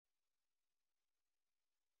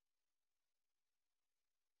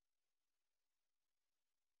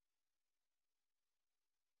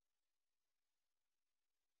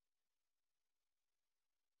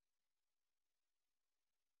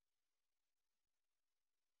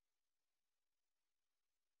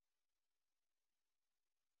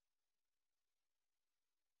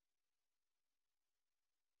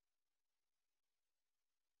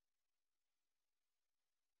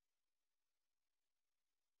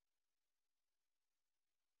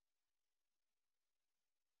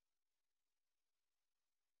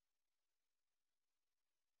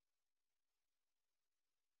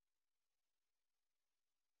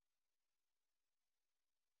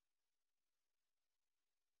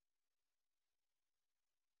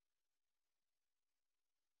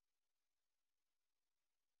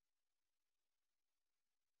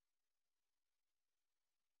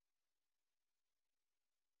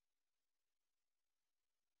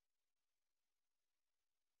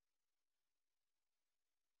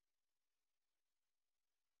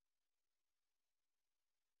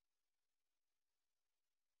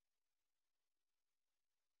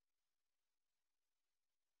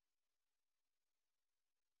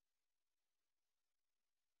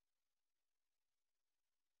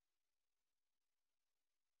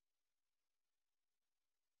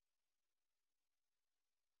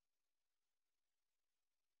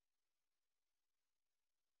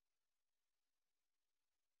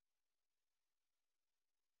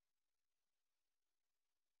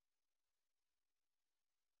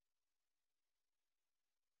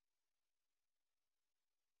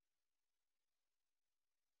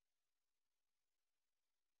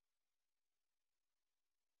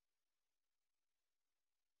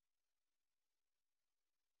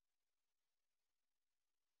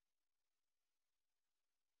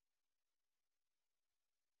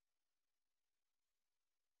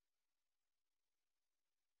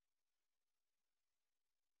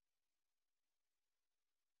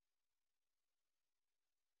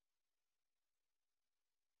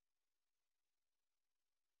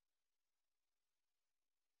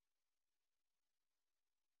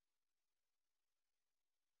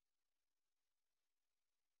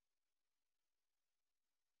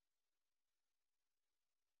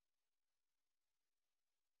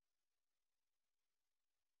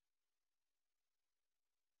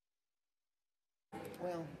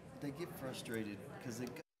Well, they get frustrated because they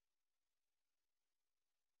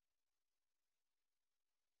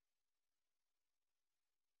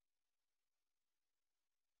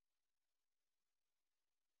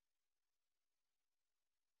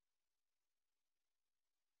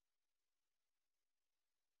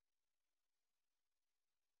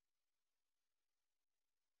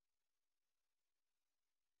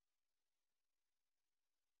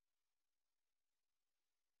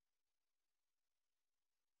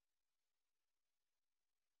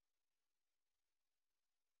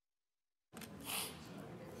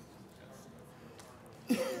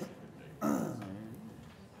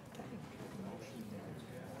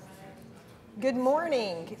Good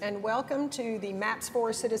morning and welcome to the MAPS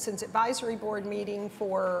 4 Citizens Advisory Board meeting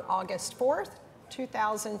for August 4th,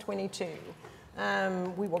 2022.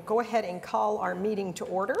 We will go ahead and call our meeting to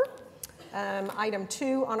order. Item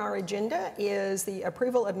 2 on our agenda is the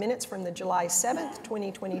approval of minutes from the July 7th,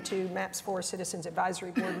 2022 MAPS 4 Citizens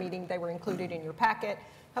Advisory Board meeting. They were included in your packet.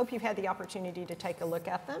 Hope you've had the opportunity to take a look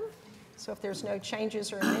at them. So if there's no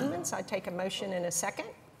changes or amendments, I'd take a motion in a second.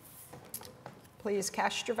 Please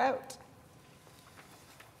cast your vote.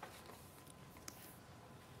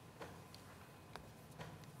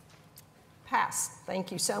 Passed.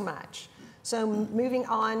 Thank you so much. So moving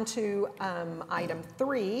on to item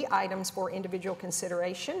 3, items for individual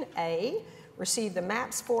consideration. A, receive the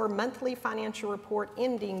MAPS 4 monthly financial report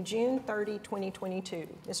ending June 30, 2022.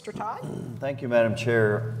 Mr. Todd? Thank you, Madam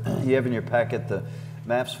Chair. You have in your packet the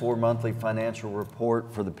MAPS 4 monthly financial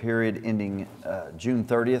report for the period ending June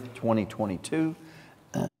 30th, 2022.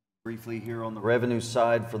 Briefly here on the revenue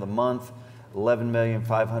side for the month,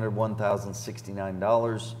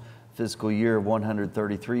 $11,501,069. Fiscal year of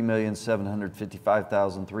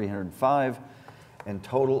 $133,755,305, and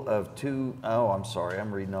total of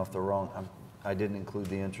I'm reading off the wrong. I didn't include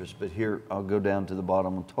the interest, but here I'll go down to the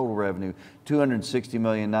bottom. Total revenue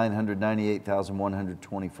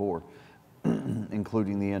 $260,998,124,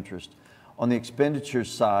 including the interest. On the expenditure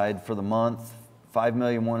side for the month,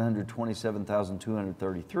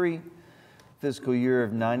 $5,127,233. Fiscal year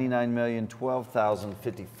of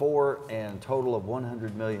 $99,012,054 and total of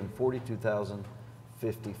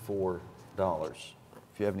 $100,042,054.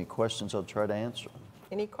 If you have any questions, I'll try to answer them.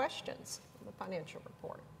 Any questions on the financial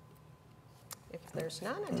report? If there's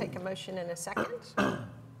none, I take a motion in a second.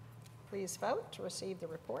 Please vote to receive the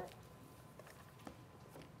report.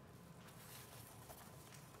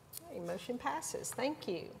 Okay, motion passes. Thank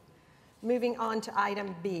you. Moving on to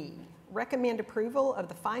item B. Recommend approval of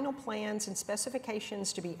the final plans and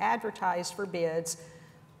specifications to be advertised for bids,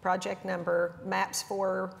 project number MAPS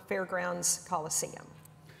 4 Fairgrounds Coliseum.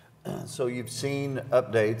 So you've seen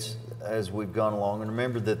updates as we've gone along, and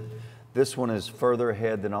remember that this one is further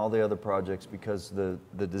ahead than all the other projects because the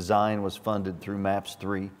design was funded through MAPS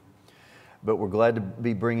 3. But we're glad to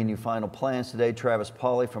be bringing you final plans today. Travis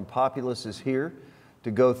Pauley from Populous is here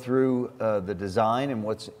to go through the design and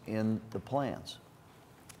what's in the plans.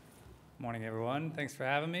 Morning, everyone. Thanks for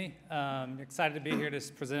having me. Excited to be here to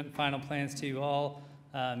present final plans to you all.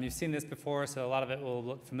 You've seen this before, so a lot of it will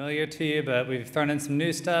look familiar to you, but we've thrown in some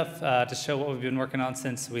new stuff to show what we've been working on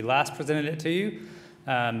since we last presented it to you.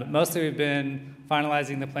 Mostly we've been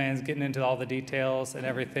finalizing the plans, getting into all the details and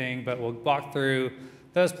everything, but we'll walk through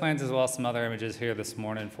those plans as well as some other images here this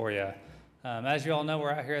morning for you. As you all know,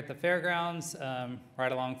 we're out here at the fairgrounds,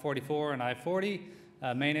 right along 44 and I-40.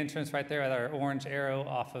 Main entrance right there at our orange arrow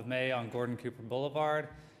off of May on Gordon Cooper Boulevard.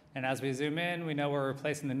 And as we zoom in, we know we're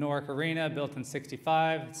replacing the Newark Arena, built in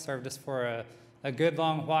 '65. It served us for a good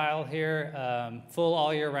long while here, full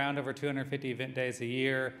all year round, over 250 event days a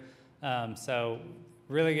year. So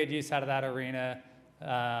really good use out of that arena.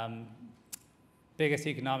 Biggest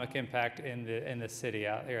economic impact in the city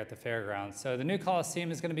out here at the fairgrounds. So the new Coliseum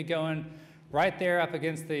is going to be going right there up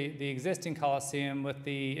against the existing Coliseum with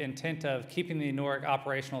the intent of keeping the Newark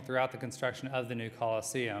operational throughout the construction of the new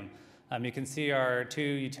Coliseum. You can see our 2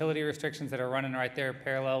 utility restrictions that are running right there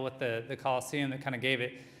parallel with the Coliseum that kind of gave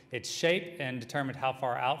it its shape and determined how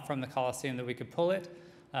far out from the Coliseum that we could pull it.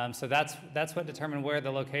 So that's what determined where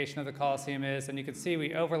the location of the Coliseum is. And you can see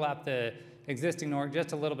we overlap the existing Newark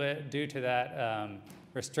just a little bit due to that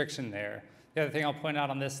restriction there. The other thing I'll point out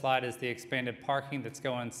on this slide is the expanded parking that's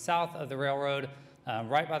going south of the railroad,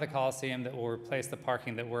 right by the Coliseum, that will replace the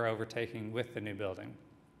parking that we're overtaking with the new building.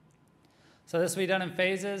 So this will be done in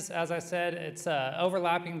phases. As I said, it's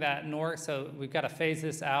overlapping that Newark, so we've got to phase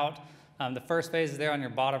this out. The first phase is there on your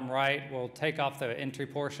bottom right. We'll take off the entry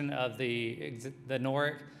portion of the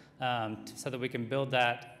Newark so that we can build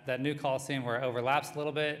that new Coliseum where it overlaps a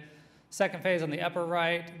little bit. Second phase on the upper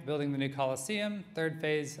right, building the new Coliseum. Third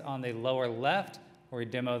phase on the lower left, where we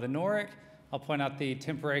demo the Noric. I'll point out the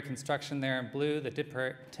temporary construction there in blue,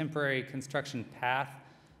 the temporary construction path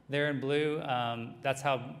there in blue. That's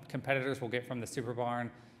how competitors will get from the Super Barn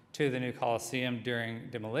to the new Coliseum during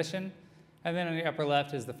demolition. And then on the upper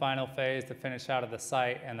left is the final phase, the finish out of the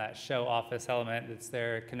site and that show office element that's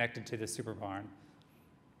there connected to the Super Barn.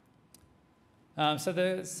 So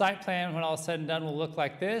the site plan, when all is said and done, will look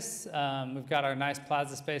like this. We've got our nice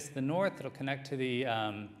plaza space to the north that'll connect to the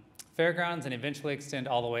fairgrounds and eventually extend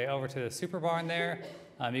all the way over to the Super Barn there.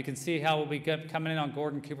 You can see how we'll be coming in on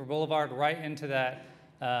Gordon Cooper Boulevard right into that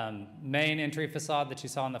main entry facade that you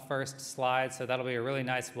saw on the first slide. So that'll be a really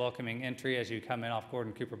nice welcoming entry as you come in off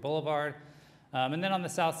Gordon Cooper Boulevard. And then on the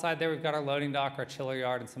south side there, we've got our loading dock, our chiller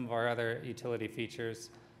yard, and some of our other utility features.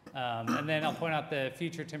 And then I'll point out the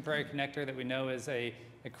future temporary connector that we know is a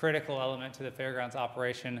critical element to the fairgrounds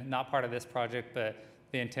operation, not part of this project, but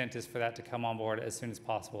the intent is for that to come on board as soon as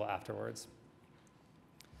possible afterwards.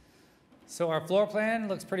 So our floor plan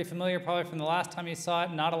looks pretty familiar probably from the last time you saw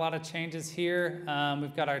it. Not a lot of changes here.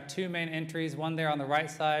 We've got our two main entries, one there on the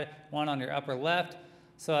right side, one on your upper left.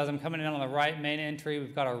 So as I'm coming in on the right main entry,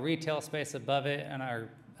 we've got our retail space above it and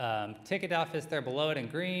our ticket office there below it in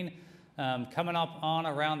green. Coming up on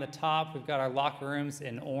around the top, we've got our locker rooms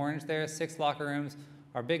in orange there, 6 locker rooms,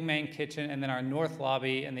 our big main kitchen, and then our north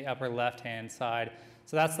lobby in the upper left-hand side.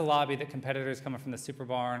 So that's the lobby that competitors coming from the Super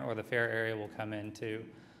Barn or the fair area will come into.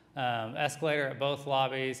 Escalator at both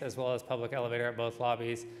lobbies, as well as public elevator at both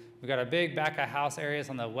lobbies. We've got our big back of house areas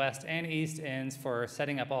on the west and east ends for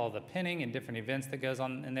setting up all of the pinning and different events that goes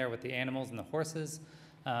on in there with the animals and the horses.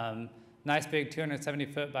 Nice big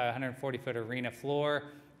 270-foot by 140-foot arena floor.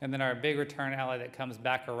 And then our big return alley that comes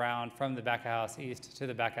back around from the back of house east to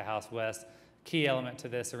the back of house west. Key element to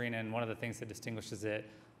this arena and one of the things that distinguishes it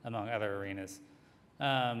among other arenas.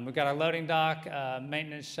 We've got our loading dock,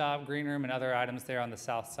 maintenance shop, green room, and other items there on the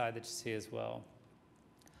south side that you see as well.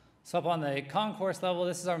 So up on the concourse level,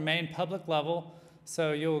 this is our main public level.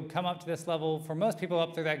 So you'll come up to this level, for most people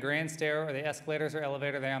up through that grand stair or the escalators or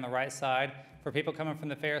elevator there on the right side. For people coming from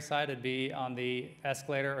the fair side, it'd be on the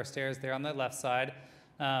escalator or stairs there on the left side.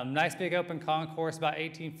 Nice big open concourse, about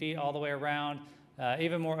 18 feet all the way around.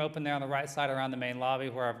 Even more open there on the right side around the main lobby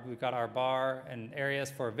where we've got our bar and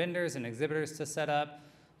areas for vendors and exhibitors to set up.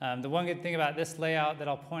 The one good thing about this layout that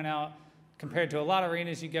I'll point out compared to a lot of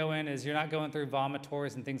arenas you go in is you're not going through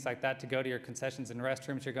vomitories and things like that to go to your concessions and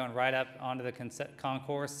restrooms. You're going right up onto the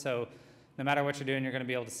concourse. So no matter what you're doing, you're going to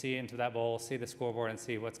be able to see into that bowl, see the scoreboard, and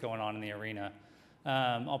see what's going on in the arena.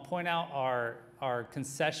 I'll point out our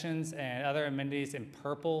concessions and other amenities in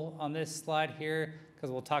purple on this slide here, because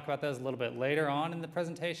we'll talk about those a little bit later on in the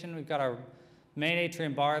presentation. We've got our main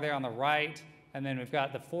atrium bar there on the right, and then we've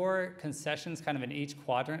got the 4 concessions kind of in each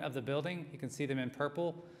quadrant of the building. You can see them in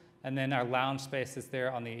purple. And then our lounge space is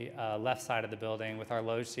there on the left side of the building with our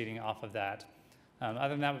loge seating off of that. Other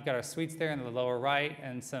than that, we've got our suites there in the lower right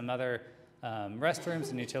and some other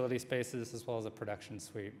restrooms and utility spaces, as well as a production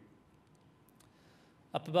suite.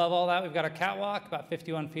 Up above all that, we've got our catwalk, about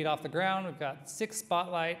 51 feet off the ground. We've got 6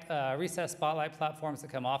 recessed spotlight platforms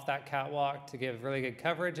that come off that catwalk to give really good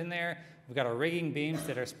coverage in there. We've got our rigging beams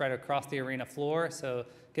that are spread across the arena floor, so it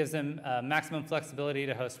gives them maximum flexibility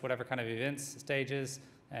to host whatever kind of events, stages,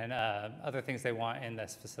 and other things they want in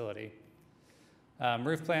this facility.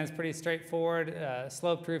 Roof plan is pretty straightforward.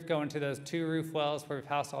 Sloped roof going to those 2 roof wells where we've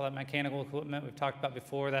housed all that mechanical equipment we've talked about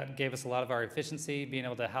before. That gave us a lot of our efficiency, being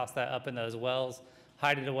able to house that up in those wells,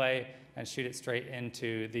 hide it away, and shoot it straight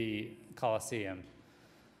into the Coliseum.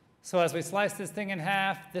 So as we slice this thing in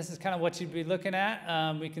half, this is kind of what you'd be looking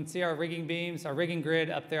at. We can see our rigging beams, our rigging grid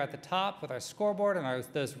up there at the top with our scoreboard and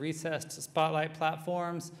those recessed spotlight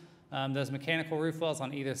platforms, those mechanical roof wells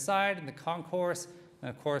on either side in the concourse, and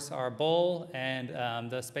of course our bowl and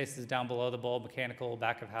those spaces down below the bowl, mechanical,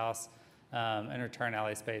 back of house, and return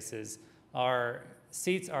alley spaces. Our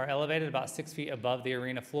seats are elevated about 6 feet above the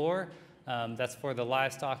arena floor. That's for the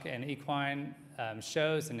livestock and equine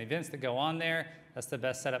shows and events that go on there. That's the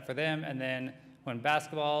best setup for them. And then when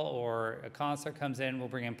basketball or a concert comes in, we'll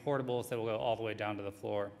bring in portables that will go all the way down to the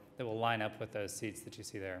floor that will line up with those seats that you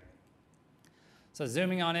see there. So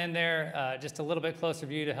zooming on in there, just a little bit closer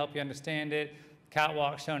view to help you understand it.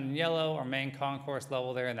 Catwalk shown in yellow, our main concourse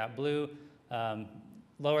level there in that blue,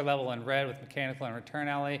 lower level in red with mechanical and return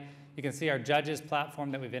alley. You can see our judges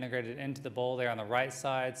platform that we've integrated into the bowl there on the right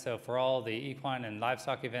side. So for all the equine and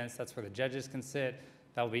livestock events, that's where the judges can sit.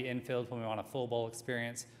 That will be infilled when we want a full bowl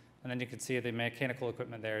experience. And then you can see the mechanical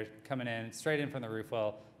equipment there coming in straight in from the roof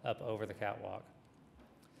well up over the catwalk.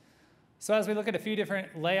 So as we look at a few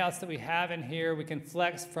different layouts that we have in here, we can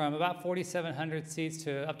flex from about 4,700 seats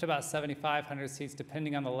to up to about 7,500 seats,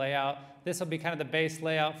 depending on the layout. This will be kind of the base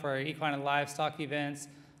layout for our equine and livestock events.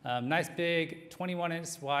 Nice big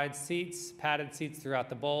 21-inch wide seats, padded seats throughout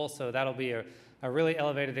the bowl, so that'll be a really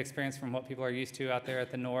elevated experience from what people are used to out there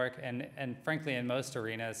at the NORC and frankly in most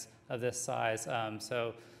arenas of this size.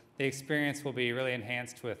 So the experience will be really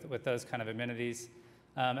enhanced with those kind of amenities.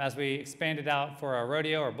 As we expand it out for our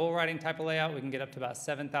rodeo or bull riding type of layout, we can get up to about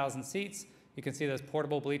 7,000 seats. You can see those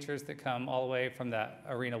portable bleachers that come all the way from that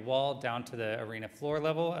arena wall down to the arena floor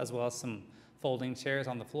level, as well as some folding chairs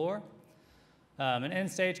on the floor. An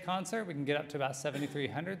in-stage concert, we can get up to about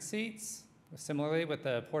 7,300 seats, similarly with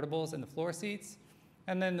the portables and the floor seats.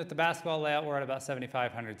 And then with the basketball layout, we're at about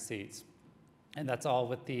 7,500 seats. And that's all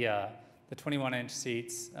with the 21-inch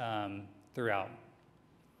seats throughout.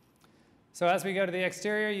 So as we go to the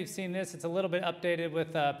exterior, you've seen this. It's a little bit updated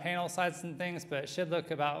with panel sizes and things, but it should look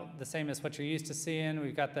about the same as what you're used to seeing.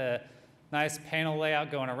 We've got the nice panel layout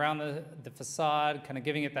going around the facade, kind of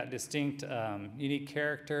giving it that distinct, unique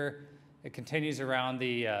character. It continues around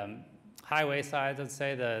the highway sides, I'd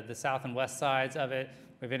say, the south and west sides of it.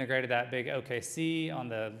 We've integrated that big OKC on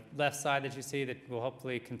the left side that you see that we'll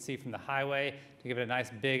hopefully can see from the highway to give it a nice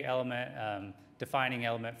big element, defining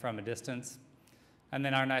element from a distance. And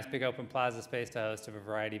then our nice big open plaza space to host a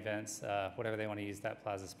variety of events, whatever they want to use that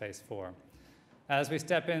plaza space for. As we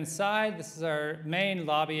step inside, this is our main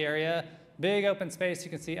lobby area. Big open space, you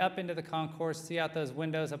can see up into the concourse, see out those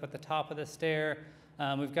windows up at the top of the stair.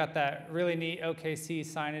 We've got that really neat OKC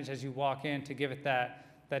signage as you walk in to give it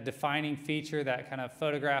that defining feature, that kind of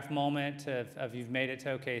photograph moment of you've made it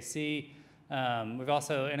to OKC. We've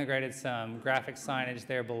also integrated some graphic signage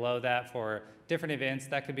there below that for different events.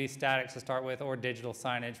 That could be static to start with or digital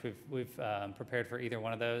signage. We've prepared for either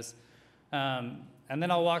one of those. And then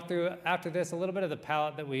I'll walk through, after this, a little bit of the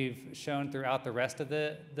palette that we've shown throughout the rest of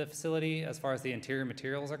the facility as far as the interior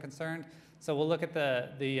materials are concerned. So we'll look at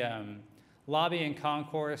the lobby and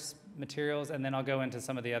concourse materials, and then I'll go into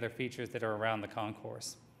some of the other features that are around the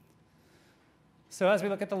concourse. So as we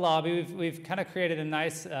look at the lobby, we've kind of created a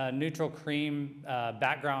nice neutral cream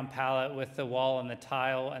background palette with the wall and the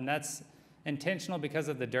tile, and that's intentional because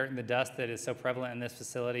of the dirt and the dust that is so prevalent in this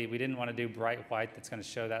facility. We didn't want to do bright white that's going to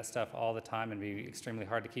show that stuff all the time and be extremely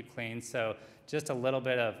hard to keep clean. So just a little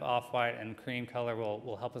bit of off-white and cream color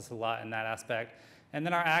will help us a lot in that aspect. And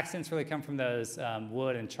then our accents really come from those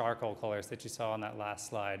wood and charcoal colors that you saw on that last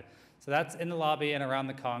slide. So that's in the lobby and around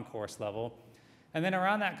the concourse level. And then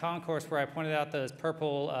around that concourse where I pointed out those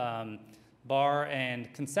purple bar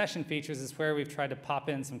and concession features is where we've tried to pop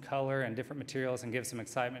in some color and different materials and give some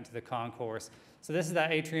excitement to the concourse. So this is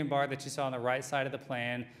that atrium bar that you saw on the right side of the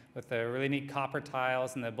plan with the really neat copper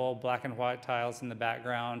tiles and the bold black and white tiles in the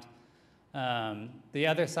background. The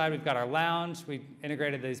other side, we've got our lounge. We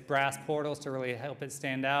integrated these brass portals to really help it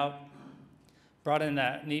stand out. Brought in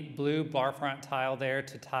that neat blue bar front tile there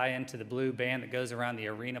to tie into the blue band that goes around the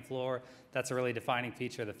arena floor. That's a really defining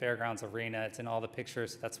feature of the Fairgrounds Arena. It's in all the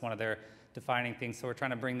pictures. That's one of their defining things. So we're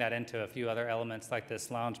trying to bring that into a few other elements like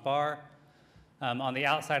this lounge bar. On the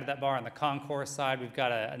outside of that bar, on the concourse side, we've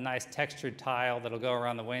got a nice textured tile that'll go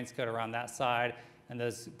around the wainscot around that side, and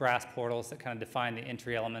those brass portals that kind of define the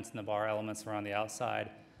entry elements and the bar elements around the outside.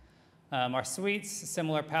 Our suites,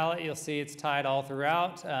 similar palette, you'll see it's tied all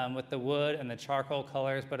throughout with the wood and the charcoal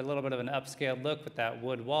colors, but a little bit of an upscaled look with that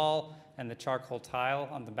wood wall and the charcoal tile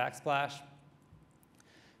on the backsplash.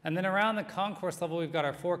 And then around the concourse level, we've got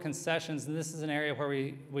our 4 concessions, and this is an area where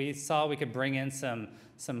we saw we could bring in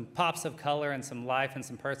some pops of color and some life and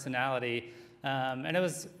some personality. And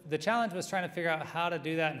the challenge was trying to figure out how to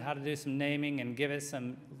do that and how to do some naming and give it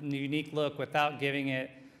some unique look without giving it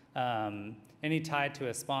any tie to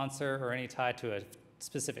a sponsor or any tie to a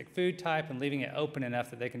specific food type and leaving it open enough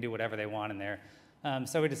that they can do whatever they want in there.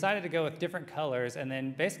 So we decided to go with different colors and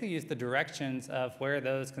then basically use the directions of where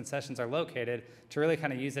those concessions are located to really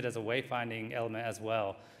kind of use it as a wayfinding element as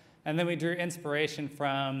well. And then we drew inspiration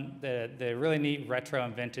from the really neat retro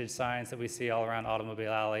and vintage signs that we see all around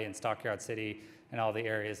Automobile Alley and Stockyard City and all the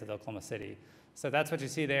areas of Oklahoma City. So that's what you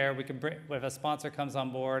see there. We could if a sponsor comes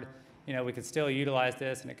on board, you know, we could still utilize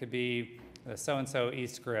this, and it could be the so-and-so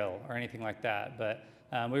East Grill or anything like that. But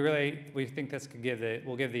we think this could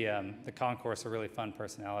will give the concourse a really fun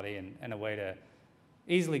personality and a way to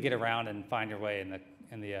easily get around and find your way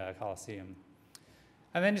in the Coliseum.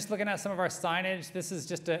 And then just looking at some of our signage, this is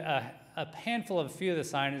just a handful of a few of the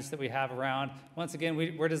signage that we have around. Once again,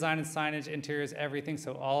 we're designing signage, interiors, everything,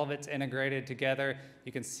 so all of it's integrated together.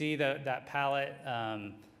 You can see that palette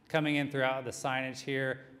coming in throughout the signage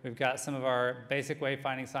here. We've got some of our basic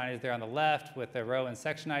wayfinding signage there on the left with the row and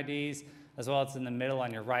section IDs, as well as in the middle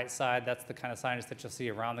on your right side. That's the kind of signage that you'll see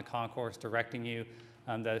around the concourse directing you.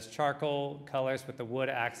 Those charcoal colors with the wood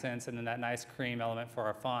accents and then that nice cream element for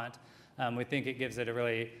our font. We think it gives it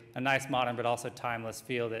a nice modern but also timeless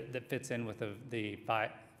feel that fits in with the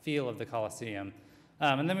feel of the Coliseum.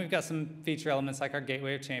 And then we've got some feature elements like our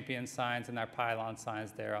Gateway of Champions signs and our pylon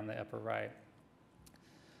signs there on the upper right.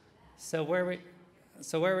 So where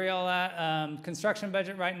are we all at? Construction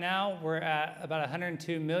budget right now, we're at about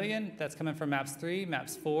 $102 million. That's coming from MAPS 3,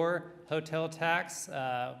 MAPS 4, hotel tax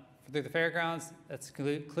through the fairgrounds. That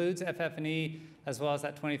includes FF&E, as well as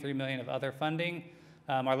that $23 million of other funding.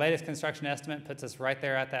 Our latest construction estimate puts us right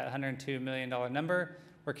there at that $102 million number.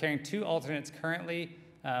 We're carrying 2 alternates currently,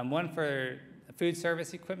 one for food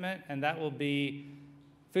service equipment, and that will be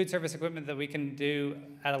food service equipment that we can do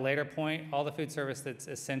at a later point. All the food service that's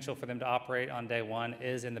essential for them to operate on day one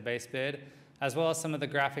is in the base bid, as well as some of the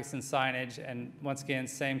graphics and signage. And once again,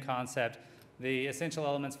 same concept. The essential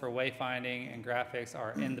elements for wayfinding and graphics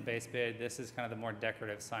are in the base bid. This is kind of the more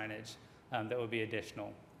decorative signage that would be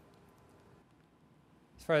additional.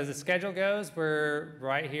 As far as the schedule goes, we're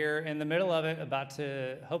right here in the middle of it, about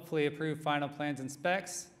to hopefully approve final plans and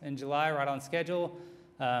specs in July, right on schedule.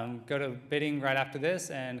 Go to bidding right after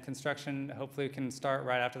this, and construction hopefully can start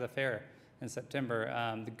right after the fair in September.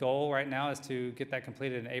 The goal right now is to get that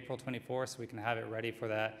completed in April 24 so we can have it ready for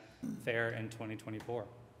that fair in 2024.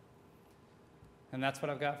 And that's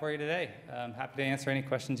what I've got for you today. I'm happy to answer any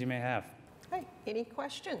questions you may have. Hey, any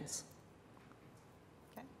questions?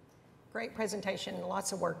 Okay. Great presentation.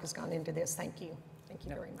 Lots of work has gone into this. Thank you. Thank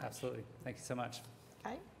you very much. Absolutely. Thank you so much.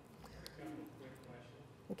 Okay.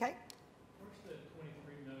 Okay.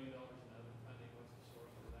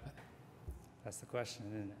 That's the question,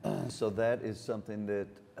 isn't it? So that is something that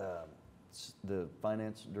the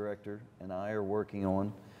finance director and I are working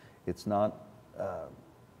on. It's not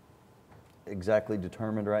exactly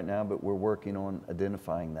determined right now, but we're working on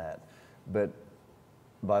identifying that. But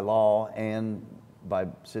by law and by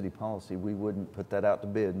city policy, we wouldn't put that out to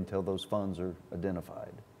bid until those funds are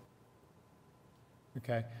identified.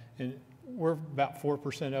 Okay, and we're about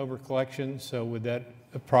 4% over collection, so would that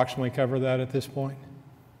approximately cover that at this point?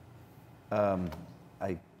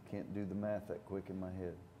 I can't do the math that quick in my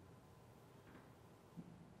head.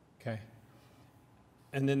 Okay.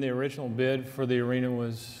 And then the original bid for the arena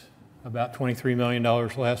was about $23 million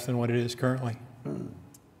less than what it is currently.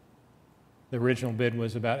 The original bid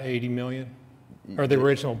was about 80 million, or the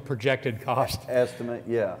original projected cost. Estimate,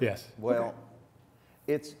 yeah. Yes. Well,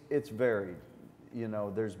 it's varied. You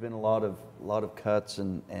know, there's been a lot of cuts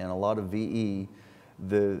and a lot of VE.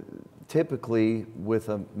 Typically with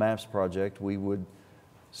a MAPS project, we would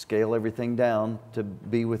scale everything down to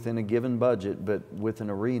be within a given budget, but with an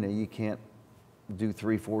arena, you can't do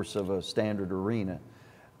 3/4 of a standard arena.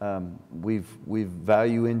 We've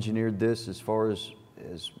value engineered this as far as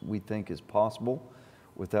we think is possible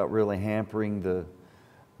without really hampering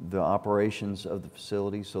the operations of the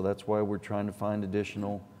facility. So that's why we're trying to find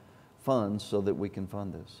additional funds so that we can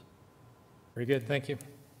fund this. Very good, thank you.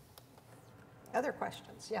 Other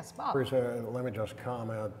questions? Yes, Bob. Bruce, let me just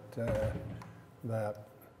comment that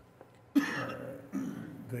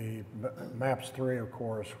the MAPS 3, of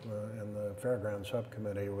course, and the Fairground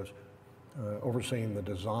Subcommittee was overseeing the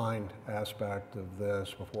design aspect of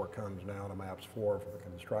this before it comes now to MAPS 4 for the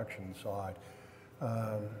construction side.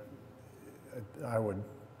 I would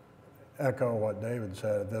echo what David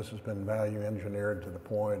said. This has been value engineered to the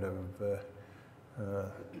point of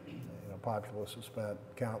Populous has spent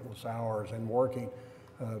countless hours in working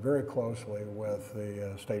very closely with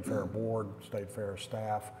the State Fair Board, State Fair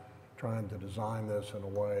staff, trying to design this in a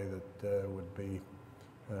way that would be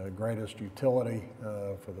greatest utility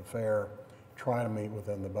for the fair, try to meet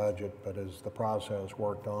within the budget, but as the process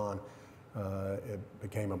worked on, it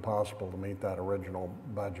became impossible to meet that original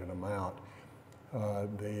budget amount.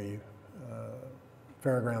 The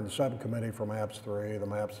Fairground Subcommittee for MAPS 3, the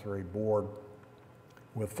MAPS 3 Board,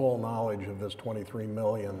 with full knowledge of this $23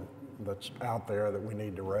 million that's out there that we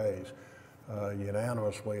need to raise,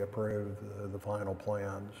 unanimously approved the final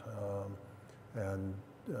plans. And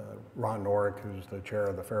Ron Norick, who's the chair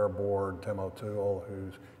of the Fair Board, Tim O'Toole,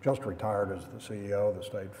 who's just retired as the CEO of the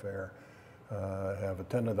State Fair, have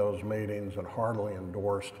attended those meetings and heartily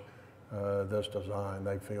endorsed this design.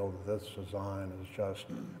 They feel that this design is just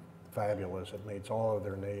fabulous. It meets all of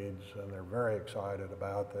their needs, and they're very excited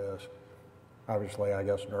about this. Obviously, I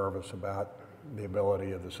guess nervous about the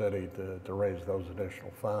ability of the city to raise those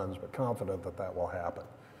additional funds, but confident that that will happen.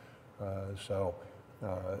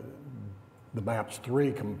 the MAPS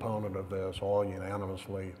 3 component of this all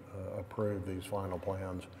unanimously approved these final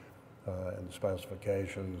plans and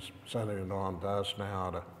specifications, sending it on to us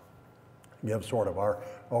now to give sort of our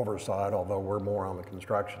oversight, although we're more on the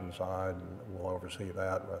construction side and we'll oversee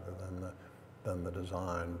that rather than the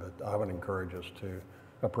design. But I would encourage us to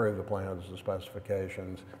approve the plans and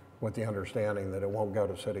specifications with the understanding that it won't go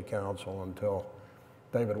to City Council until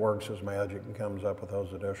David works his magic and comes up with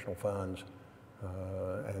those additional funds.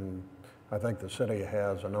 And I think the city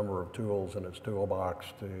has a number of tools in its toolbox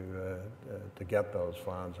to get those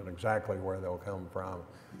funds, and exactly where they'll come from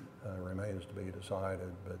remains to be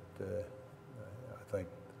decided. But I think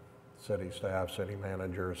city staff, city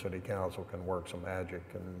manager, city council can work some magic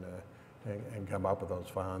and come up with those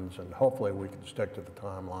funds, and hopefully we can stick to the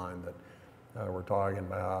timeline that we're talking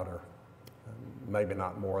about, or maybe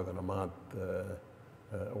not more than a month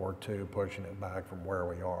or two, pushing it back from where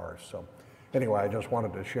we are. So anyway, I just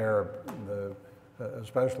wanted to share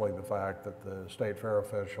especially the fact that the State Fair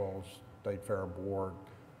officials, State Fair Board,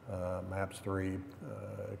 MAPS 3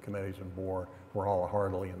 committees and board were all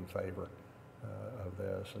heartily in favor of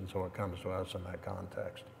this, and so it comes to us in that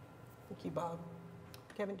context. Thank you, Bob.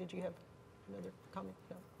 Kevin, did you have another comment?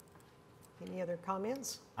 No. Any other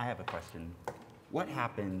comments? I have a question. What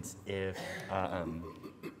happens if,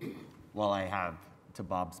 well, I have, to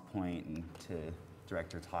Bob's point and to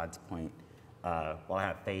Director Todd's point, well, I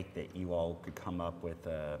have faith that you all could come up with,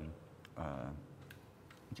 what do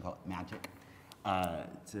you call it, magic,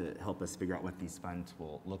 to help us figure out what these funds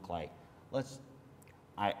will look like.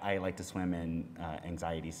 I like to swim in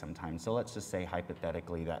anxiety sometimes, so let's just say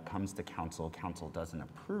hypothetically that comes to council, council doesn't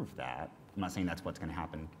approve that. I'm not saying that's what's gonna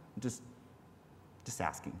happen, just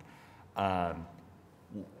asking. How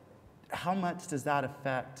much does that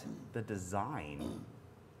affect the design?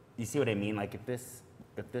 You see what I mean? Like if this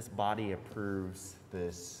body approves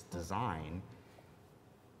this design,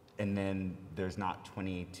 and then there's not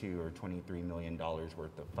 $22 or $23 million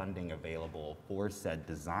worth of funding available for said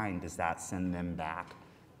design, does that send them back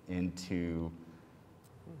into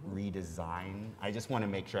redesign? I just want to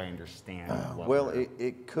make sure I understand. Well,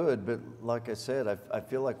 it could, but like I said, I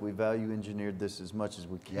feel like we value engineered this as much as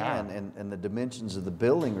we can, Yeah. and the dimensions of the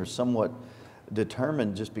building are somewhat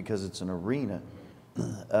determined just because it's an arena.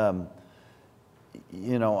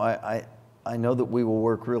 You know, I know that we will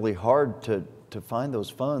work really hard to find those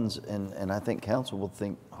funds, and I think council will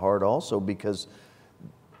think hard also, because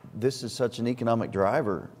this is such an economic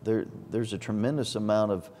driver. There's a tremendous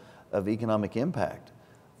amount of economic impact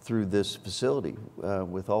through this facility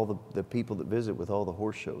with all the people that visit, with all the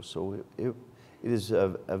horse shows. So it is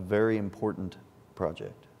a very important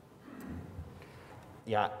project.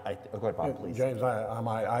 Yeah, go ahead, Bob, please. James,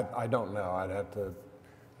 I don't know. I'd have to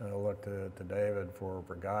look to David for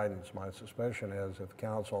guidance. My suspicion is if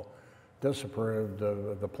council disapproved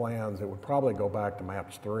of the plans, it would probably go back to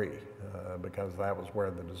MAPS 3 because that was where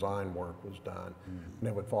the design work was done. And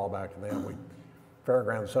it would fall back to them.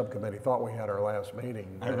 Fairgrounds Subcommittee thought we had our last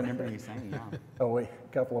meeting. I remember you saying, yeah. A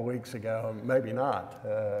couple of weeks ago, maybe not,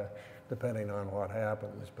 depending on what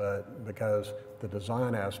happens. But because the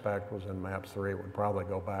design aspect was in MAPS 3, it would probably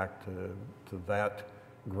go back to that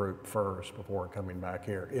group first before coming back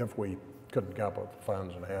here, if we couldn't come up with the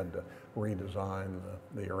funds and had to redesign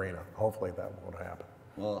the arena. Hopefully that won't happen.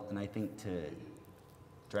 Well, and I think to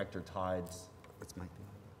Director Todd's, what's my thing?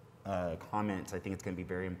 Comments, I think it's going to be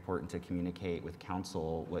very important to communicate with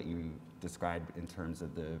council what you described in terms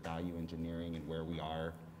of the value engineering and where we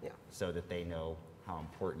are, so that they know how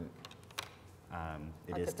important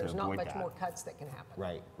it is to avoid that. There's not much more cuts that can happen.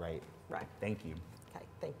 Right. Right. Thank you. Okay,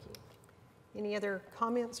 thank you. Any other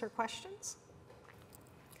comments or questions?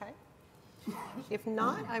 Okay. If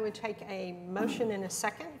not, I would take a motion and a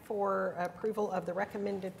second for approval of the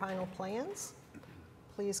recommended final plans.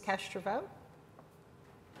 Please cast your vote.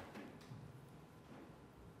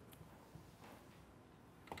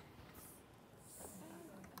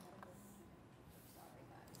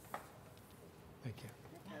 Thank you.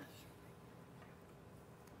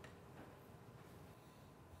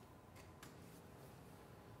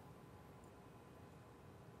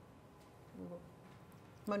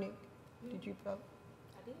 Monique, did you vote?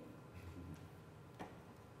 I did.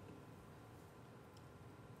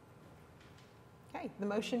 Okay, the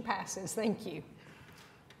motion passes. Thank you.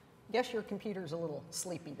 Guess your computer's a little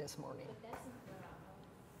sleepy this morning. But that's not what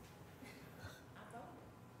I voted. I voted. That's not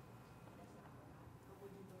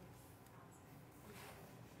what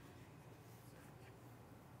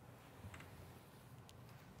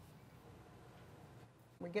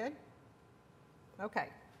I voted. We good? Okay.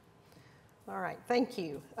 All right, thank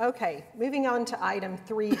you. Okay, moving on to item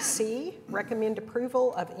 3C, recommend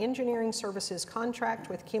approval of engineering services contract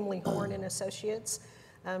with Kimley Horn and Associates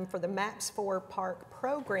for the MAPS 4 Park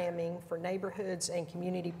programming for neighborhoods and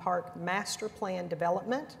community park master plan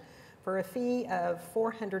development for a fee of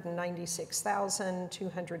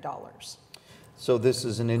 $496,200. So this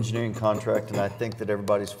is an engineering contract, and I think that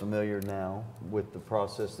everybody's familiar now with the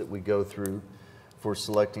process that we go through for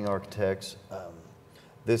selecting architects.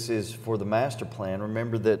 This is for the master plan.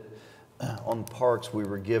 Remember that on parks, we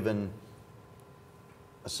were given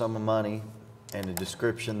a sum of money and a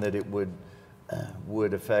description that it would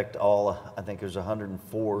affect all, I think there's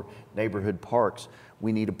 104 neighborhood parks.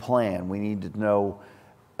 We need a plan. We need to know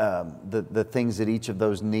the things that each of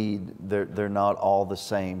those need. They're not all the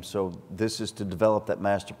same. So this is to develop that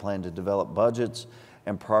master plan, to develop budgets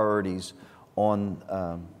and priorities on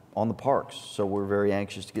the parks. So we're very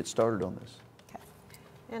anxious to get started on this.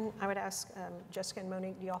 And I would ask Jessica and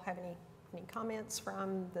Monique, do y'all have any comments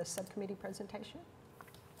from the subcommittee presentation?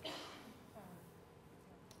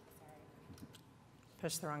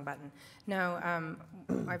 Push the wrong button. No,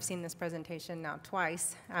 I've seen this presentation now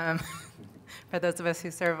twice for those of us who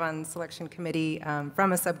serve on selection committee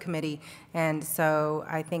from a subcommittee. And so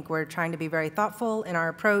I think we're trying to be very thoughtful in our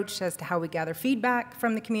approach as to how we gather feedback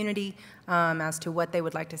from the community as to what they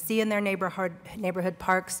would like to see in their neighborhood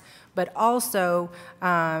parks, but also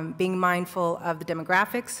being mindful of the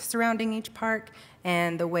demographics surrounding each park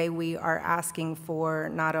and the way we are asking for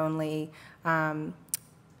not only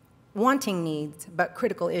wanting needs, but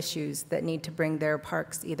critical issues that need to bring their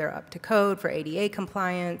parks either up to code for ADA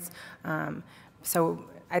compliance. So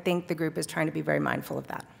I think the group is trying to be very mindful of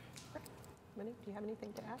that. Monique, do you have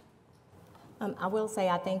anything to add? I will say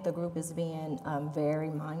I think the group is being very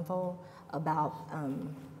mindful about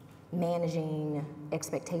managing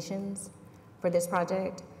expectations for this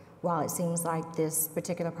project. While it seems like this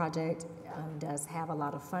particular project does have a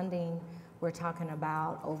lot of funding, we're talking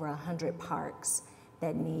about over 100 parks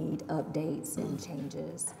that need updates and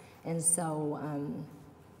changes. And so,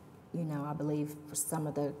 you know, I believe some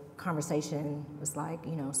of the conversation was like,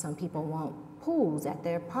 you know, some people want pools at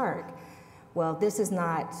their park. Well, this is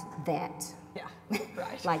not that. Yeah,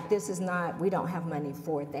 right. Like, this is not, we don't have money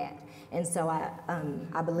for that. And so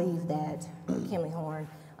I believe that Kimley Horn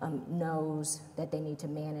knows that they need to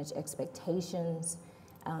manage expectations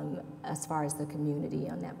as far as the community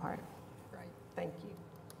on that part. Right, thank you.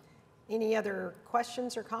 Any other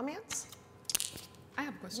questions or comments? I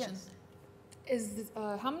have a question. Is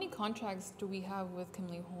how many contracts do we have with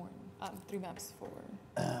Kimley Horn through MAPS 4?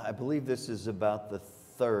 I believe this is about the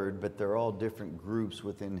third, but they're all different groups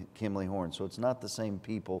within Kimley Horn. So it's not the same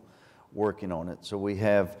people working on it. So we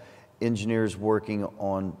have engineers working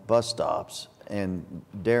on bus stops, and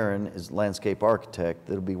Darren is landscape architect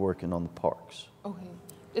that'll be working on the parks. Okay.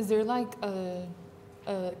 Is there like a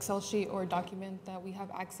Excel sheet or a document that we have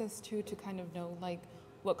access to kind of know like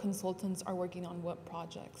what consultants are working on what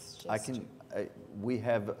projects? We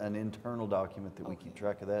have an internal document that we keep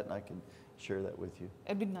track of that, and I can share that with you.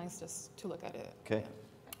 It'd be nice just to look at it. Okay.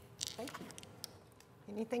 Thank you.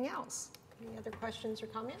 Anything else? Any other questions or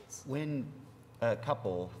comments? When a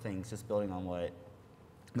couple things, just building on what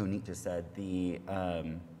Monique just said,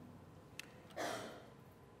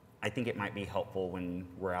 I think it might be helpful when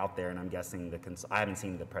we're out there, and I'm guessing I haven't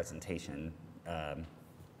seen the presentation, so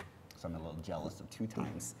I'm a little jealous of 2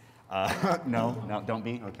 times. No, don't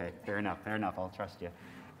be? Okay, fair enough, I'll trust you.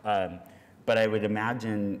 But I would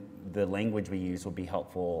imagine the language we use will be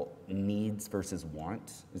helpful, needs versus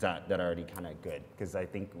wants. Is that already kind of good? Because I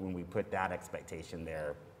think when we put that expectation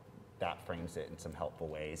there, that frames it in some helpful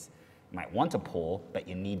ways. You might want a pool, but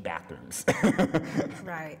you need bathrooms.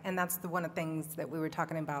 Right, and that's one of the things that we were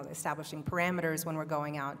talking about, establishing parameters when we're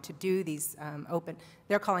going out to do these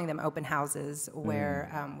they're calling them open houses,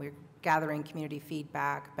 where we're gathering community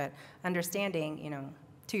feedback, but understanding, you know,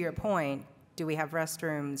 to your point, do we have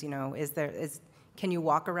restrooms, you know, can you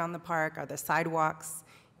walk around the park, are there sidewalks,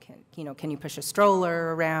 can you push a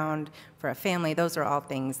stroller around for a family? Those are all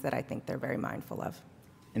things that I think they're very mindful of.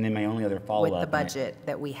 And then my only other follow-up. With the budget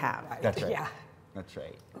that we have. That's right. Yeah. That's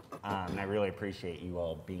right. And I really appreciate you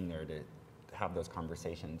all being there to have those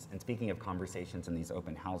conversations. And speaking of conversations in these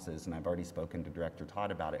open houses, and I've already spoken to Director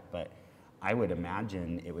Todd about it, but I would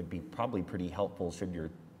imagine it would be probably pretty helpful, should your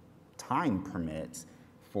time permit,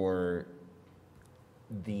 for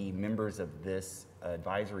the members of this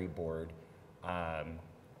advisory board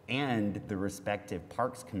and the respective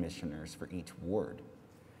parks commissioners for each ward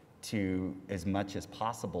to, as much as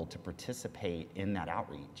possible, to participate in that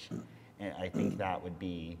outreach. And I think that would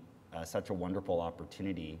be such a wonderful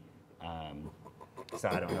opportunity So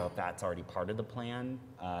I don't know if that's already part of the plan.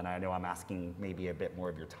 And I know I'm asking maybe a bit more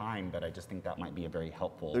of your time, but I just think that might be a very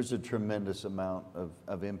helpful. There's a tremendous amount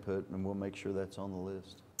of input, and we'll make sure that's on the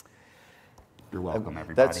list. You're welcome,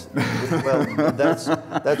 everybody.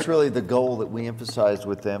 That's really the goal that we emphasized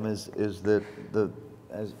with them is that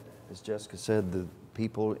as Jessica said, the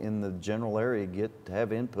people in the general area get to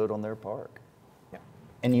have input on their park.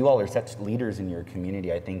 And you all are such leaders in your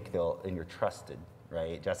community. I think and you're trusted,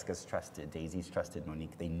 right? Jessica's trusted, Daisy's trusted,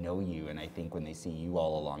 Monique, they know you. And I think when they see you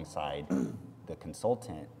all alongside the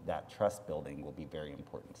consultant, that trust building will be very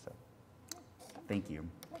important. So thank you.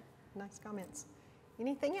 Nice comments.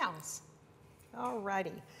 Anything else? All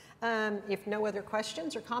righty. If no other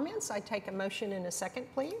questions or comments, I take a motion in a second,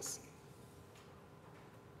 please.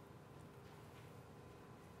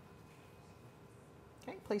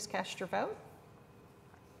 Okay, please cast your vote.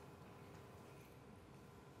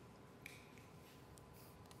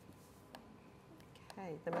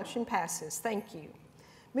 Okay, the motion passes. Thank you.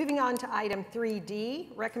 Moving on to item 3D,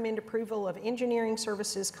 recommend approval of engineering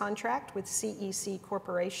services contract with CEC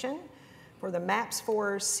Corporation for the MAPS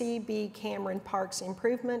 4 CB Cameron Parks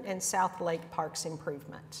Improvement and South Lake Parks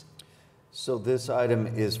Improvement. So this item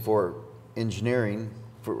is for engineering,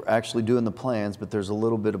 for actually doing the plans, but there's a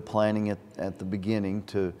little bit of planning at the beginning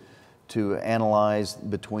to analyze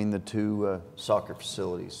between the two soccer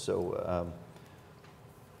facilities. So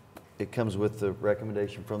it comes with the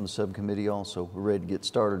recommendation from the subcommittee also. We're ready to get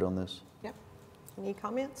started on this. Yep. Any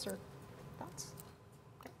comments or thoughts?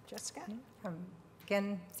 Okay. Jessica?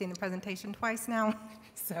 Again, seen the presentation twice now.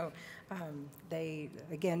 So they,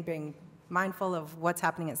 again, being mindful of what's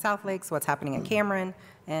happening at South Lakes, what's happening at Cameron,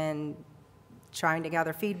 and trying to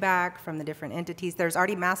gather feedback from the different entities. There's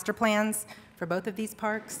already master plans for both of these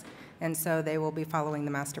parks, and so they will be following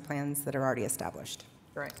the master plans that are already established.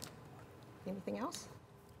 Great. Anything else?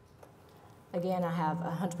 Again, I have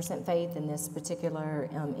 100% faith in this particular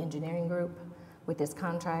engineering group with this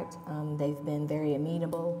contract. They've been very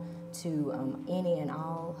amenable to any and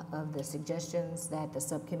all of the suggestions that the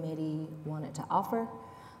subcommittee wanted to offer.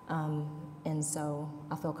 And so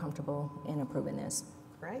I feel comfortable in approving this.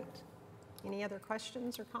 Great. Any other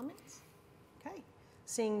questions or comments? Okay.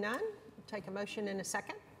 Seeing none, I'll take a motion in a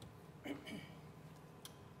second.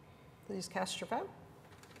 Please cast your vote.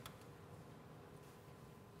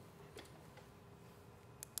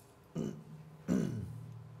 Excuse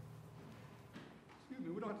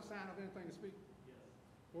me, we don't have to sign up anything to speak? Yes.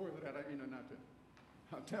 Or that, not to.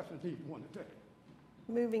 I definitely need one today.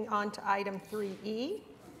 Moving on to item 3E,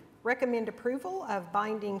 recommend approval of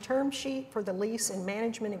binding term sheet for the lease and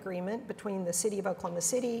management agreement between the City of Oklahoma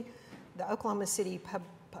City, the Oklahoma City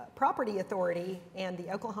Property Authority, and the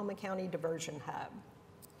Oklahoma County Diversion Hub.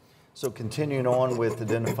 So continuing on with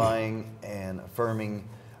identifying and affirming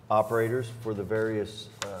operators for the various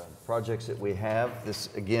projects that we have.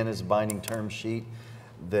 This again is a binding term sheet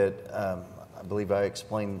that I believe I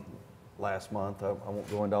explained last month. I won't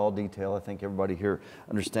go into all detail. I think everybody here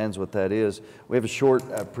understands what that is. We have a short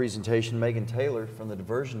presentation. Megan Taylor from the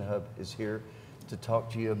Diversion Hub is here to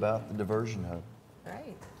talk to you about the Diversion Hub.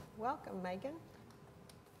 Great. Welcome, Megan.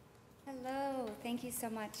 Hello, thank you so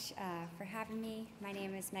much for having me. My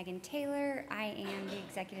name is Megan Taylor. I am the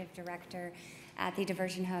Executive Director at the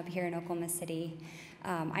Diversion Hub here in Oklahoma City.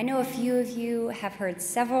 I know a few of you have heard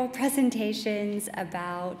several presentations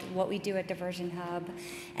about what we do at Diversion Hub,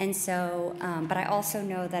 and so, but I also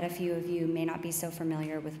know that a few of you may not be so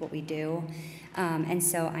familiar with what we do. And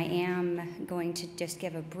so I am going to just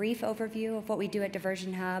give a brief overview of what we do at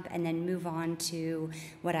Diversion Hub and then move on to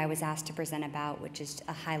what I was asked to present about, which is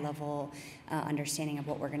a high-level understanding of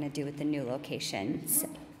what we're going to do with the new locations.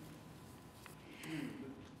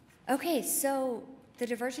 Okay, so the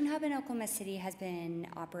Diversion Hub in Oklahoma City has been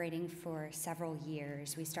operating for several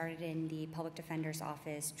years. We started in the Public Defender's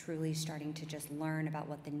Office, truly starting to just learn about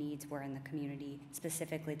what the needs were in the community,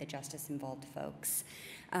 specifically the justice-involved folks.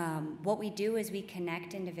 What we do is we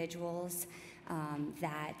connect individuals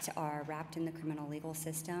that are wrapped in the criminal legal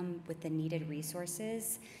system with the needed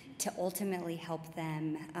resources to ultimately help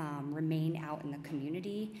them remain out in the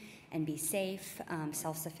community and be safe,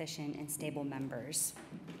 self-sufficient, and stable members.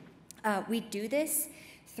 We do this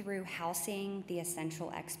through housing the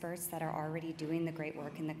essential experts that are already doing the great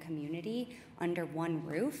work in the community under one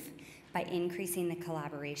roof by increasing the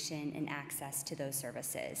collaboration and access to those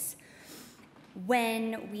services.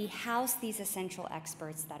 When we house these essential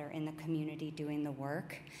experts that are in the community doing the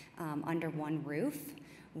work under one roof,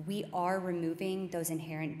 we are removing those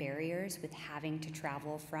inherent barriers with having to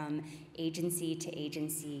travel from agency to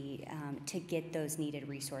agency to get those needed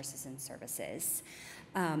resources and services.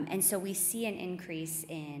 And so we see an increase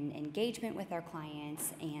in engagement with our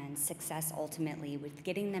clients and success ultimately with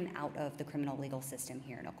getting them out of the criminal legal system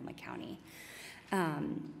here in Oklahoma County.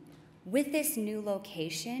 With this new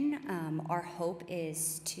location, our hope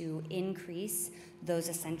is to increase those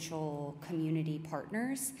essential community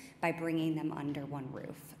partners by bringing them under one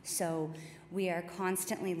roof. So we are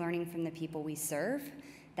constantly learning from the people we serve.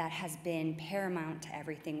 That has been paramount to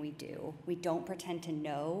everything we do. We don't pretend to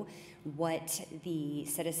know what the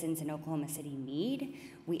citizens in Oklahoma City need.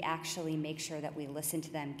 We actually make sure that we listen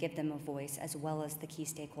to them, give them a voice, as well as the key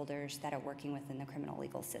stakeholders that are working within the criminal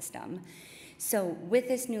legal system. So with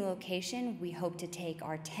this new location, we hope to take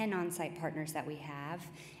our 10 on-site partners that we have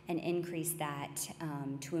and increase that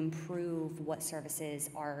to improve what services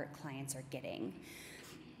our clients are getting.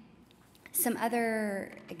 Some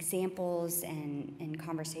other examples and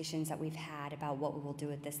conversations that we've had about what we will do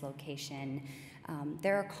at this location.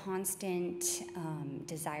 There are constant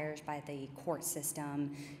desires by the court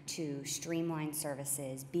system to streamline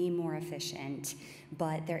services, be more efficient,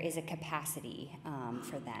 but there is a capacity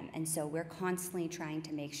for them. And so we're constantly trying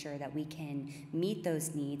to make sure that we can meet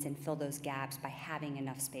those needs and fill those gaps by having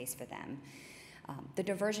enough space for them. The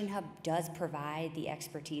Diversion Hub does provide the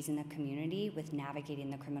expertise in the community with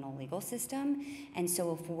navigating the criminal legal system, and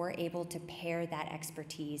so if we're able to pair that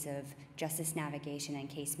expertise of justice navigation and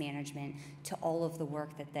case management to all of the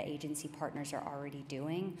work that the agency partners are already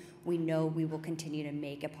doing, we know we will continue to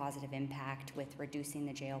make a positive impact with reducing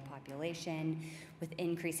the jail population, with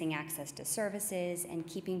increasing access to services, and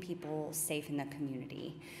keeping people safe in the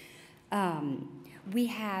community. We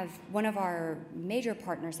have one of our major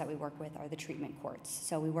partners that we work with are the treatment courts.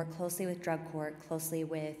 So we work closely with drug court, closely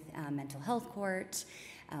with mental health court,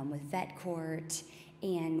 with vet court,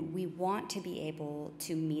 and we want to be able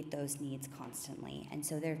to meet those needs constantly. And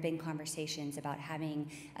so there have been conversations about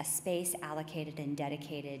having a space allocated and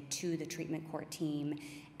dedicated to the treatment court team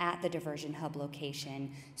at the Diversion Hub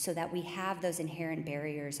location so that we have those inherent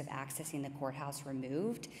barriers of accessing the courthouse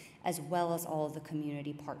removed, as well as all of the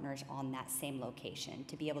community partners on that same location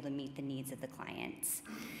to be able to meet the needs of the clients.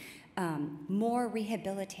 More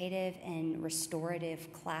rehabilitative and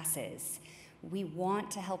restorative classes. We want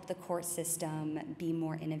to help the court system be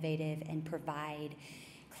more innovative and provide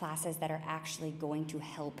classes that are actually going to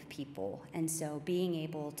help people. And so being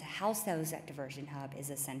able to house those at Diversion Hub is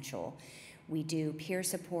essential. We do peer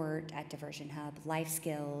support at Diversion Hub, life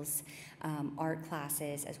skills, art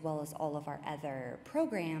classes, as well as all of our other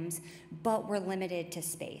programs, but we're limited to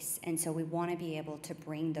space. And so we want to be able to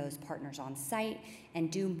bring those partners on site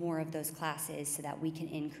and do more of those classes so that we can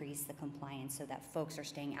increase the compliance so that folks are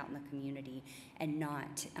staying out in the community and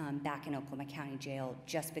not back in Oklahoma County Jail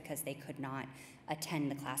just because they could not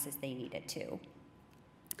attend the classes they needed to.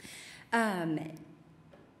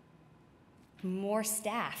 More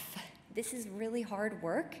staff. This is really hard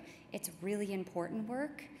work. It's really important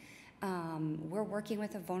work. We're working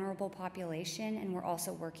with a vulnerable population, and we're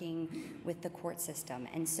also working with the court system.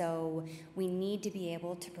 And so we need to be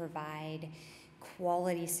able to provide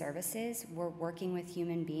quality services. We're working with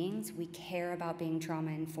human beings. We care about being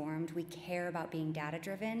trauma-informed. We care about being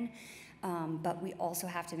data-driven. But we also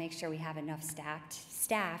have to make sure we have enough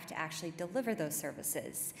staff to actually deliver those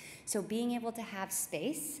services. So being able to have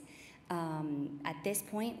space. At this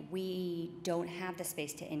point, we don't have the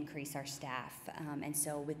space to increase our staff. And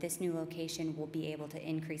so with this new location, we'll be able to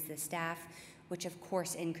increase the staff, which of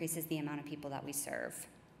course increases the amount of people that we serve.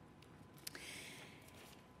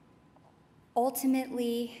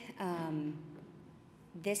 Ultimately,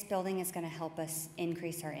 this building is going to help us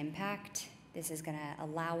increase our impact. This is going to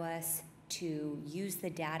allow us to use the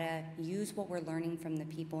data, use what we're learning from the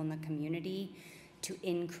people in the community to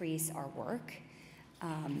increase our work.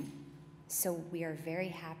 So we are very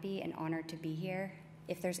happy and honored to be here.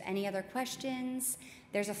 If there's any other questions,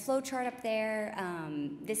 there's a flow chart up there.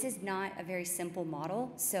 This is not a very simple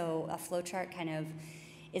model, so a flow chart kind of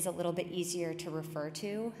is a little bit easier to refer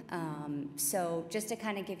to. So just to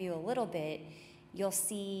kind of give you a little bit, you'll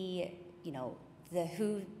see, you know, the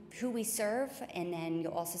who we serve, and then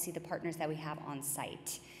you'll also see the partners that we have on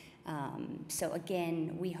site. So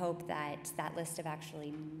again, we hope that that list of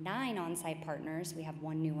actually 9 on-site partners, we have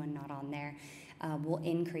one new one not on there, will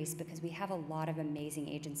increase because we have a lot of amazing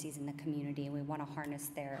agencies in the community, and we want to harness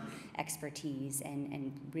their expertise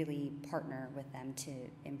and really partner with them to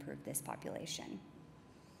improve this population.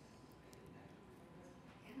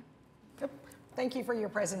 Yep. Thank you for your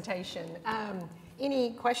presentation.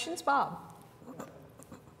 Any questions, Bob?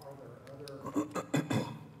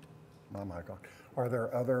 My mic on. Are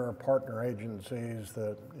there other partner agencies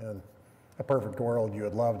that, in a perfect world, you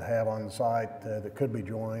would love to have on site that could be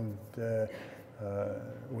joined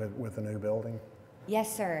with the new building?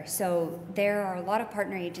 Yes, sir. So there are a lot of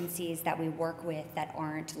partner agencies that we work with that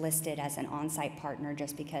aren't listed as an on-site partner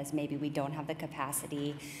just because maybe we don't have the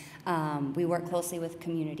capacity. We work closely with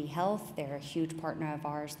Community Health. They're a huge partner of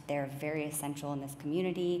ours. They're very essential in this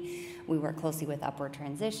community. We work closely with Upward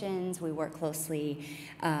Transitions. We work closely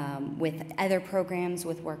with other programs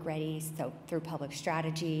with Work Ready, so through Public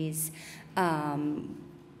Strategies.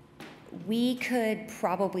 We could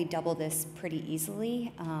probably double this pretty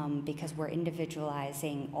easily because we're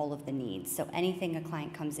individualizing all of the needs. So anything a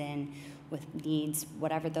client comes in with needs,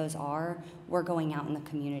 whatever those are, we're going out in the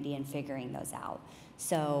community and figuring those out.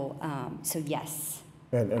 So, yes.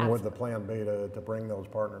 And would the plan be to bring those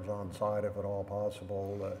partners on site if at all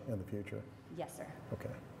possible in the future? Yes, sir. Okay,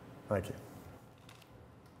 thank you.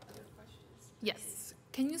 Yes.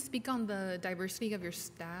 Can you speak on the diversity of your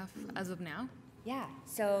staff as of now? Yeah,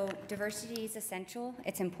 so diversity is essential.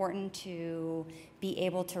 It's important to be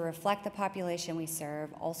able to reflect the population we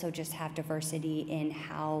serve, also just have diversity in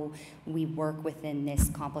how we work within this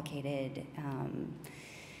complicated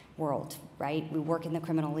world, right? We work in the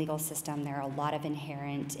criminal legal system. There are a lot of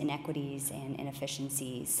inherent inequities and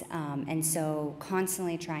inefficiencies. And so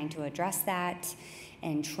constantly trying to address that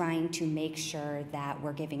and trying to make sure that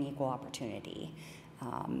we're giving equal opportunity.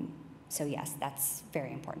 So yes, that's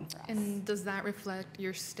very important for us. And does that reflect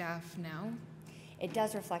your staff now? It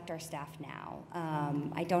does reflect our staff now.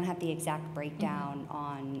 I don't have the exact breakdown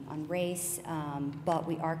on race, but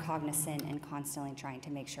we are cognizant and constantly trying to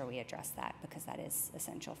make sure we address that because that is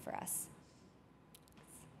essential for us.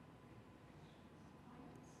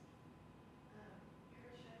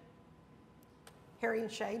 Harry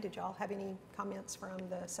and Shay, did y'all have any comments from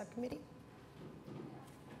the subcommittee?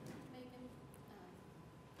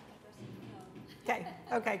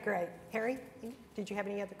 Okay, great. Harry, did you have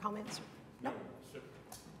any other comments? No.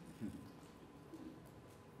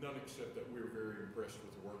 None except that we're very impressed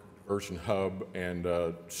with the work of Diversion Hub and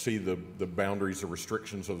see the boundaries, the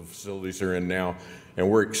restrictions of the facilities they're in now, and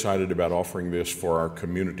we're excited about offering this for our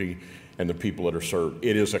community and the people that are served.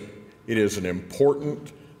 It is an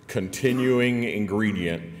important continuing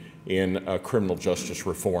ingredient in criminal justice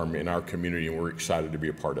reform in our community, and we're excited to be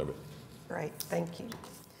a part of it. Great, thank you.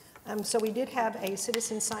 So we did have a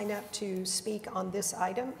citizen sign up to speak on this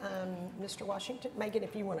item. Mr. Washington, Megan,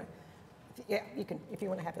 if you want to, yeah, you can, if you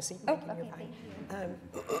want to have a seat. Oh, Megan, okay,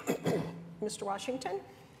 thank you. Mr. Washington,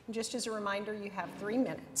 just as a reminder, you have 3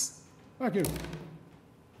 minutes. Thank you.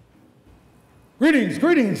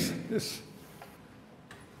 Greetings, this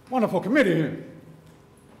wonderful committee here.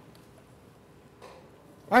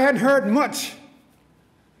 I hadn't heard much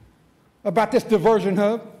about this diversion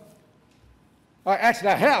hub. Actually,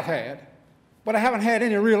 I have had, but I haven't had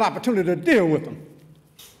any real opportunity to deal with them.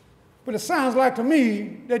 But it sounds like to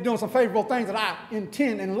me they're doing some favorable things that I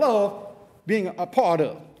intend and love being a part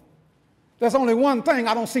of. There's only one thing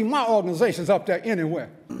I don't see my organizations up there anywhere.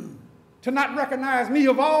 To not recognize me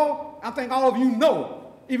of all, I think all of you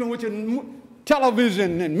know, even with your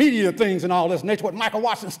television and media things and all this nature, what Michael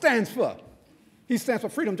Washington stands for. He stands for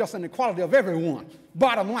freedom, justice, and equality of everyone.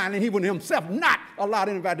 Bottom line, and he would himself not allow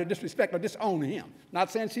anybody to disrespect or disown him.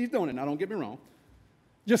 Not saying she's doing it, now don't get me wrong.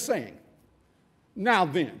 Just saying. Now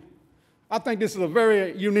then, I think this is a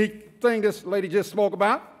very unique thing this lady just spoke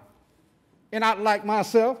about. And I'd like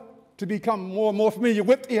myself to become more and more familiar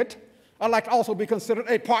with it. I'd like to also be considered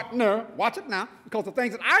a partner, watch it now, because the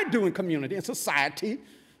things that I do in community and society,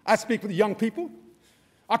 I speak with young people.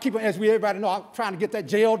 I keep, as everybody know, I'm trying to get that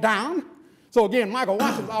jail down. So again, Michael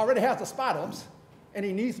Washington already has the spot-ups, and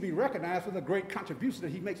he needs to be recognized for the great contribution that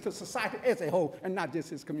he makes to society as a whole, and not just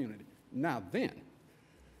his community. Now then.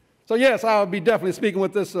 So yes, I'll be definitely speaking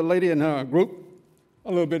with this lady and her group a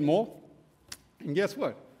little bit more. And guess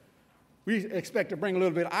what? We expect to bring a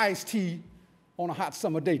little bit of iced tea on a hot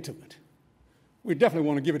summer day to it. We definitely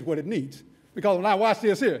want to give it what it needs. Because when I watch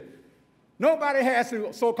this here, nobody has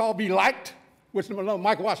to so-called be liked, which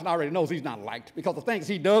Michael Washington already knows he's not liked because the things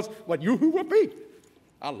he does, what you will be.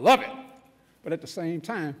 I love it. But at the same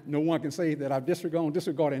time, no one can say that I've disregarded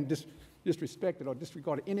and disrespected or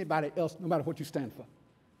disregarded anybody else, no matter what you stand for.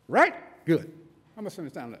 Right? Good. I'm going to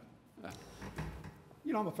finish down that.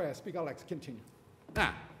 You know, I'm a fast speaker. I like to continue.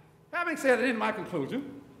 Now, having said that, in my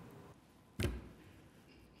conclusion,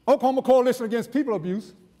 Oklahoma Coalition Against People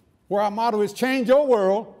Abuse, where our motto is change your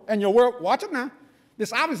world and your world, watch it now.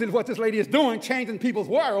 This obviously is what this lady is doing, changing people's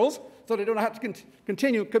worlds so they don't have to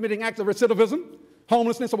continue committing acts of recidivism,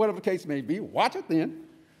 homelessness, or whatever the case may be. Watch it then.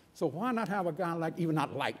 So why not have a guy like, even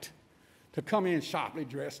not liked, to come in sharply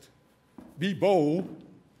dressed, be bold,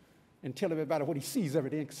 and tell everybody what he sees every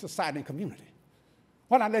day in society and community?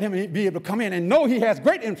 Why not let him be able to come in and know he has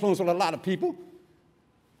great influence on a lot of people?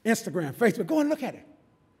 Instagram, Facebook, go and look at it.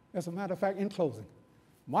 As a matter of fact, in closing,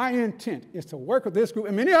 my intent is to work with this group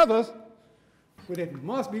and many others, but it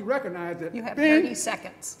must be recognized that You have 30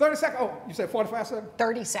 seconds. 30 seconds. Oh, you said 45 seconds?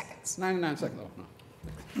 30 seconds. 99 seconds.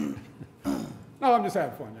 Oh, no. No, I'm just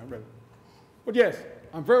having fun now, really. But yes,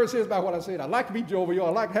 I'm very serious about what I said. I like to be jovial. I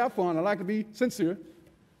like to have fun. I like to be sincere.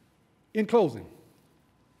 In closing,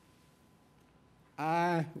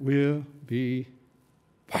 I will be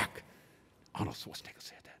back. Arnold Schwarzenegger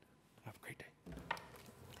said that. Have a great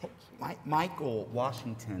day. Michael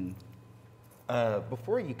Washington,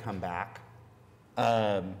 before you come back,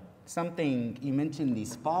 something, you mentioned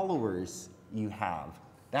these followers you have.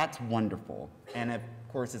 That's wonderful. And of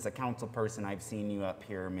course, as a council person, I've seen you up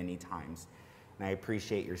here many times, and I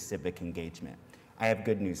appreciate your civic engagement. I have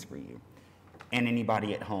good news for you, and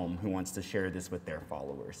anybody at home who wants to share this with their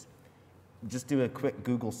followers. Just do a quick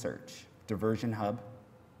Google search, Diversion Hub,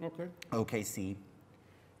 Okay. OKC,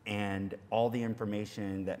 and all the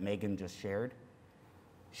information that Megan just shared.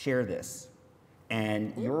 Share this.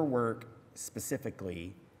 And your work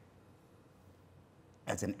specifically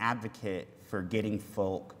as an advocate for getting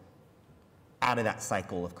folk out of that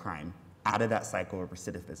cycle of crime, out of that cycle of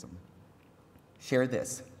recidivism. Share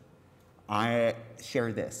this.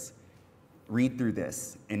 Share this. Read through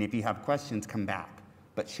this. And if you have questions, come back.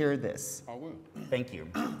 But share this. I will. Thank you.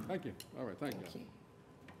 Thank you. All right, thank you.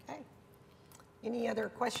 Okay. Any other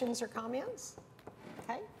questions or comments?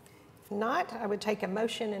 Okay. If not, I would take a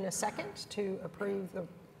motion in a second to approve the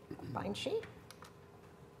bind sheet.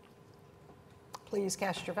 Please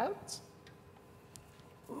cast your votes.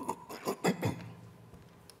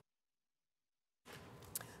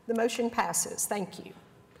 The motion passes. Thank you.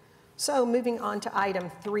 So moving on to item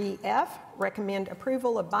 3F, recommend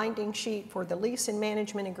approval of binding sheet for the lease and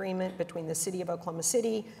management agreement between the City of Oklahoma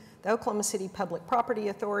City, the Oklahoma City Public Property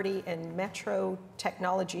Authority, and Metro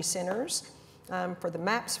Technology Centers for the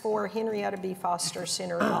MAPS 4 Henrietta B. Foster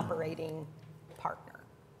Center operating partner.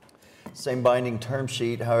 Same binding term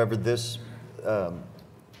sheet, however, this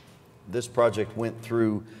project went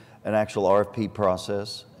through an actual RFP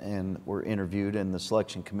process and were interviewed, and the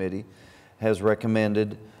selection committee has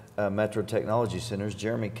recommended Metro Technology Centers.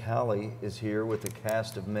 Jeremy Cowley is here with a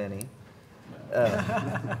cast of many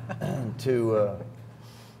to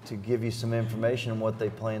give you some information on what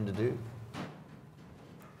they plan to do.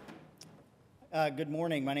 Good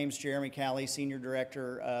morning. My name is Jeremy Cowley, Senior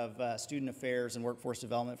Director of Student Affairs and Workforce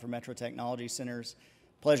Development for Metro Technology Centers.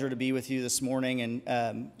 Pleasure to be with you this morning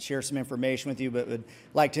and share some information with you, but would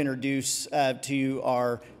like to introduce to you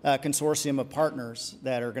our consortium of partners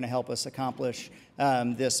that are going to help us accomplish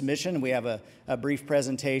this mission. We have a brief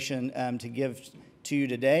presentation to give to you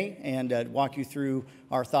today and walk you through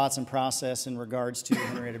our thoughts and process in regards to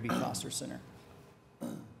Henrietta B. Foster Center.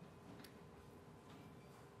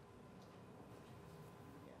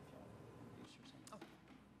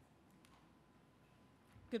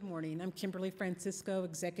 Good morning. I'm Kimberly Francisco,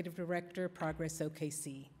 Executive Director, Progress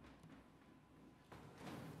OKC.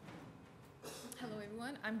 Hello,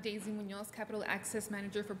 everyone. I'm Daisy Munoz, Capital Access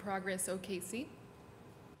Manager for Progress OKC.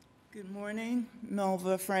 Good morning.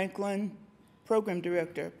 Melva Franklin, Program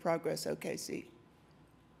Director, Progress OKC.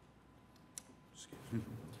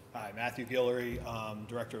 Hi, Matthew Guillory,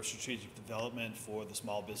 Director of Strategic Development for the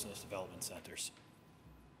Small Business Development Centers.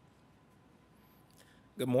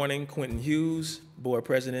 Good morning, Quentin Hughes, Board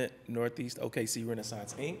President, Northeast OKC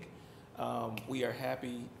Renaissance, Inc. We are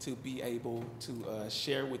happy to be able to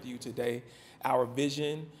share with you today our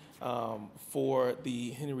vision for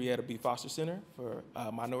the Henrietta B. Foster Center for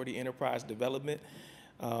Minority Enterprise Development.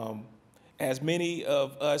 As many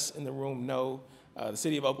of us in the room know, the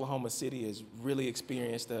city of Oklahoma City has really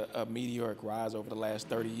experienced a meteoric rise over the last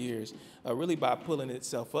 30 years, really by pulling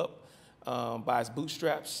itself up by its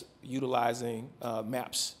bootstraps, utilizing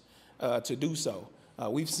maps to do so.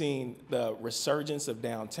 We've seen the resurgence of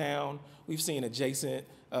downtown. We've seen adjacent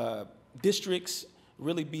districts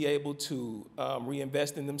really be able to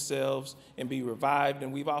reinvest in themselves and be revived.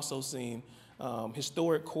 And we've also seen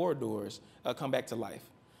historic corridors come back to life.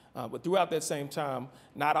 But throughout that same time,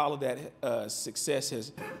 not all of that success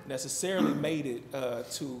has necessarily made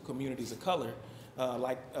it to communities of color,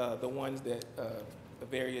 like the ones that the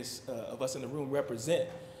various of us in the room represent.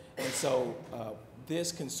 And so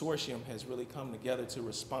this consortium has really come together to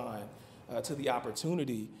respond to the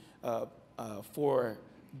opportunity for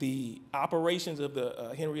the operations of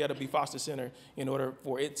the Henrietta B. Foster Center in order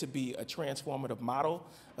for it to be a transformative model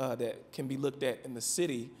that can be looked at in the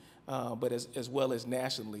city but as well as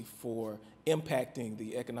nationally for impacting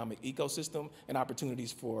the economic ecosystem and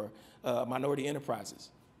opportunities for minority enterprises.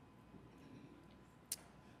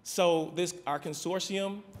 So our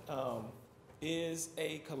consortium is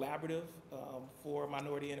a collaborative for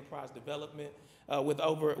minority enterprise development with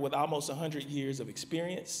almost 100 years of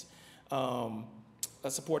experience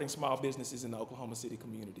supporting small businesses in the Oklahoma City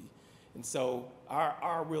community. And so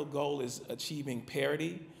our real goal is achieving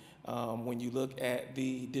parity. When you look at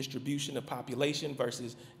the distribution of population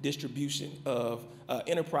versus distribution of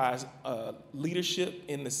enterprise leadership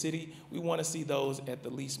in the city, we want to see those at the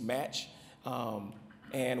least match.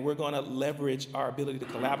 And we're going to leverage our ability to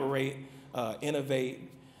collaborate, innovate,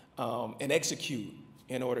 and execute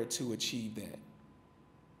in order to achieve that.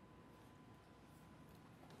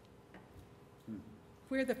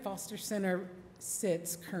 Where the Foster Center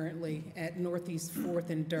sits currently at Northeast 4th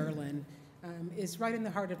and Derlin is right in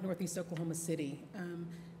the heart of Northeast Oklahoma City.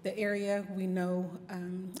 The area, we know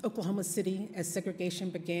Oklahoma City, as segregation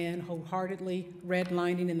began wholeheartedly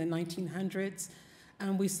redlining in the 1900s,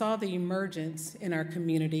 we saw the emergence in our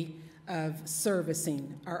community of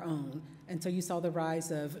servicing our own. And so you saw the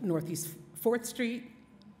rise of Northeast 4th Street,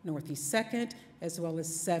 Northeast 2nd, as well as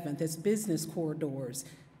 7th as business corridors.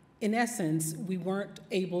 In essence, we weren't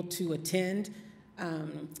able to attend,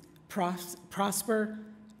 prosper,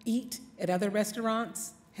 eat at other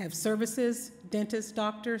restaurants, have services, dentists,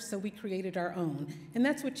 doctors, so we created our own. And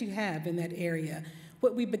that's what you have in that area.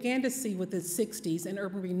 What we began to see with the 60s and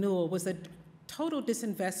urban renewal was a total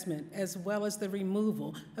disinvestment as well as the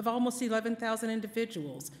removal of almost 11,000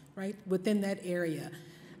 individuals, right, within that area.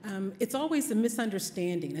 It's always a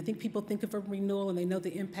misunderstanding. I think people think of urban renewal and they know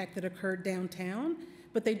the impact that occurred downtown,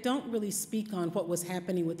 but they don't really speak on what was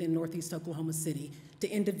happening within Northeast Oklahoma City to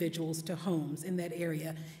individuals, to homes in that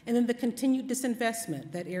area. And then the continued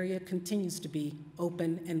disinvestment, that area continues to be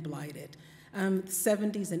open and blighted.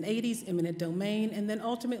 70s and 80s, eminent domain, and then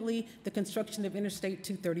ultimately the construction of Interstate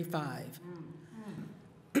 235.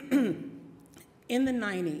 In the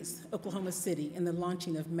 90s, Oklahoma City and the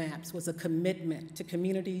launching of MAPS was a commitment to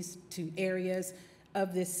communities, to areas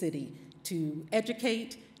of this city to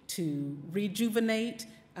educate, to rejuvenate,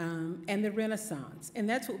 and the Renaissance. And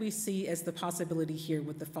that's what we see as the possibility here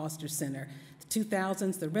with the Foster Center. The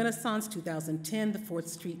 2000s, the Renaissance, 2010, the 4th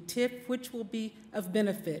Street TIF, which will be of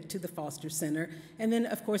benefit to the Foster Center. And then,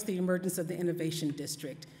 of course, the emergence of the Innovation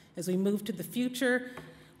District. As we move to the future,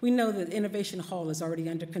 we know that Innovation Hall is already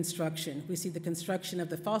under construction. We see the construction of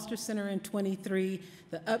the Foster Center in 23,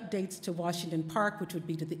 the updates to Washington Park, which would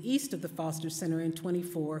be to the east of the Foster Center in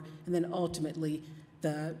 24, and then ultimately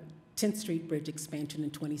the 10th Street Bridge expansion in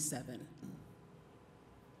 27.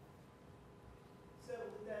 So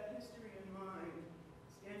with that history in mind,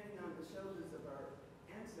 standing on the shoulders of our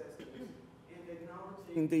ancestors and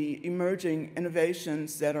acknowledging the emerging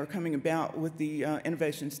innovations that are coming about with the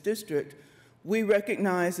Innovations District, we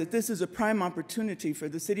recognize that this is a prime opportunity for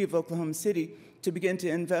the city of Oklahoma City to begin to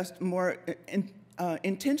invest more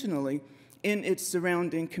intentionally in its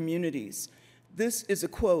surrounding communities. This is a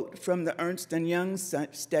quote from the Ernst & Young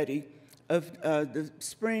study of the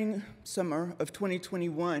summer of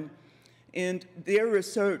 2021. And their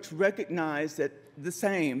research recognized that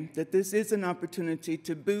that this is an opportunity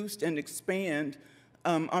to boost and expand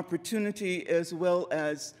opportunity as well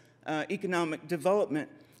as economic development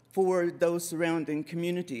for those surrounding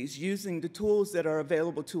communities using the tools that are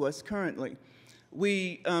available to us currently.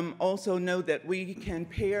 We also know that we can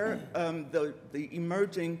pair the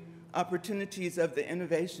emerging opportunities of the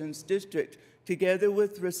Innovations District together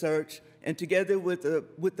with research and together with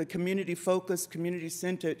the community-focused,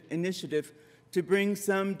 community-centered initiative to bring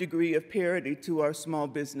some degree of parity to our small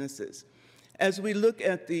businesses. As we look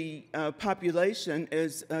at the population,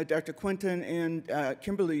 as Dr. Quinton and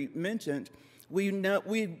Kimberly mentioned,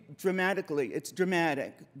 it's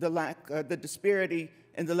dramatic, the disparity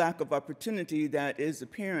and the lack of opportunity that is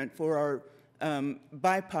apparent for our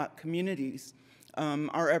BIPOC communities.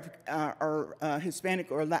 Our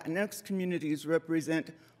Hispanic or Latinx communities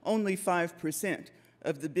represent only 5%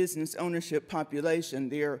 of the business ownership population.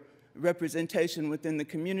 Their representation within the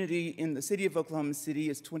community in the city of Oklahoma City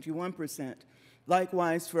is 21%.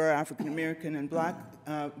 Likewise, for our African American and Black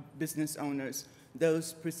business owners,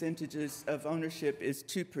 those percentages of ownership is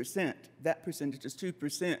 2%. That percentage is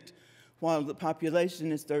 2%, while the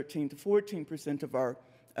population is 13 to 14% of our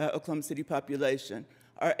Oklahoma City population.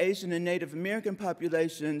 Our Asian and Native American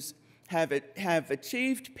populations have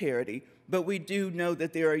achieved parity, but we do know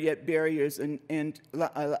that there are yet barriers and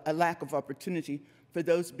a lack of opportunity for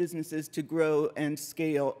those businesses to grow and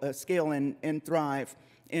scale and thrive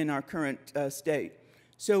in our current state.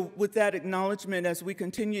 So with that acknowledgement, as we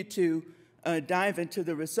continue to dive into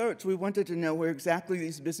the research, we wanted to know where exactly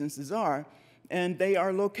these businesses are. And they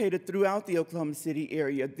are located throughout the Oklahoma City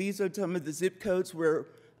area. These are some of the zip codes where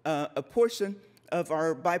a portion of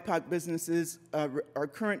our BIPOC businesses are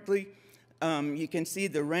currently. You can see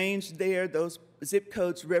the range there. Those zip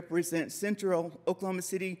codes represent central Oklahoma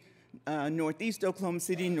City, northeast Oklahoma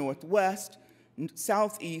City, northwest,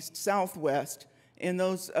 southeast, southwest, and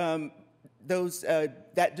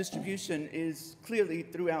that distribution is clearly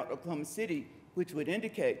throughout Oklahoma City, which would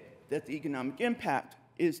indicate that the economic impact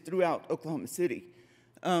is throughout Oklahoma City.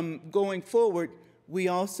 Going forward, we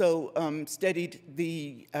also studied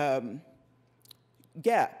the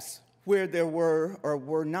gaps where there were or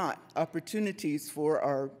were not opportunities for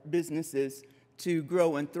our businesses to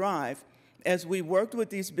grow and thrive. As we worked with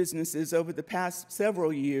these businesses over the past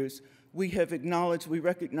several years, we have acknowledged, we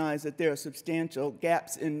recognize that there are substantial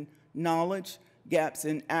gaps in knowledge, gaps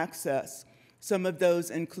in access. Some of those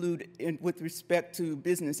include, with respect to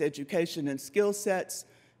business education and skill sets,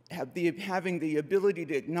 having the ability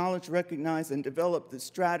to acknowledge, recognize, and develop the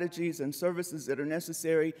strategies and services that are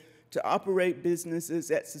necessary to operate businesses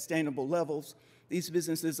at sustainable levels. These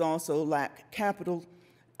businesses also lack capital.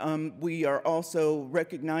 We are also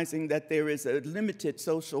recognizing that there is a limited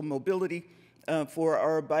social mobility for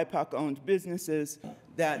our BIPOC-owned businesses,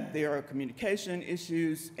 that there are communication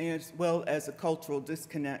issues as well as a cultural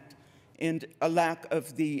disconnect and a lack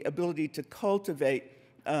of the ability to cultivate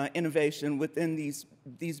innovation within these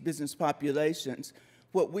business populations.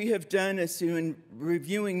 What we have done is in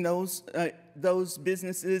reviewing those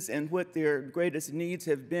businesses and what their greatest needs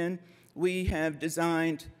have been, we have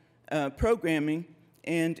designed programming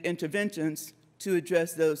and interventions to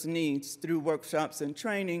address those needs through workshops and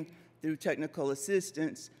training, through technical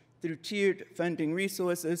assistance, through tiered funding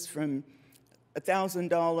resources from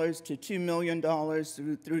 $1,000 to $2 million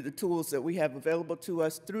through the tools that we have available to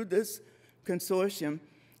us through this consortium,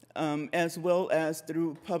 as well as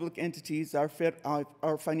through public entities, our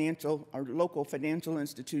local financial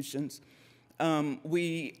institutions.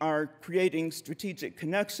 We are creating strategic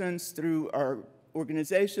connections through our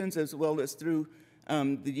organizations as well as through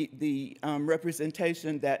the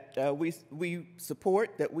representation that we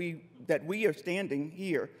support, that we are standing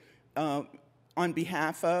here on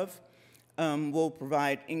behalf of. We'll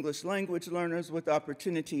provide English language learners with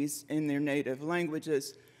opportunities in their native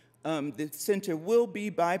languages. The center will be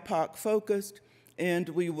BIPOC focused, and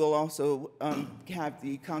we will also have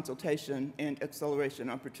the consultation and acceleration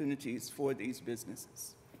opportunities for these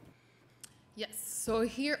businesses. Yes, so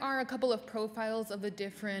here are a couple of profiles of the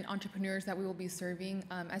different entrepreneurs that we will be serving.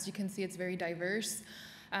 As you can see, it's very diverse.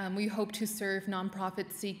 We hope to serve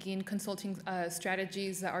nonprofits seeking consulting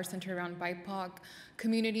strategies that are centered around BIPOC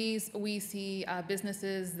communities. We see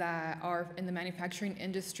businesses that are in the manufacturing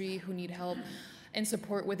industry who need help and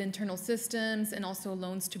support with internal systems and also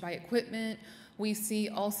loans to buy equipment. We see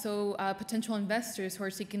also potential investors who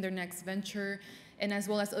are seeking their next venture, and as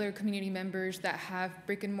well as other community members that have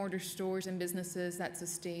brick and mortar stores and businesses that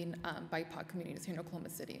sustain BIPOC communities here in Oklahoma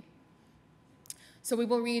City. So we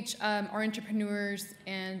will reach our entrepreneurs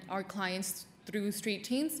and our clients through street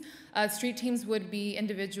teams. Street teams would be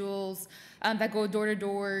individuals that go door to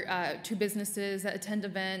door to businesses, that attend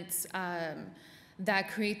events,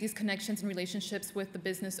 that create these connections and relationships with the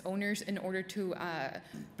business owners in order to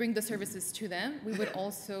bring the services to them. We would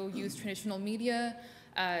also use traditional media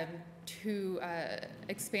to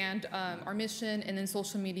expand our mission, and then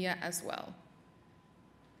social media as well.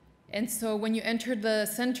 And so when you enter the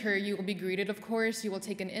center, you will be greeted, of course. You will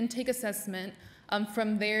take an intake assessment.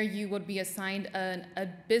 From there, you would be assigned a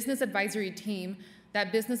business advisory team.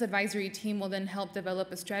 That business advisory team will then help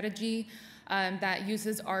develop a strategy that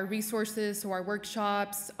uses our resources, so our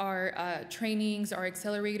workshops, our trainings, our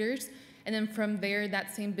accelerators. And then from there,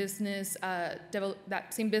 that same business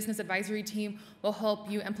advisory team will help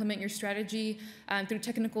you implement your strategy through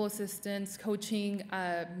technical assistance, coaching,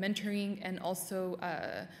 mentoring, and also,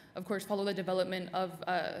 of course, follow the development of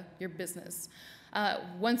your business.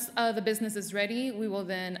 Once the business is ready, we will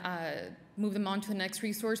then move them on to the next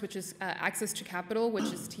resource, which is access to capital,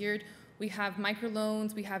 which is tiered. We have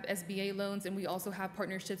microloans, we have SBA loans, and we also have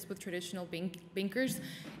partnerships with traditional bankers.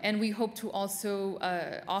 And we hope to also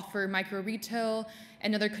offer micro retail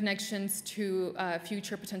and other connections to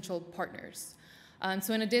future potential partners.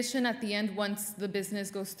 So in addition, at the end, once the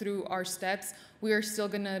business goes through our steps, we are still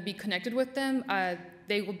gonna be connected with them.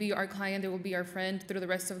 They will be our client, they will be our friend through the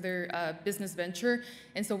rest of their business venture.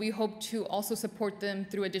 And so we hope to also support them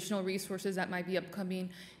through additional resources that might be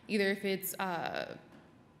upcoming, either if it's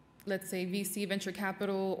let's say VC, venture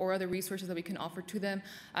capital, or other resources that we can offer to them,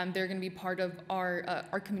 they're going to be part of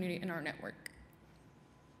our community and our network.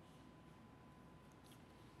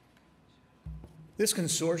 This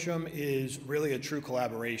consortium is really a true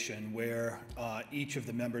collaboration where each of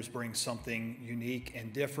the members brings something unique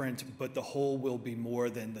and different, but the whole will be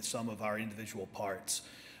more than the sum of our individual parts.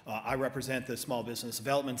 I represent the Small Business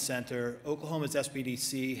Development Center. Oklahoma's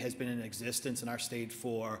SBDC has been in existence in our state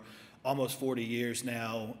for almost 40 years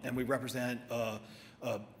now, and we represent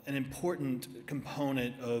an important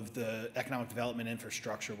component of the economic development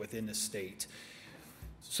infrastructure within the state.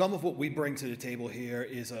 Some of what we bring to the table here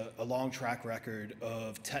is a long track record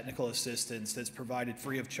of technical assistance that's provided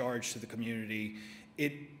free of charge to the community.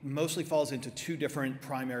 It mostly falls into two different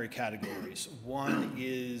primary categories. One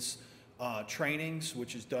is trainings,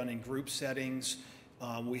 which is done in group settings.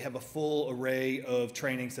 We have a full array of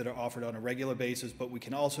trainings that are offered on a regular basis, but we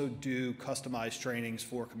can also do customized trainings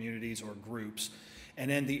for communities or groups.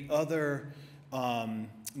 And then the other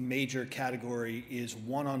major category is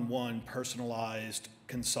one-on-one personalized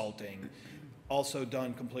consulting, also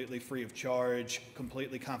done completely free of charge,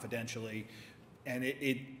 completely confidentially, and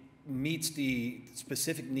it meets the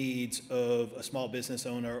specific needs of a small business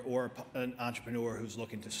owner or an entrepreneur who's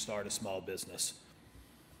looking to start a small business.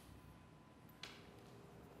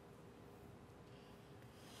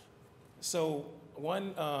 So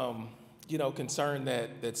one, concern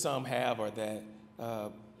that some have are that,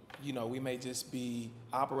 we may just be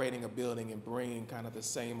operating a building and bringing kind of the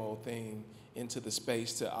same old thing into the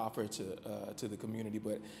space to offer to the community.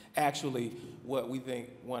 But actually, what we think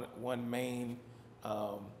one main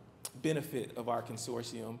benefit of our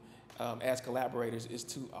consortium as collaborators is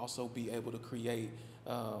to also be able to create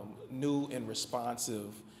new and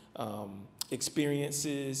responsive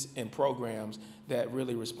experiences and programs that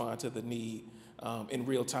really respond to the need in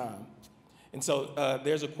real time. And so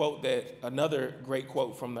there's a quote another great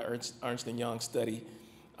quote from the Ernst & Young study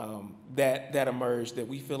that emerged that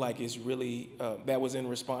we feel like is really, that was in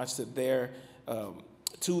response to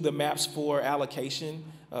to the MAPS 4 allocation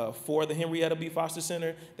for the Henrietta B. Foster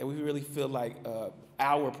Center, that we really feel like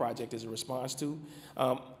our project is a response to.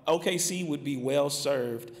 OKC would be well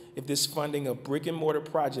served if this funding of brick and mortar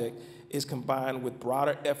project is combined with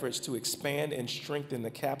broader efforts to expand and strengthen the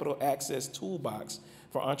capital access toolbox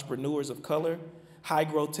for entrepreneurs of color,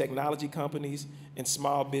 high-growth technology companies, and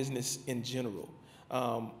small business in general.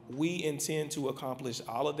 We intend to accomplish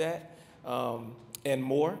all of that and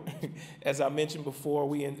more. As I mentioned before,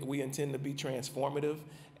 we intend to be transformative,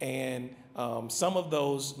 and some of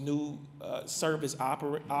those new service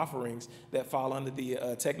offerings that fall under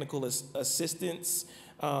the technical assistance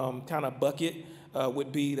kind of bucket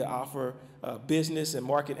would be to offer business and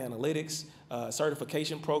market analytics,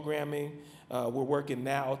 certification programming. We're working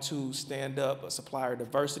now to stand up a supplier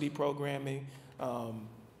diversity programming,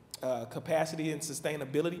 capacity and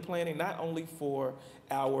sustainability planning, not only for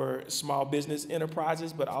our small business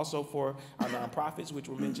enterprises, but also for our nonprofits, which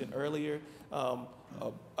were mentioned earlier.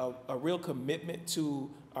 A real commitment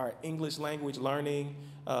to our English language learning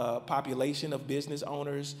population of business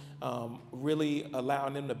owners, really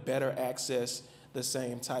allowing them to better access the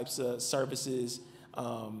same types of services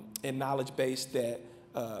and knowledge base that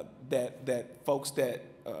folks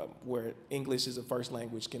where English is a first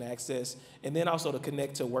language can access, and then also to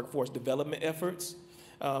connect to workforce development efforts.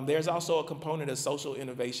 There's also a component of social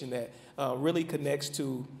innovation that really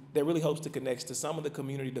hopes to connect to some of the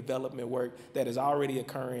community development work that is already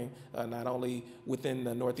occurring, not only within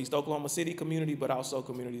the Northeast Oklahoma City community, but also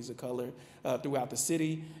communities of color throughout the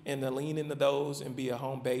city, and to lean into those and be a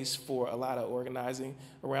home base for a lot of organizing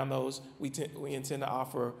around those. We intend to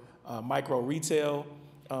offer micro retail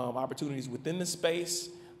opportunities within the space,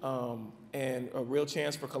 and a real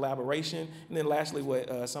chance for collaboration. And then lastly,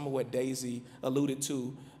 some of what Daisy alluded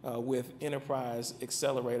to with Enterprise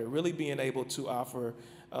Accelerator, really being able to offer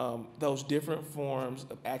those different forms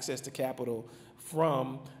of access to capital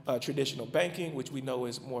from traditional banking, which we know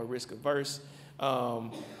is more risk averse,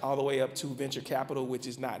 all the way up to venture capital, which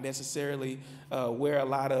is not necessarily where a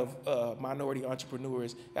lot of minority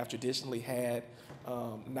entrepreneurs have traditionally had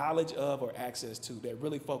knowledge of or access to, that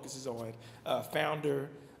really focuses on the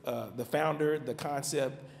founder, the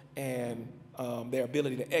concept, and their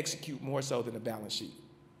ability to execute more so than a balance sheet.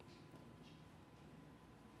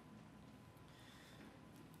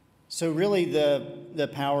 So really the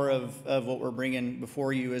power of what we're bringing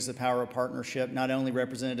before you is the power of partnership, not only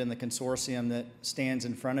represented in the consortium that stands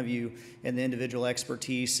in front of you and the individual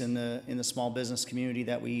expertise in the small business community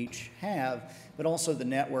that we each have, but also the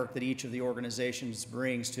network that each of the organizations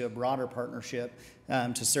brings to a broader partnership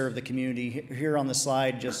to serve the community. Here on the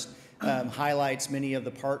slide, just highlights many of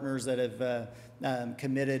the partners that have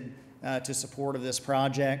committed to support of this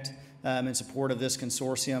project, in support of this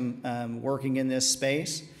consortium working in this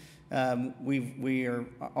space. We are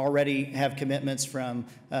already have commitments from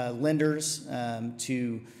lenders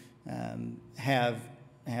to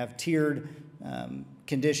have tiered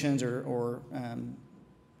conditions or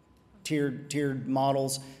tiered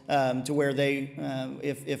models to where they,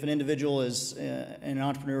 if an individual is an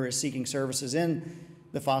entrepreneur is seeking services in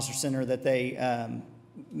the Foster Center, that they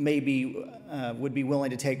maybe would be willing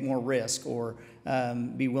to take more risk or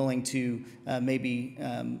be willing to maybe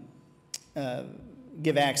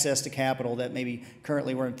give access to capital that maybe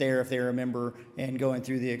currently weren't there if they were a member and going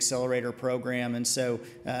through the accelerator program. And so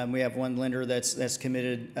we have one lender that's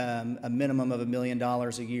committed a minimum of $1 million a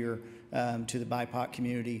year to the BIPOC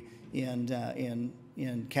community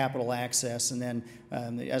in capital access. And then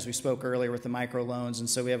as we spoke earlier with the microloans, and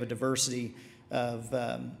so we have a diversity of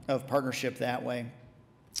partnership that way.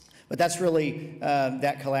 But that's really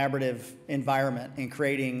that collaborative environment and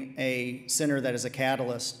creating a center that is a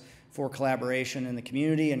catalyst for collaboration in the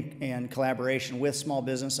community and collaboration with small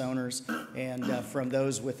business owners, and from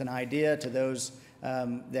those with an idea to those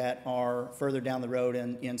that are further down the road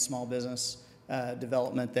in small business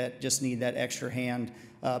development that just need that extra hand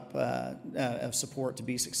up of support to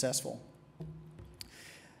be successful.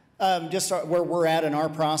 Just where we're at in our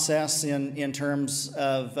process in terms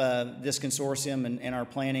of this consortium and our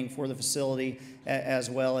planning for the facility, as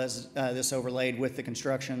well as this overlaid with the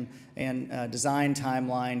construction and design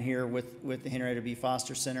timeline here with the Henrietta B.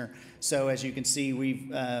 Foster Center. So as you can see,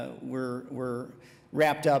 we're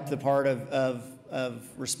wrapped up the part of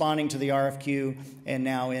responding to the RFQ and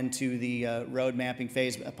now into the road mapping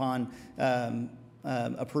phase. Upon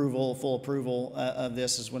full approval of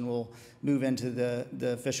this is when we'll move into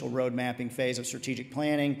the official road mapping phase of strategic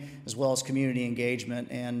planning, as well as community engagement.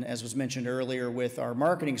 And as was mentioned earlier with our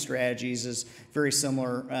marketing strategies, is very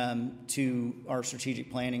similar to our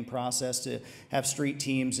strategic planning process, to have street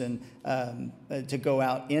teams and to go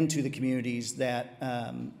out into the communities that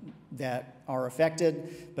are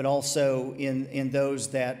affected, but also in those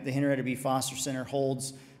that the Henrietta B. Foster Center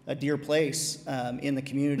holds a dear place in the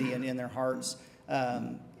community and in their hearts.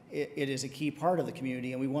 It is a key part of the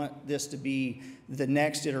community, and we want this to be the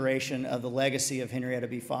next iteration of the legacy of Henrietta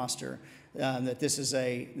B. Foster. That this is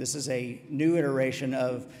a new iteration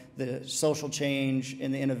of the social change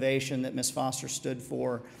and the innovation that Ms. Foster stood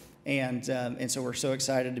for, and so we're so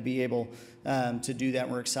excited to be able to do that.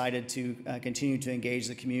 We're excited to continue to engage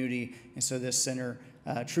the community, and so this center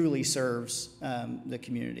truly serves the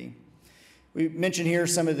community. We mentioned here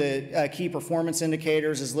some of the key performance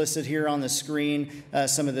indicators as listed here on the screen,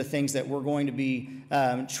 some of the things that we're going to be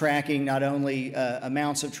tracking, not only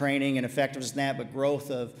amounts of training and effectiveness in that, but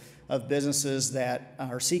growth of businesses that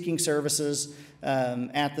are seeking services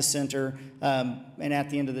at the center, and at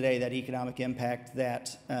the end of the day, that economic impact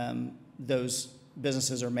that those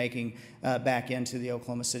businesses are making back into the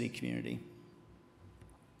Oklahoma City community.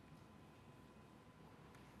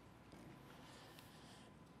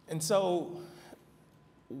 And so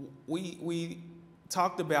we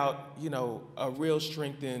talked about, you know, a real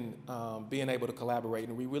strength in being able to collaborate,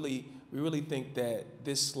 and we really think that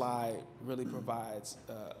this slide really provides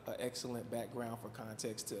an excellent background for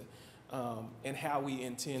context to and how we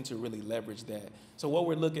intend to really leverage that. So what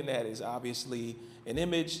we're looking at is obviously an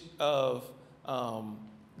image of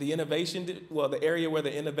the the area where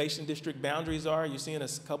the innovation district boundaries are. You're seeing a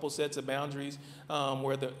couple sets of boundaries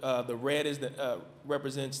where the red is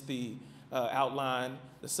represents the outline,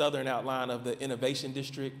 the southern outline of the innovation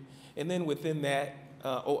district. And then within that,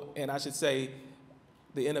 and I should say,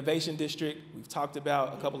 the innovation district, we've talked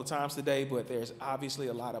about a couple of times today, but there's obviously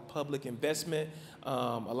a lot of public investment,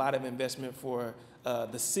 a lot of investment for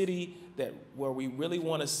the city where we really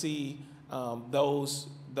want to see those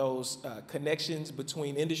connections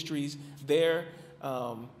between industries there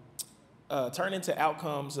turn into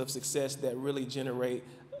outcomes of success that really generate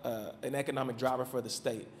an economic driver for the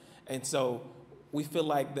state. And so we feel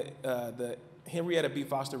like the Henrietta B.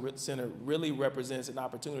 Foster Center really represents an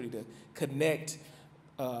opportunity to connect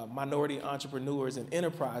minority entrepreneurs and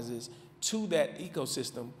enterprises to that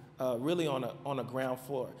ecosystem really on a ground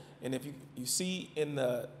floor. And if you see in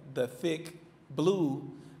the thick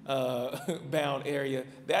blue bound area,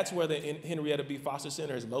 that's where the Henrietta B. Foster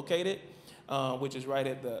Center is located, which is right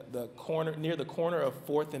at the corner, near the corner of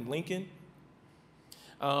 4th and Lincoln.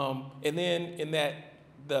 And then in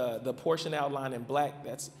the portion outlined in black,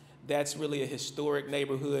 that's really a historic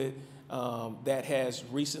neighborhood that has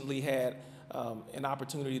recently had an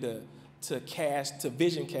opportunity to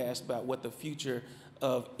vision cast about what the future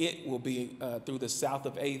of it will be through the South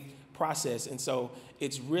of 8th process. And so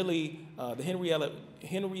it's really, the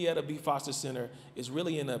Henrietta B. Foster Center is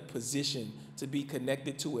really in a position to be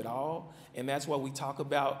connected to it all. And that's why we talk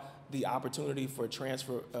about the opportunity for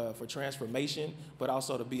transformation, but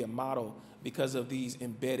also to be a model because of these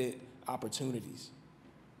embedded opportunities.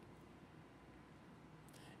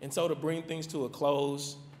 And so to bring things to a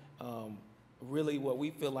close, really what we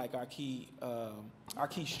feel like our key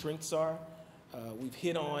strengths are, we've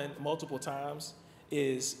hit on multiple times,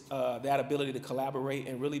 is that ability to collaborate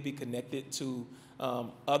and really be connected to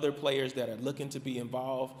other players that are looking to be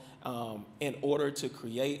involved in order to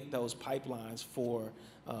create those pipelines for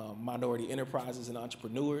minority enterprises and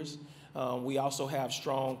entrepreneurs. We also have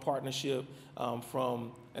strong partnership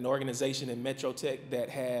from an organization in Metro Tech that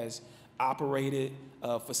has operated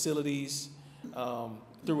facilities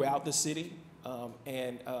throughout the city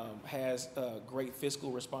and has great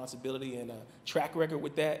fiscal responsibility and a track record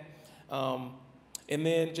with that. And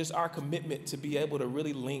then just our commitment to be able to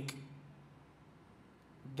really link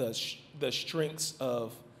the strengths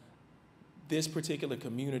of this particular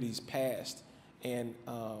community's past and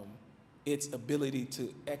its ability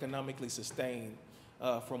to economically sustain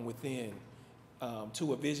from within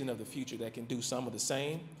to a vision of the future that can do some of the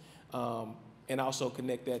same, and also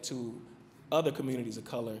connect that to other communities of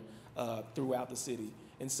color throughout the city.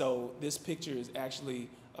 And so this picture is actually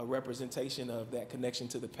a representation of that connection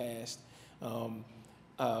to the past.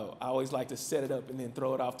 I always like to set it up and then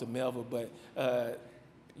throw it off to Melva, but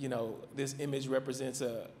you know, this image represents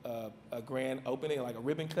a grand opening, like a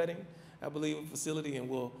ribbon cutting, I believe, a facility, and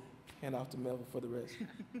we'll hand off to Melva for the rest.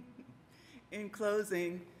 In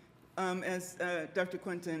closing, as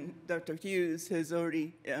Dr. Hughes has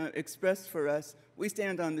already expressed for us, we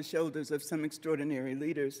stand on the shoulders of some extraordinary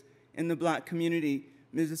leaders in the Black community,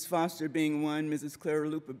 Mrs. Foster being one, Mrs. Clara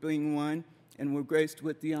Lupa being one, and we're graced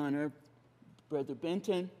with the honor of Brother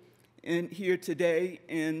Benton and here today.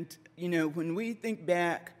 And, you know, when we think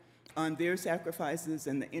back on their sacrifices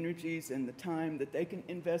and the energies and the time that they can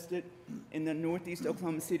invest it in the Northeast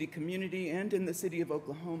Oklahoma City community and in the city of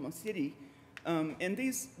Oklahoma City, and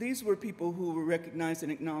these were people who were recognized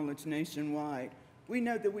and acknowledged nationwide. We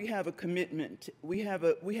know that we have a commitment, we have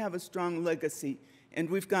a strong legacy, and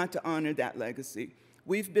we've got to honor that legacy.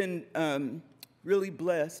 We've been really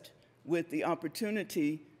blessed with the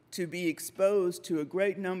opportunity to be exposed to a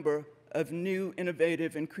great number of new,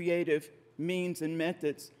 innovative, and creative means and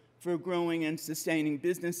methods for growing and sustaining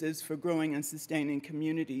businesses, for growing and sustaining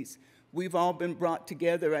communities. We've all been brought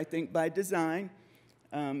together, I think, by design,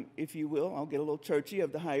 if you will. I'll get a little churchy,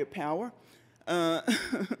 of the higher power,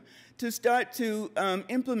 to start to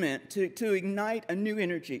implement, to ignite a new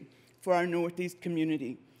energy for our Northeast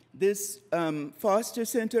community. This Foster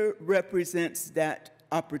Center represents that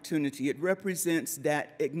opportunity. It represents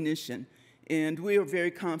that ignition. And we are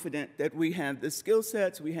very confident that we have the skill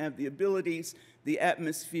sets, we have the abilities, the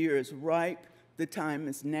atmosphere is ripe, the time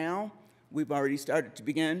is now. We've already started to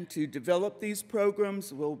begin to develop these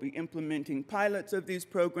programs. We'll be implementing pilots of these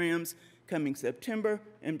programs coming September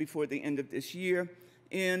and before the end of this year.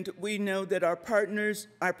 And we know that our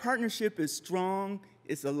partnership is strong,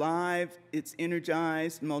 it's alive, it's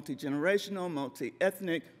energized, multi-generational,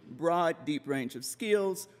 multi-ethnic, broad, deep range of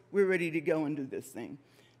skills. We're ready to go and do this thing.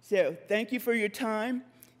 So thank you for your time.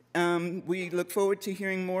 We look forward to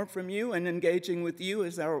hearing more from you and engaging with you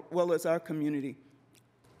as well as our community.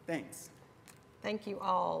 Thanks. Thank you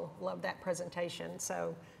all. Love that presentation.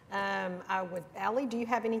 So Allie, do you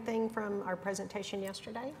have anything from our presentation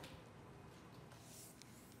yesterday?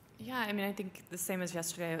 Yeah, I mean, I think the same as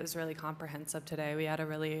yesterday, it was really comprehensive today. We had a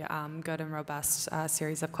really good and robust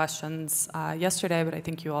series of questions yesterday, but I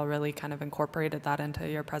think you all really kind of incorporated that into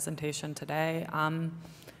your presentation today.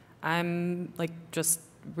 I'm just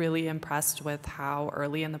really impressed with how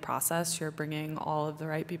early in the process you're bringing all of the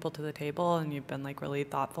right people to the table, and you've been really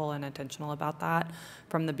thoughtful and intentional about that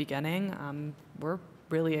from the beginning. We're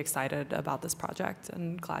really excited about this project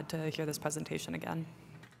and glad to hear this presentation again.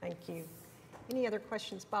 Thank you. Any other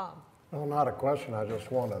questions, Bob? Well, not a question. I just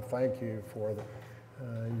want to thank you for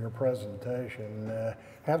your presentation. I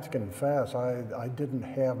have to confess, I didn't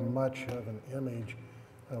have much of an image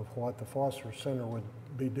of what the Foster Center would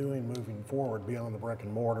be doing moving forward beyond the brick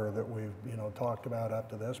and mortar that we've talked about up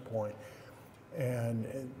to this point.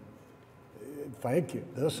 And thank you.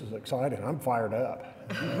 This is exciting. I'm fired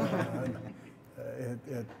up.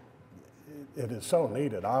 It is so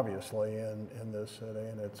needed, obviously, in this city,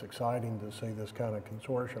 and it's exciting to see this kind of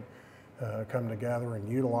consortium come together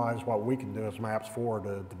and utilize what we can do as MAPS 4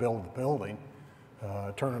 to build the building,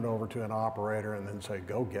 turn it over to an operator, and then say,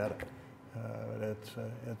 go get it.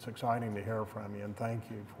 It's exciting to hear from you, and thank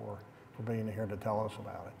you for being here to tell us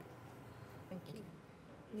about it. Thank you.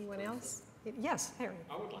 Anyone else? Yes, Harry.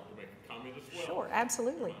 I would like to make a comment as well. Sure,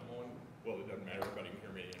 absolutely. Well, it doesn't matter, everybody can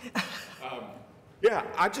hear me. Yeah,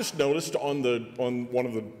 I just noticed on one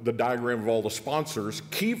of the diagram of all the sponsors,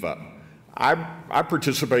 Kiva. I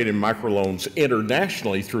participate in microloans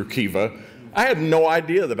internationally through Kiva. I had no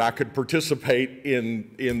idea that I could participate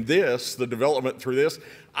in this, the development through this.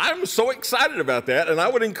 I'm so excited about that, and I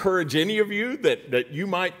would encourage any of you that you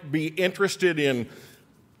might be interested in.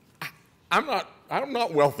 I'm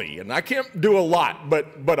not wealthy, and I can't do a lot,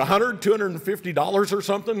 but $100, $250 or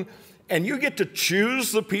something, and you get to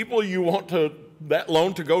choose the people you want that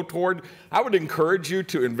loan to go toward. I would encourage you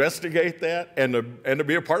to investigate that and to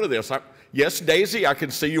be a part of this. Yes, Daisy, I can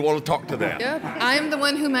see you want to talk to that. Yep, I'm the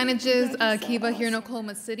one who manages Kiva here in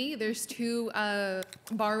Oklahoma City. There's 2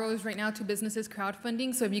 borrows right now, 2 businesses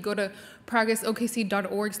crowdfunding. So if you go to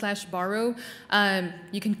progressokc.org/borrow,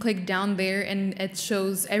 you can click down there and it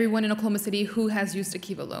shows everyone in Oklahoma City who has used a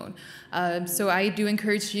Kiva loan. So I do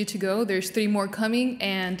encourage you to go. There's 3 more coming,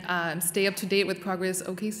 and stay up to date with Progress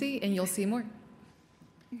OKC and you'll see more.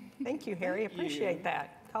 Thank you, Harry. Appreciate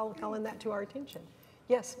that. Calling that to our attention.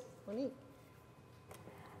 Yes, Monique.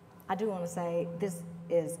 I do want to say this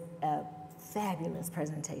is a fabulous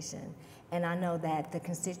presentation, and I know that the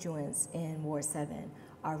constituents in Ward 7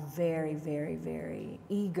 are very, very, very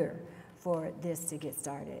eager for this to get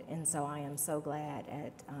started, and so I am so glad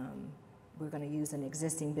we're going to use an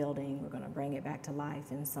existing building, we're going to bring it back to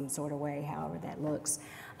life in some sort of way, however that looks,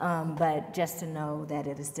 but just to know that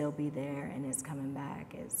it'll still be there and it's coming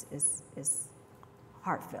back is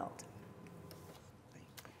heartfelt.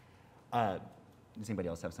 Does anybody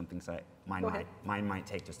else have something to say? Mine might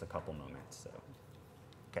take just a couple moments. So,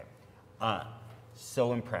 okay.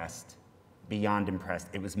 So impressed, beyond impressed.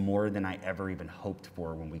 It was more than I ever even hoped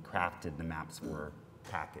for when we crafted the Maps 4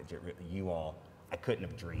 package. I couldn't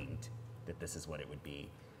have dreamed that this is what it would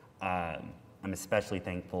be. I'm especially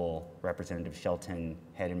thankful Representative Shelton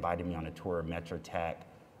had invited me on a tour of Metro Tech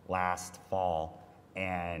last fall,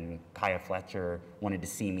 and Kaya Fletcher wanted to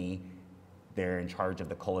see me. They're in charge of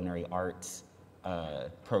the culinary arts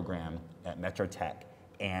program at Metro Tech.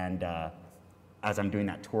 And as I'm doing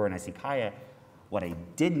that tour and I see Kaya, what I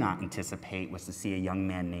did not anticipate was to see a young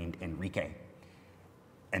man named Enrique.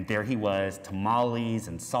 And there he was, tamales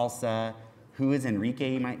and salsa. Who is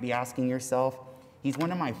Enrique, you might be asking yourself? He's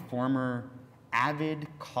one of my former AVID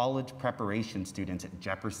college preparation students at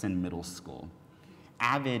Jefferson Middle School.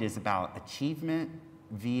 AVID is about achievement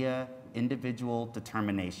via individual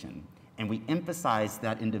determination. And we emphasized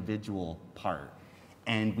that individual part.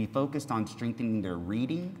 And we focused on strengthening their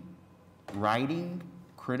reading, writing,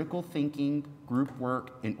 critical thinking, group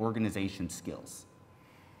work, and organization skills.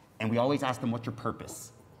 And we always asked them, what's your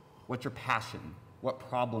purpose? What's your passion? What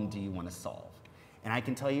problem do you want to solve? And I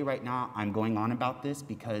can tell you right now, I'm going on about this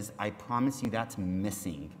because I promise you that's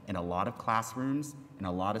missing in a lot of classrooms, in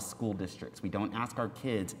a lot of school districts. We don't ask our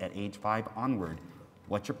kids at age 5 onward,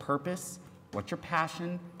 what's your purpose? What's your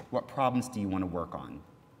passion? What problems do you want to work on?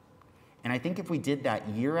 And I think if we did that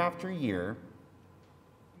year after year,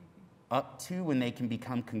 up to when they can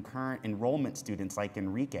become concurrent enrollment students like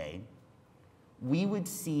Enrique, we would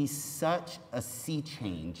see such a sea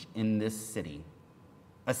change in this city.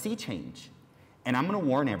 A sea change. And I'm going to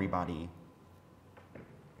warn everybody,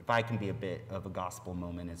 if I can be a bit of a gospel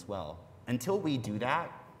moment as well. Until we do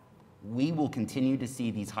that, we will continue to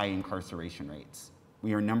see these high incarceration rates.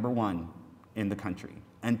 We are #1 in the country.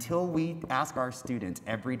 Until we ask our students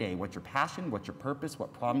every day, what's your passion, what's your purpose,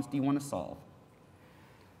 what problems do you want to solve?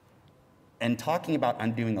 And talking about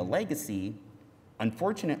undoing a legacy,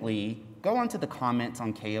 unfortunately, go onto the comments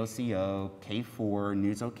on KOCO, K4,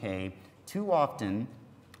 News OK. Too often,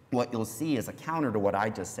 what you'll see is a counter to what I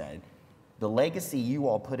just said. The legacy you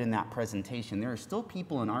all put in that presentation, there are still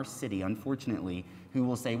people in our city, unfortunately, who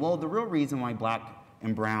will say, well, the real reason why black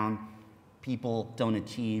and brown people don't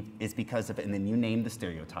achieve is because of it, and then you name the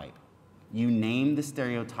stereotype. You name the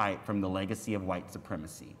stereotype from the legacy of white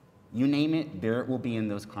supremacy. You name it, there it will be in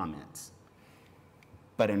those comments.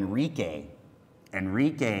 But Enrique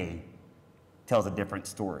tells a different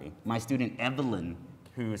story. My student Evelyn,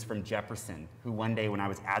 who is from Jefferson, who one day when I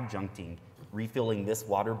was adjuncting, refilling this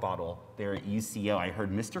water bottle there at UCO, I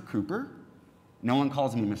heard Mr. Cooper. No one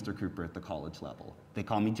calls me Mr. Cooper at the college level. They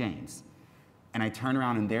call me James. And I turn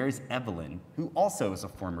around and there's Evelyn, who also is a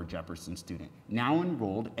former Jefferson student, now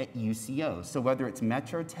enrolled at UCO. So whether it's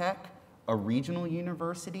Metro Tech, a regional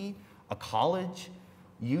university, a college,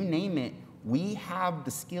 you name it, we have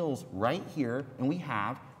the skills right here and we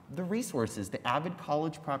have the resources. The AVID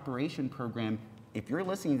College Preparation Program, if you're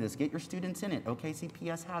listening to this, get your students in it.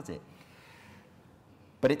 OKCPS has it.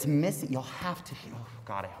 But it's missing, you'll have to, oh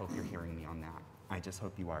God, I hope you're hearing me on that. I just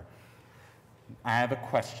hope you are. I have a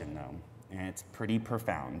question though, and it's pretty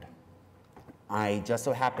profound. I just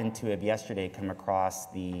so happened to have yesterday come across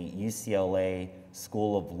the UCLA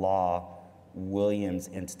School of Law Williams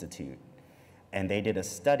Institute, and they did a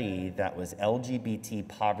study that was LGBT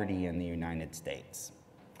poverty in the United States.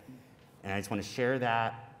 And I just want to share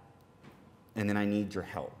that, and then I need your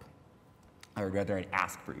help. Or rather, I'd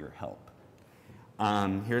ask for your help.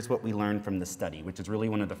 Here's what we learned from the study, which is really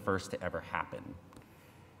one of the first to ever happen.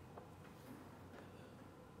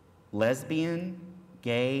 Lesbian,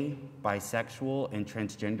 gay, bisexual, and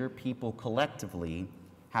transgender people collectively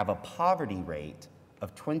have a poverty rate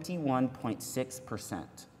of 21.6%.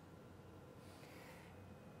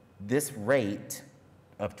 This rate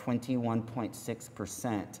of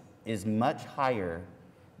 21.6% is much higher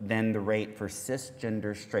than the rate for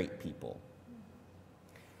cisgender straight people.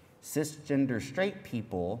 Cisgender straight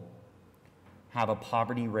people have a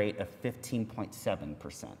poverty rate of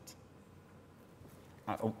 15.7%.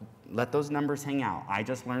 Let those numbers hang out. I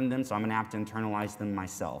just learned them, so I'm gonna have to internalize them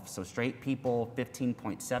myself. So straight people,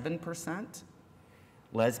 15.7%.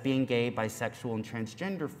 Lesbian, gay, bisexual, and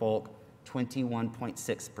transgender folk,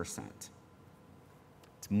 21.6%.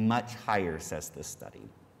 It's much higher, says this study.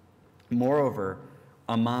 Moreover,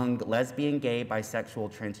 among lesbian, gay,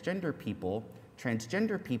 bisexual, transgender people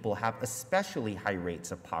have especially high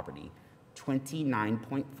rates of poverty,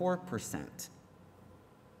 29.4%.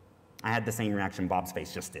 I had the same reaction Bob's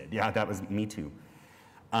face just did. Yeah, that was me too.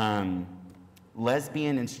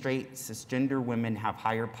 Lesbian and straight cisgender women have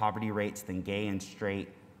higher poverty rates than gay and straight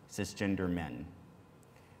cisgender men.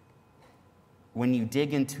 When you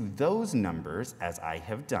dig into those numbers, as I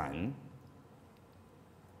have done,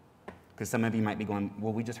 because some of you might be going,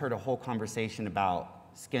 well, we just heard a whole conversation about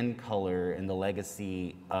skin color and the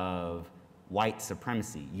legacy of white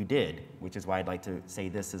supremacy. You did, which is why I'd like to say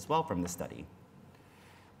this as well from the study.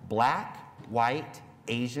 Black, white,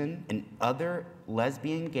 Asian, and other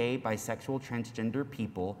lesbian, gay, bisexual, transgender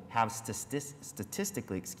people have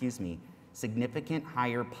statistically, significant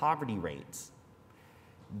higher poverty rates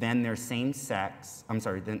than their same sex,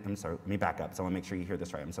 let me back up, so I want to make sure you hear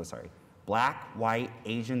this right, I'm so sorry. Black, white,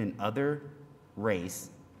 Asian, and other race,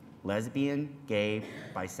 lesbian, gay,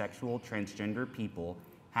 bisexual, transgender people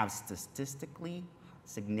have statistically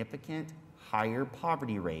significant higher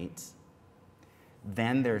poverty rates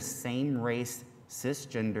than their same race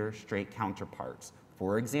cisgender straight counterparts.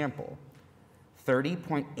 For example,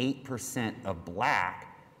 30.8% of Black,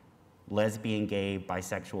 lesbian, gay,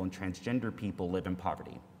 bisexual, and transgender people live in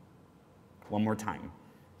poverty. One more time.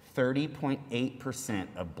 30.8%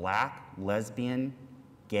 of Black, lesbian,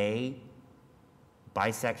 gay,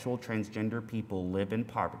 bisexual, transgender people live in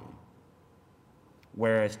poverty,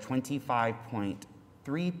 whereas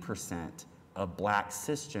 25.3% of Black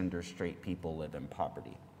cisgender straight people live in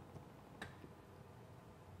poverty.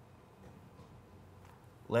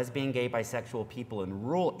 Lesbian, gay, bisexual people in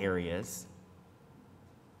rural areas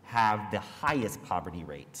have the highest poverty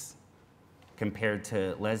rates compared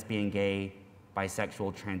to lesbian, gay,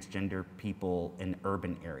 bisexual, transgender people in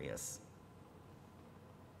urban areas.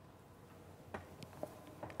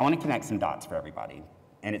 I want to connect some dots for everybody,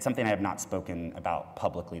 and it's something I have not spoken about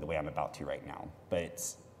publicly the way I'm about to right now, but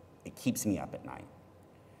it keeps me up at night.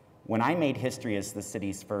 When I made history as the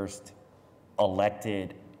city's first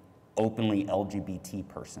elected openly LGBT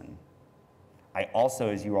person, I also,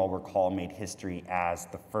 as you all recall, made history as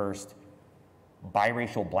the first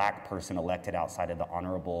biracial Black person elected outside of the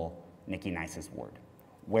Honorable Nikki Nice's ward,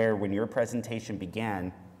 where when your presentation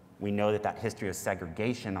began, we know that history of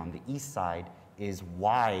segregation on the east side is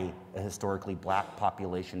why a historically Black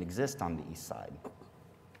population exists on the east side.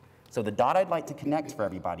 So the dot I'd like to connect for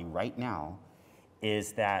everybody right now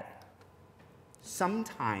is that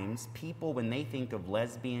sometimes people, when they think of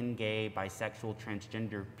lesbian, gay, bisexual,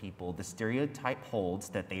 transgender people, the stereotype holds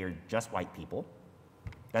that they are just white people.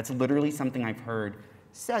 That's literally something I've heard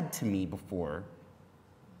said to me before.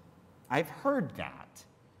 I've heard that.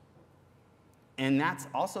 And that's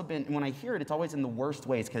also been, when I hear it, it's always in the worst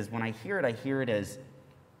ways, because when I hear it as,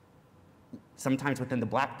 sometimes within the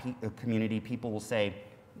Black community, people will say,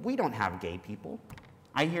 we don't have gay people.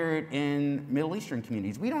 I hear it in Middle Eastern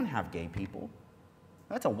communities, we don't have gay people.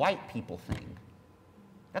 That's a white people thing.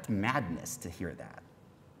 That's madness to hear that.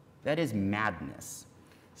 That is madness.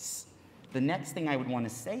 The next thing I would want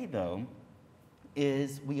to say, though,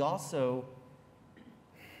 is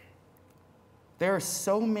there are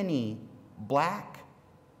so many Black,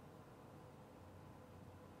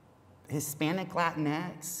 Hispanic,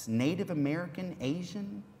 Latinx, Native American,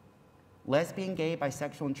 Asian, lesbian, gay,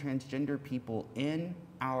 bisexual, and transgender people in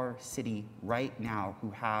our city right now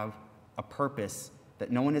who have a purpose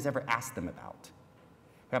that no one has ever asked them about,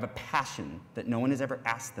 who have a passion that no one has ever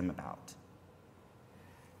asked them about.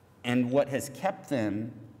 And what has kept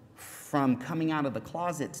them from coming out of the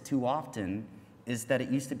closets too often is that it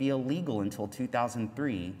used to be illegal until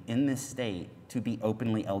 2003 in this state to be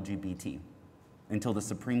openly LGBT, until the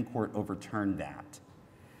Supreme Court overturned that.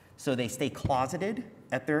 So they stay closeted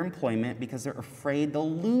at their employment because they're afraid they'll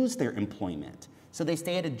lose their employment. So they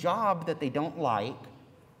stay at a job that they don't like,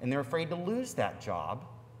 and they're afraid to lose that job.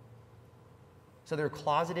 So they're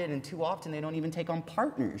closeted, and too often they don't even take on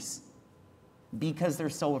partners because they're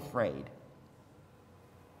so afraid.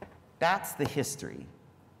 That's the history.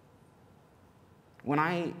 When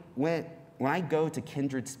I go to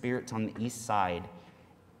Kindred Spirits on the east side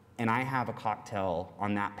and I have a cocktail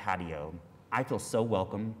on that patio, I feel so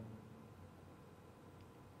welcome.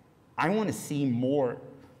 I want to see more.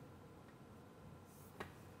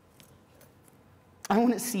 I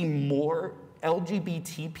want to see more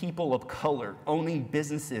LGBT people of color owning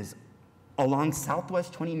businesses along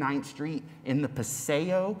Southwest 29th Street, in the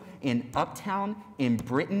Paseo, in Uptown, in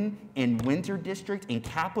Britain, in Winter District, in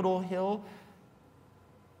Capitol Hill.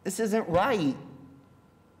 This isn't right.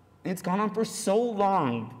 It's gone on for so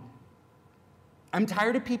long. I'm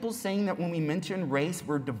tired of people saying that when we mention race,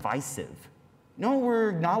 we're divisive. No, we're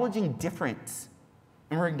acknowledging difference,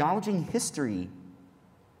 and we're acknowledging history.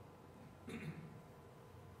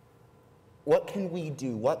 What can we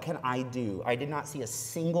do? What can I do? I did not see a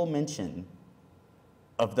single mention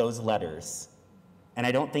of those letters. And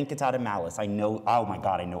I don't think it's out of malice. I know, oh my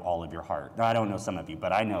God, I know all of your heart. No, I don't know some of you,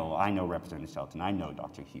 but I know Representative Shelton. I know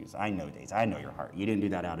Dr. Hughes. I know Daisy. I know your heart. You didn't do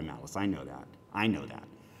that out of malice. I know that. I know that.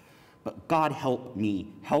 But God, help me.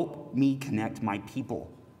 Help me connect my people.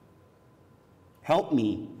 Help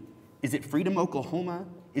me. Is it Freedom, Oklahoma?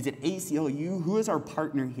 Is it ACLU? Who is our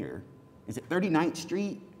partner here? Is it 39th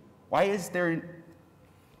Street? Why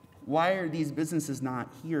are these businesses not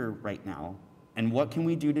here right now? And what can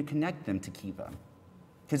we do to connect them to Kiva?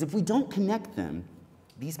 Because if we don't connect them,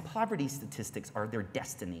 these poverty statistics are their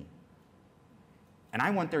destiny. And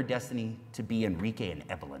I want their destiny to be Enrique and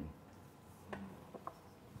Evelyn.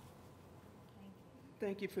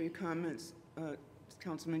 Thank you for your comments,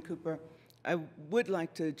 Councilman Cooper. I would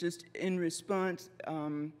like to just, in response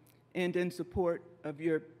and in support of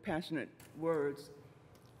your passionate words,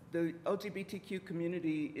 the LGBTQ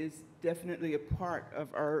community is definitely a part of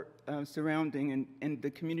our surrounding and the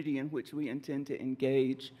community in which we intend to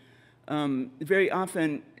engage. Very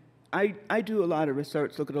often, I do a lot of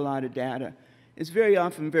research, look at a lot of data. It's very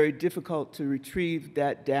often very difficult to retrieve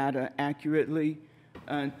that data accurately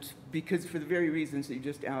because for the very reasons that you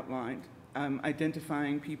just outlined,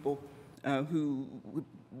 identifying people who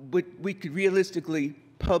we could realistically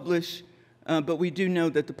publish, but we do know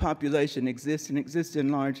that the population exists and exists in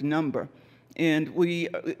large number. And we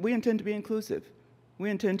intend to be inclusive. We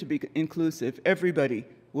intend to be inclusive. Everybody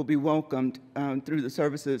will be welcomed through the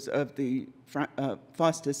services of the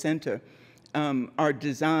Foster Center. Our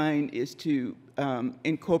design is to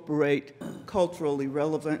incorporate culturally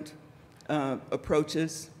relevant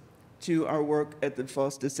approaches to our work at the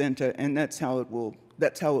Foster Center, and that's how it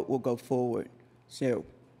will go forward. So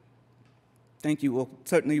thank you. We'll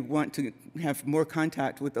certainly want to have more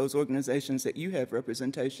contact with those organizations that you have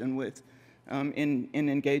representation with in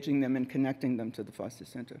engaging them and connecting them to the Foster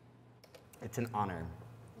Center. It's an honor.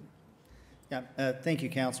 Yeah, thank you,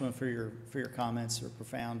 Councilman, for your comments. They're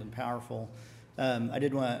profound and powerful. I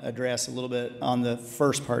did want to address a little bit on the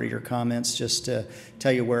first part of your comments, just to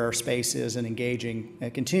tell you where our space is in engaging,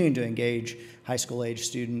 continuing to engage high school age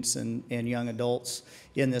students and young adults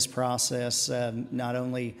in this process. Not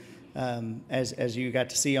only, as you got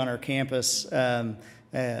to see on our campus,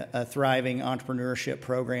 a thriving entrepreneurship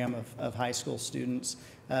program of high school students.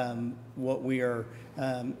 What we are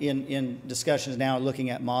in discussions now, looking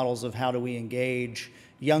at models of how do we engage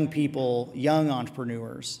young people, young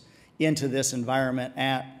entrepreneurs into this environment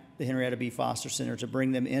at the Henrietta B. Foster Center, to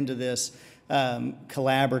bring them into this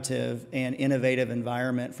collaborative and innovative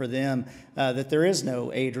environment for them, that there is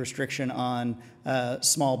no age restriction on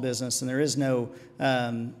small business, and there is no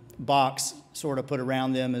box sort of put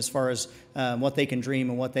around them as far as what they can dream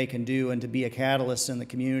and what they can do, and to be a catalyst in the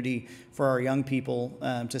community for our young people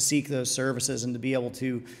to seek those services and to be able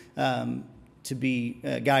to be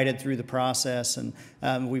guided through the process. And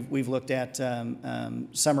we've looked at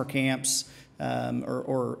summer camps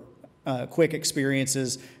or quick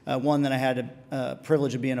experiences. One that I had a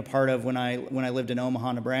privilege of being a part of when I lived in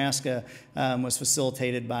Omaha, Nebraska, was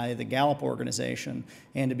facilitated by the Gallup organization.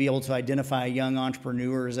 And to be able to identify young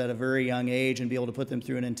entrepreneurs at a very young age and be able to put them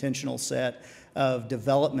through an intentional set of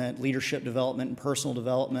development, leadership development, and personal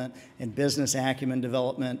development, and business acumen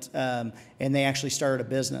development, and they actually started a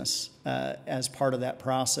business as part of that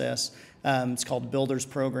process. It's called the Builders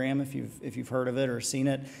Program, if you've heard of it or seen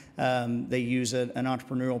it. They use an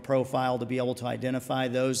entrepreneurial profile to be able to identify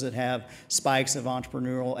those that have spikes of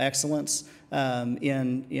entrepreneurial excellence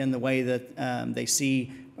in the way that they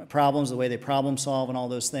see problems, the way they problem solve, and all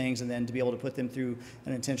those things, and then to be able to put them through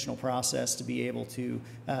an intentional process to be able to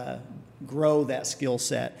grow that skill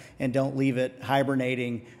set and don't leave it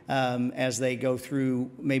hibernating as they go through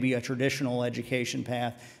maybe a traditional education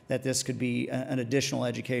path, that this could be an additional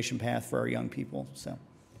education path for our young people. So,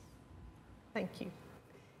 thank you.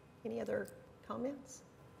 Any other comments?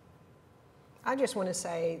 I just want to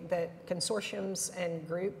say that consortiums and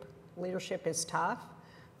group leadership is tough.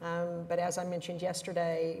 But as I mentioned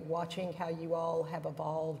yesterday, watching how you all have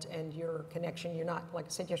evolved and your connection, you're not, like I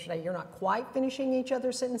said yesterday, you're not quite finishing each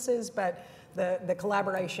other's sentences, but the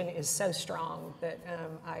collaboration is so strong that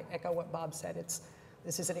I echo what Bob said.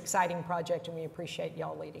 This is an exciting project and we appreciate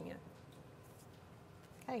y'all leading it.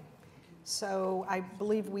 Okay, so I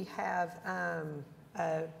believe we have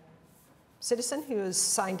a citizen who has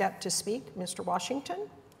signed up to speak, Mr. Washington.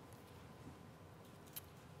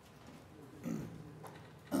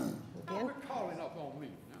 Now we're calling up on me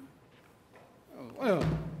now. Oh, well.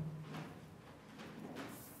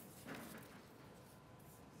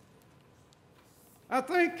 I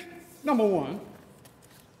think, number one,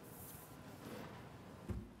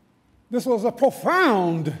 this was a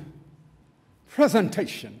profound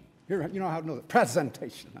presentation. Here, you know how to know the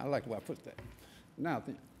presentation. I like the way I put that. Now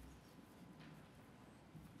then.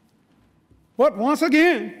 But once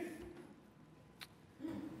again,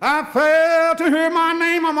 I failed to hear my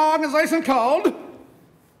name on an organization called,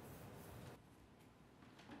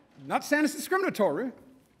 not saying it's discriminatory,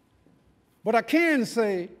 but I can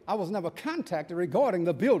say I was never contacted regarding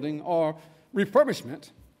the building or refurbishment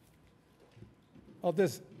of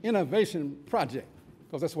this innovation project,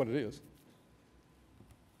 because that's what it is.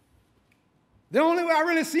 The only way I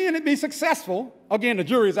really see it be successful, again, the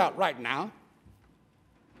jury's out right now,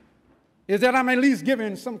 is that I'm at least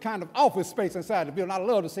given some kind of office space inside the building. I'd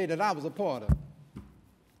love to say that I was a part of it.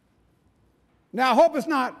 Now, I hope it's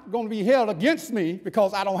not going to be held against me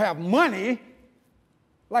because I don't have money. I'd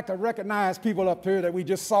like to recognize people up here that we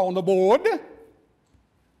just saw on the board.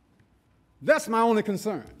 That's my only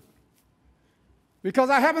concern. Because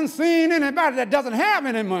I haven't seen anybody that doesn't have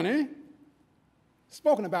any money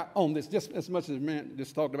spoken about on this just as much as man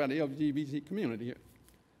just talked about the LGBT community here.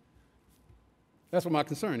 That's what my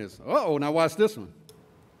concern is. Uh-oh, now watch this one.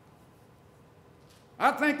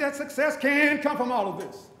 I think that success can come from all of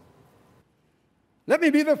this. Let me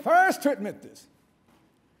be the first to admit this.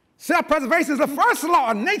 Self-preservation is the first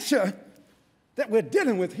law of nature that we're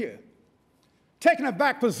dealing with here. Taking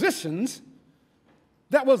back positions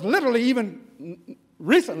that was literally even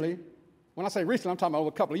recently, when I say recently, I'm talking about over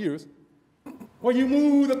a couple of years, where you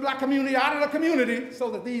move the black community out of the community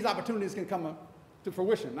so that these opportunities can come up to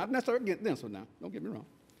fruition. Not necessarily against this one now, don't get me wrong.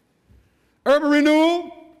 Urban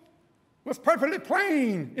renewal was perfectly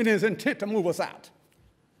plain in his intent to move us out.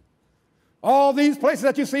 All these places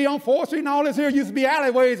that you see on 4th Street and all this here used to be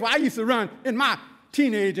alleyways where I used to run in my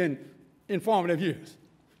teenage and informative years.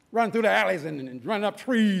 Run through the alleys and run up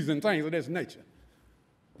trees and things of this nature.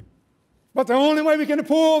 But the only way we can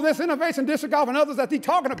pull this innovation district off and others that he's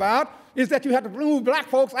talking about is that you have to move black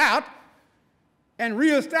folks out and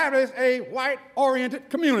reestablish a white-oriented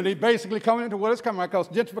community, basically coming into what it's coming, because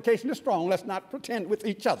gentrification is strong. Let's not pretend with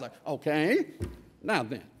each other, okay? Now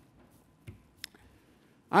then,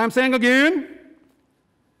 I'm saying again,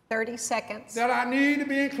 30 seconds. That I need to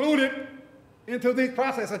be included into these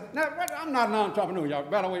processes. Now, I'm not an entrepreneur, y'all.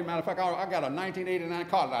 By the way, matter of fact, I got a 1989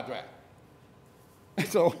 car that I drive.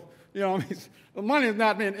 So, you know, the money is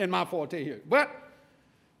not in my forte here. But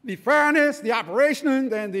the fairness, the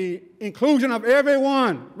operation, and the inclusion of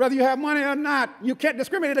everyone, whether you have money or not, you can't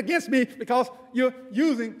discriminate against me because you're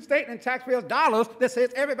using state and taxpayers' dollars that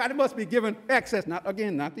says everybody must be given access, not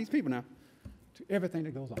these people now, to everything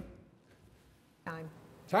that goes on. Time.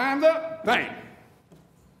 Time's up. Bang.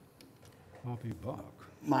 I'll be back.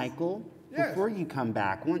 Michael, yes. Before you come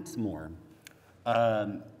back once more,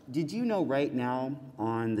 did you know right now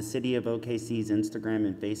on the City of OKC's Instagram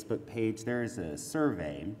and Facebook page, there is a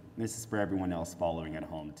survey. This is for everyone else following at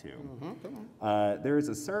home too. There is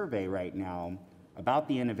a survey right now about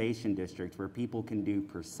the Innovation District, where people can do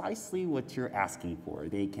precisely what you're asking for.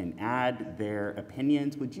 They can add their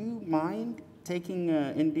opinions. Would you mind taking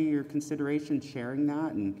into your consideration sharing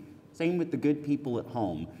that? And same with the good people at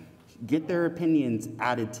home. Get their opinions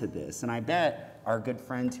added to this. And I bet our good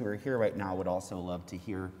friends who are here right now would also love to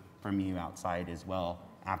hear from you outside as well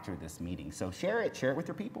after this meeting. So share it with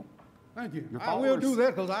your people. Thank you. Your I will do followers.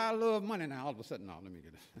 that because I love money now. All of a sudden, now, let me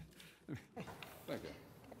get it. Thank you.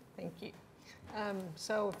 Thank you.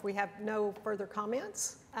 So if we have no further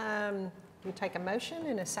comments, we take a motion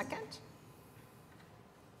in a second.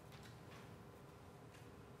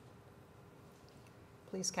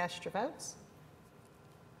 Please cast your votes.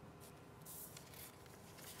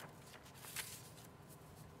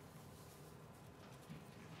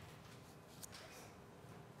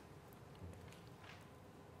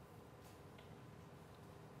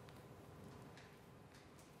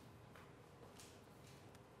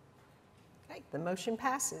 Okay, the motion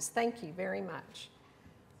passes. Thank you very much.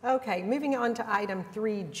 Okay, moving on to item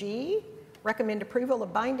 3G, recommend approval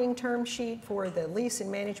of binding term sheet for the lease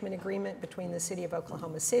and management agreement between the City of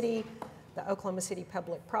Oklahoma City, the Oklahoma City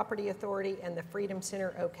Public Property Authority, and the Freedom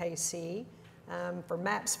Center OKC for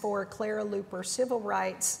MAPS 4 Clara Luper Civil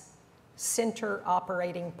Rights Center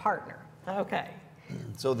operating partner. Okay.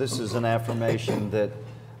 So this is an affirmation that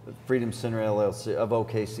Freedom Center LLC of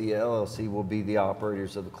OKC LLC will be the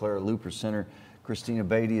operators of the Clara Luper Center. Christina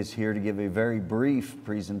Beatty is here to give a very brief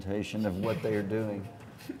presentation of what they are doing.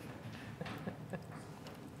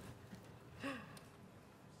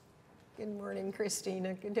 Good morning,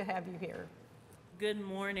 Christina. Good to have you here. Good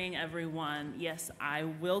morning, everyone. Yes, I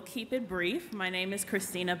will keep it brief. My name is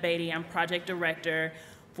Christina Beatty. I'm project director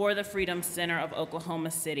for the Freedom Center of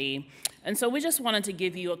Oklahoma City. And so we just wanted to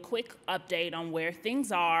give you a quick update on where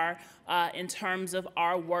things are in terms of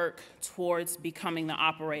our work towards becoming the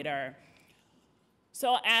operator.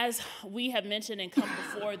 So as we have mentioned and come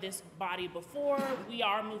before this body before, we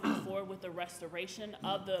are moving forward with the restoration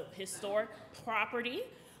of the historic property.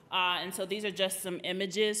 And so these are just some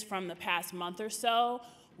images from the past month or so.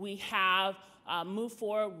 We have moved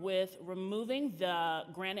forward with removing the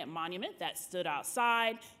granite monument that stood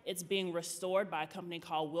outside. It's being restored by a company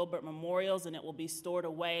called Wilbert Memorials, and it will be stored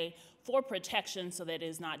away for protection so that it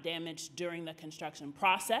is not damaged during the construction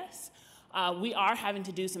process. We are having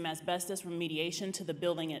to do some asbestos remediation to the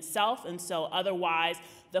building itself, and so otherwise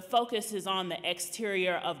the focus is on the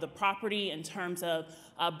exterior of the property in terms of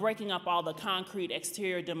breaking up all the concrete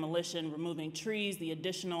exterior demolition, removing trees, the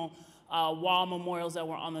additional wall memorials that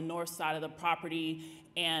were on the north side of the property,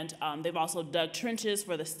 and they've also dug trenches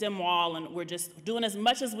for the stem wall, and we're just doing as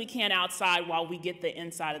much as we can outside while we get the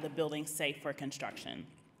inside of the building safe for construction.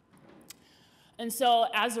 And so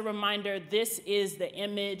as a reminder, this is the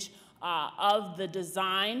image of the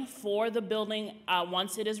design for the building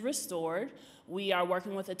once it is restored. We are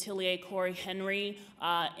working with Atelier Corey Henry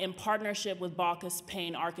in partnership with Baucus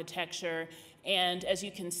Payne Architecture. And as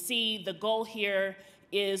you can see, the goal here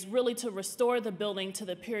is really to restore the building to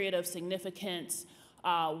the period of significance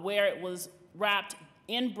where it was wrapped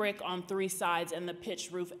in brick on 3 sides and the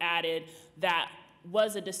pitched roof added. That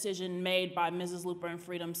was a decision made by Mrs. Luper and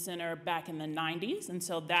Freedom Center back in the 90s. And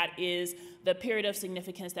so that is the period of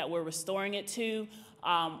significance that we're restoring it to.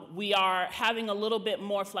 We are having a little bit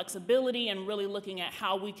more flexibility and really looking at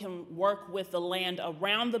how we can work with the land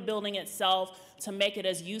around the building itself to make it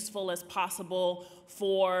as useful as possible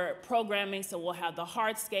for programming. So we'll have the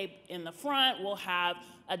hardscape in the front, we'll have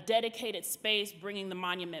a dedicated space bringing the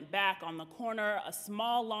monument back on the corner, a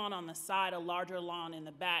small lawn on the side, a larger lawn in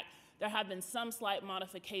the back. There have been some slight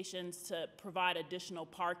modifications to provide additional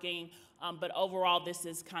parking, but overall this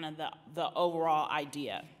is kind of the overall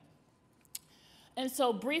idea. And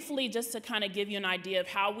so briefly, just to kind of give you an idea of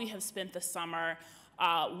how we have spent the summer,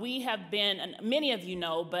 we have been, and many of you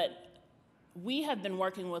know, but we have been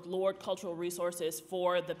working with Lord Cultural Resources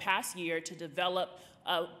for the past year to develop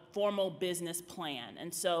a formal business plan.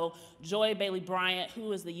 And so Joy Bailey Bryant,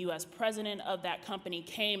 who is the US president of that company,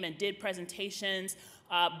 came and did presentations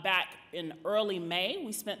back in early May.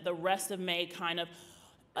 We spent the rest of May kind of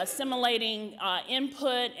assimilating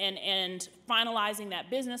input and finalizing that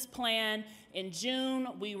business plan. In June,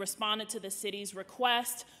 we responded to the city's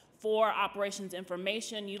request for operations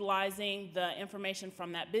information, utilizing the information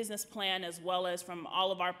from that business plan as well as from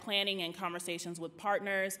all of our planning and conversations with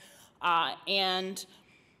partners. And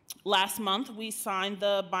last month, we signed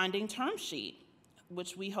the binding term sheet,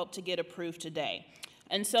 which we hope to get approved today.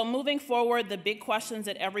 And so moving forward, the big questions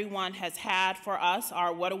that everyone has had for us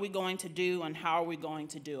are, what are we going to do and how are we going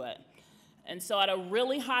to do it? And so at a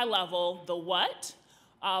really high level, the what,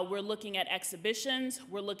 We're looking at exhibitions,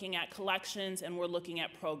 we're looking at collections, and we're looking at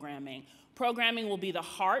programming. Programming will be the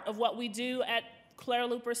heart of what we do at Claire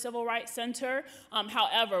Looper Civil Rights Center.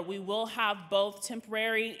 However, we will have both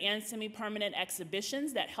temporary and semi-permanent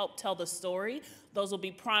exhibitions that help tell the story. Those will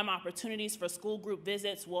be prime opportunities for school group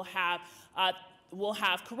visits. We'll have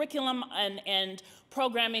curriculum and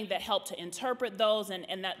programming that help to interpret those,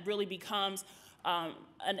 and that really becomes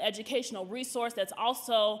an educational resource that's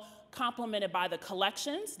also complemented by the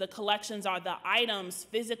collections. The collections are the items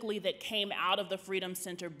physically that came out of the Freedom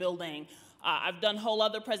Center building. I've done whole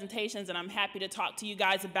other presentations, and I'm happy to talk to you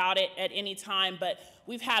guys about it at any time, but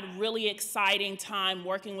we've had really exciting time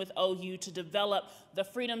working with OU to develop the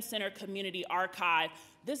Freedom Center Community Archive.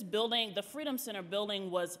 This building, the Freedom Center building,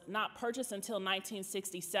 was not purchased until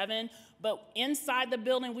 1967, but inside the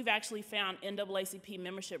building, we've actually found NAACP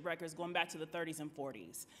membership records going back to the 30s and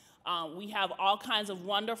 40s. We have all kinds of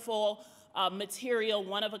wonderful material,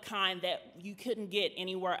 one of a kind, that you couldn't get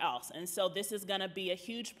anywhere else. And so this is gonna be a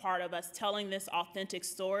huge part of us telling this authentic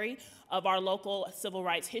story of our local civil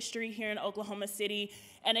rights history here in Oklahoma City.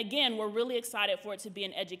 And again, we're really excited for it to be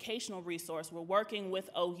an educational resource. We're working with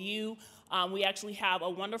OU. We actually have a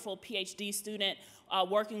wonderful PhD student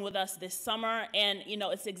working with us this summer. And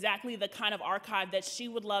it's exactly the kind of archive that she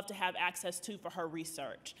would love to have access to for her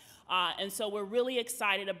research. And so we're really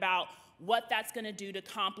excited about what that's going to do to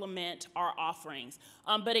complement our offerings.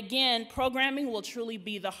 But again, programming will truly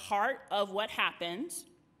be the heart of what happens.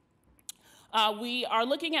 We are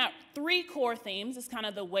looking at 3 core themes. It's kind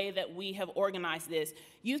of the way that we have organized this.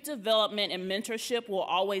 Youth development and mentorship will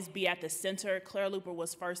always be at the center. Claire Looper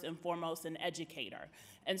was first and foremost an educator.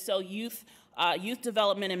 And so youth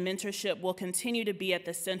development and mentorship will continue to be at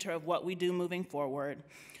the center of what we do moving forward.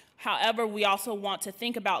 However, we also want to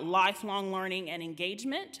think about lifelong learning and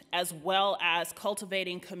engagement, as well as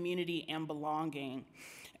cultivating community and belonging.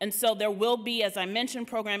 And so there will be, as I mentioned,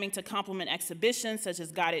 programming to complement exhibitions such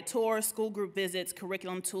as guided tours, school group visits,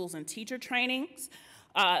 curriculum tools, and teacher trainings.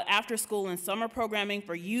 After school and summer programming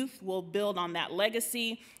for youth will build on that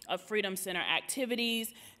legacy of Freedom Center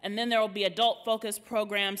activities. And then there will be adult-focused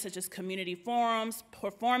programs such as community forums,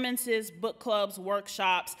 performances, book clubs,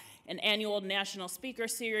 workshops, an annual national speaker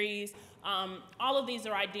series. All of these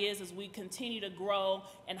are ideas as we continue to grow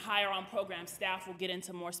and hire on program staff. We'll get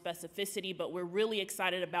into more specificity, but we're really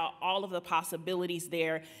excited about all of the possibilities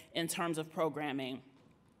there in terms of programming.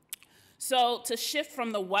 So to shift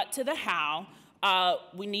from the what to the how,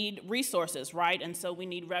 we need resources, right? And so we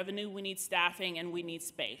need revenue, we need staffing, and we need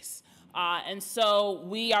space. And so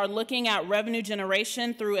we are looking at revenue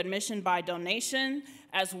generation through admission by donation,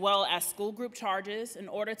 as well as school group charges. In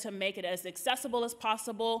order to make it as accessible as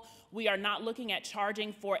possible, we are not looking at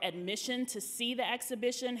charging for admission to see the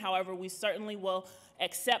exhibition. However, we certainly will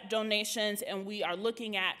accept donations, and we are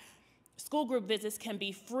looking at school group visits can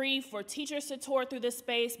be free for teachers to tour through this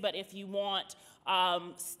space, but if you want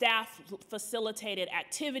staff facilitated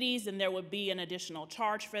activities, then there would be an additional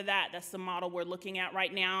charge for that. That's the model we're looking at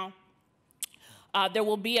right now. There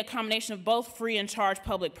will be a combination of both free and charged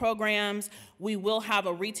public programs. We will have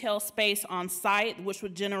a retail space on site, which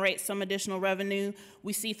would generate some additional revenue.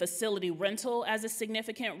 We see facility rental as a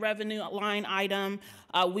significant revenue line item.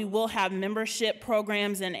 We will have membership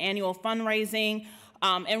programs and annual fundraising.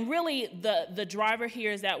 And really, the driver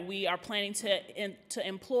here is that we are planning to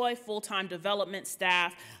employ full-time development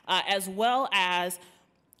staff, as well as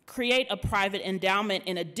create a private endowment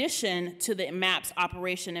in addition to the MAPS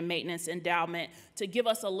operation and maintenance endowment to give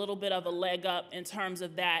us a little bit of a leg up in terms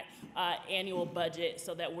of that annual budget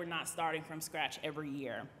so that we're not starting from scratch every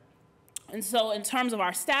year. And so in terms of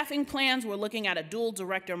our staffing plans, we're looking at a dual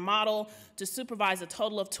director model to supervise a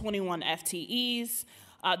total of 21 FTEs.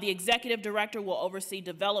 The executive director will oversee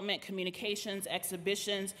development, communications,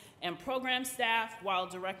 exhibitions, and program staff, while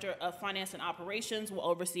director of finance and operations will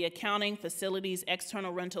oversee accounting, facilities,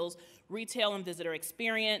 external rentals, retail, and visitor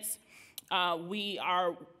experience. We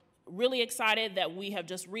are really excited that we have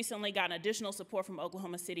just recently gotten additional support from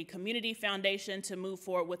Oklahoma City Community Foundation to move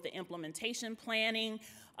forward with the implementation planning.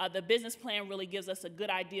 The business plan really gives us a good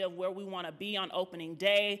idea of where we want to be on opening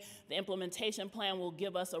day. The implementation plan will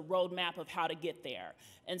give us a roadmap of how to get there.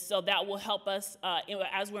 And so that will help us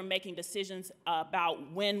as we're making decisions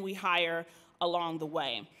about when we hire along the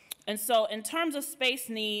way. And so in terms of space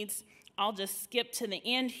needs, I'll just skip to the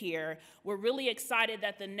end here. We're really excited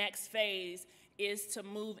that the next phase is to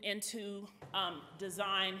move into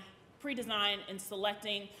pre-design and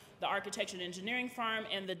selecting the architecture and engineering firm,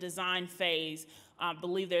 and the design phase. I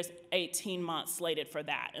believe there's 18 months slated for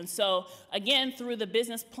that. And so again, through the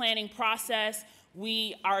business planning process,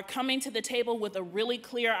 We are coming to the table with a really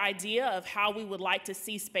clear idea of how we would like to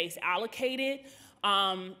see space allocated.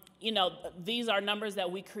 You know, these are numbers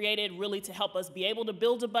that we created really to help us be able to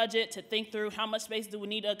build a budget, to think through how much space do we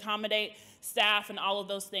need to accommodate staff and all of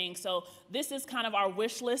those things. So this is kind of our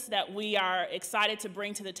wish list that we are excited to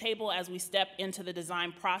bring to the table as we step into the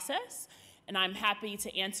design process. And I'm happy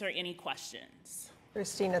to answer any questions.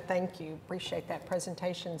 Christina, thank you. Appreciate that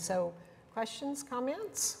presentation. So questions,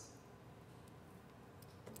 comments?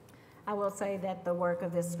 I will say that the work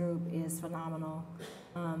of this group is phenomenal.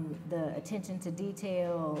 The attention to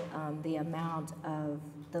detail, the amount of,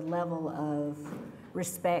 the level of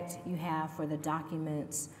respect you have for the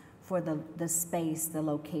documents, for the space, the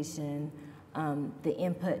location, the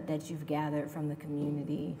input that you've gathered from the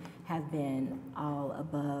community have been all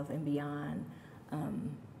above and beyond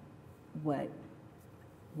what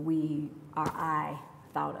I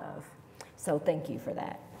thought of. So thank you for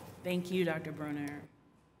that. Thank you, Dr. Brunner.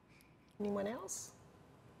 Anyone else?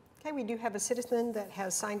 Okay, we do have a citizen that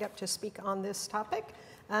has signed up to speak on this topic.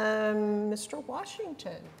 Mr.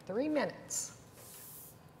 Washington, 3 minutes.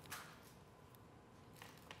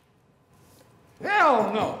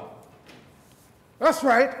 Hell no. That's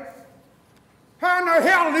right. How in the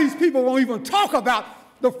hell these people won't even talk about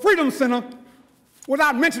the Freedom Center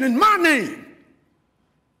without mentioning my name?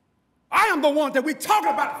 I am the one that we talk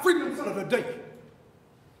about Freedom Center today.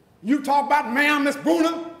 You talk about, ma'am, Miss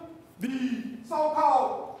Brunner, the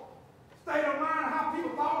so-called state of mind of how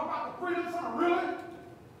people thought about the Freedom Center, really?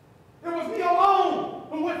 It was me alone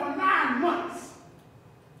who went for 9 months.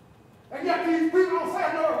 And yet these people don't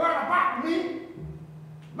say no word about me.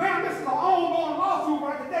 Man, this is an ongoing lawsuit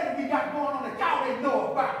right today that we got going on that y'all didn't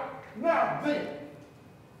know about. Now then,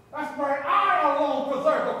 that's where I alone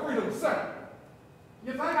preserve the Freedom Center.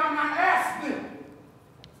 You think I'm not asking them?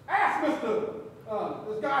 Ask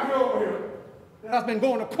this guy here over here that I've been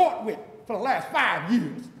going to court with for the last 5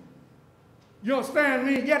 years. You understand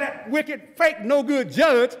me? Yeah, that wicked, fake, no good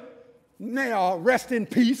judge, now rest in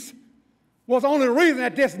peace, was the only reason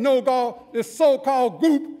that this so-called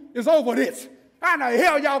group is over this. How the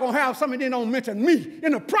hell y'all gonna have somebody that don't mention me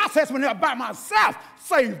in the process when they're by myself?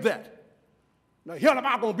 Save that. The hell am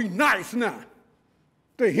I gonna be nice now?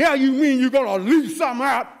 The hell you mean you're gonna leave something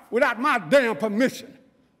out without my damn permission?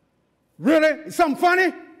 Really? Is something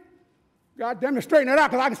funny? God damn it, straighten it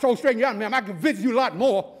out, because I can so straighten you out, ma'am. I can visit you a lot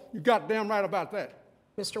more. You goddamn right about that.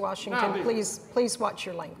 Mr. Washington, please watch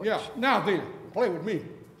your language. Yeah, now then, play with me,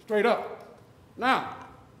 straight up. Now,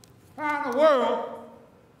 how in the world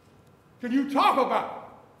can you talk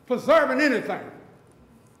about preserving anything?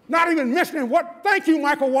 Not even mentioning what, thank you,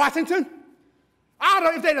 Michael Washington.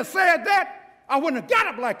 If they'd have said that, I wouldn't have got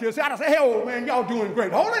up like this. I'd have said, hey, old man, y'all doing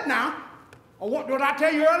great. Hold it now. What did I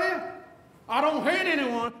tell you earlier? I don't hate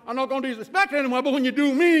anyone. I'm not going to disrespect anyone, but when you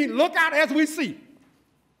do me, look out as we see.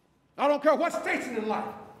 I don't care what station in life,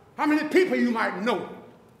 how many people you might know,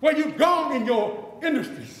 where you've gone in your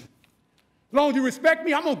industries. As long as you respect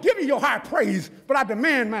me, I'm going to give you your high praise, but I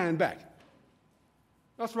demand mine back.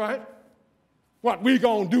 That's right. What we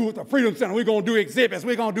going to do with the Freedom Center, we're going to do exhibits,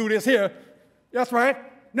 we're going to do this here. That's right.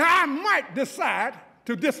 Now, I might decide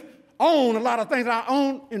to disown a lot of things I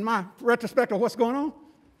own in my retrospect of what's going on.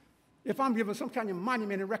 If I'm given some kind of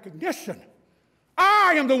monument and recognition,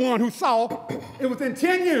 I am the one who saw it within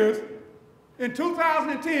 10 years, in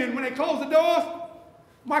 2010, when they closed the doors,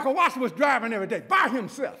 Michael Washington was driving every day by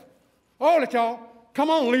himself. All of y'all, come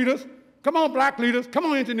on leaders, come on black leaders, come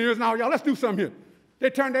on engineers, now y'all, let's do something here. They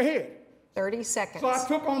turned their head. 30 seconds. So I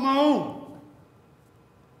took on my own.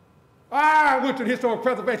 I went to the Historic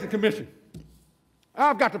Preservation Commission.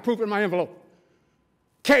 I've got the proof in my envelope.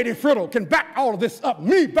 Katie Friddle can back all of this up,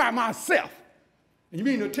 me by myself. And you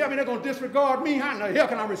mean to tell me they're going to disregard me? How in the hell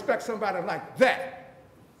can I respect somebody like that?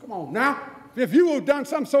 Come on now. If you have done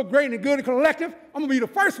something so great and good and collective, I'm going to be the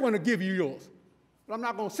first one to give you yours. But I'm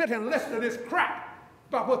not going to sit here and listen to this crap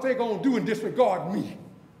about what they're going to do and disregard me.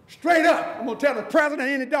 Straight up, I'm going to tell the president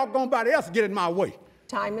and any doggone body else to get in my way.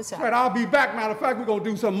 Time is up. Right, I'll be back. Matter of fact, we're going to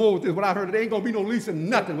do something more with this. What I heard, there ain't going to be no leasing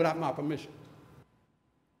nothing without my permission.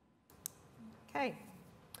 Okay.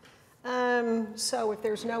 So if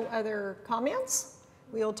there's no other comments,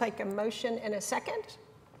 we'll take a motion in a second.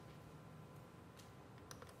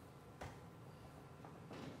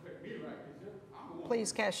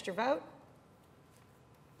 Please cast your vote.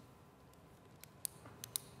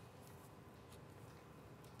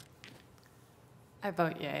 I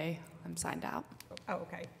vote yay. I'm signed out. Oh,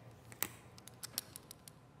 okay.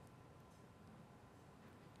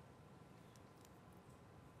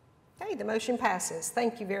 Okay, the motion passes.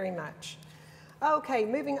 Thank you very much. Okay,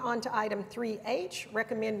 moving on to item 3H,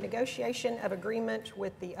 recommend negotiation of agreement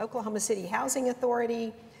with the Oklahoma City Housing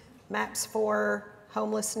Authority, MAPS 4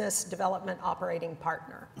 Homelessness Development Operating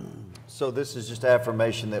Partner. So this is just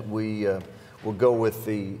affirmation that we will go with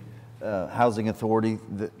the Housing Authority.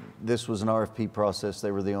 This was an RFP process. They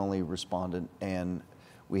were the only respondent, and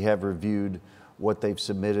we have reviewed what they've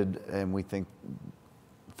submitted, and we think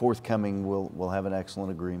forthcoming we'll have an excellent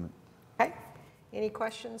agreement. Okay, any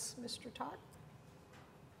questions, Mr. Todd?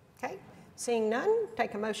 Okay, seeing none,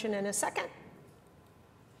 take a motion in a second.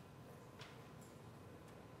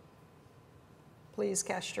 Please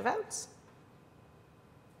cast your votes.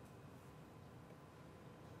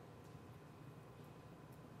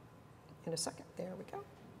 In a second, there we go.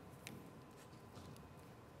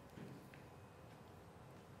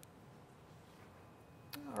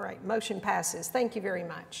 All right, motion passes. Thank you very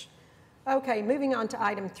much. Okay, moving on to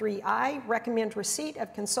item 3I, recommend receipt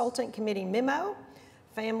of consultant committee memo,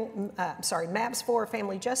 MAPS 4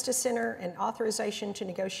 Family Justice Center, and authorization to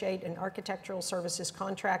negotiate an architectural services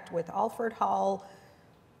contract with Alford Hall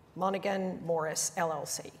Monaghan Morris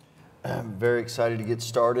LLC. I'm very excited to get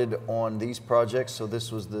started on these projects. So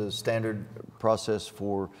this was the standard process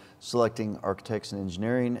for selecting architects and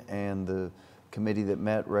engineering, and the committee that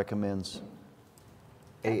met recommends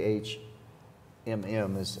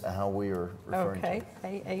AHMM is how we are referring to it.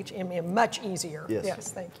 Okay, AHMM, much easier.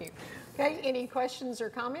 Yes. Thank you. Okay, any questions or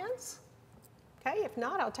comments? Okay, if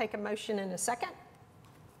not, I'll take a motion in a second.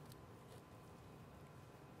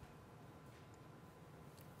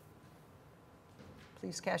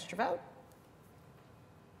 Please cast your vote.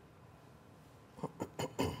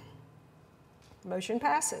 Motion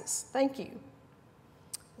passes. Thank you.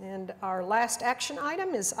 And our last action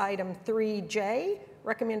item is item 3J,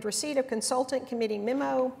 recommend receipt of consultant committee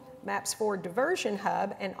memo, MAPS 4 Diversion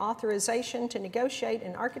Hub, and authorization to negotiate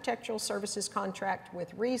an architectural services contract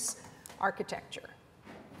with Reese Architecture.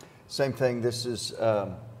 Same thing, this is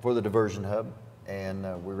for the Diversion Hub,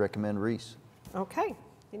 and we recommend Reese. Okay,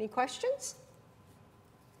 any questions?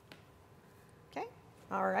 Okay,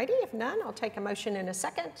 all righty, if none, I'll take a motion in a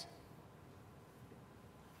second.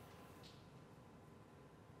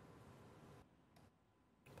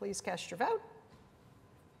 Please cast your vote.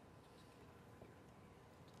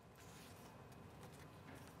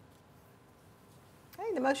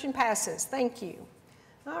 Okay, the motion passes. Thank you.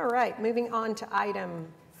 All right, moving on to item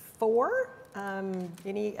 4.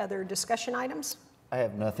 Any other discussion items? I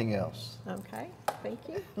have nothing else. Okay, thank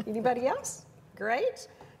you. Anybody else? Great.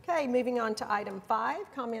 Okay, moving on to item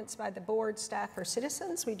 5, comments by the board, staff, or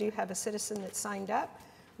citizens. We do have a citizen that signed up.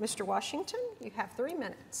 Mr. Washington, you have 3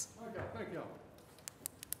 minutes. Okay, thank y'all.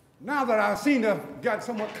 Now that I've seen to got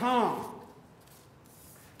somewhat calm,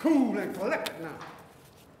 cool, and collected now,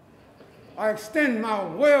 I extend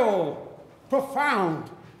my profound,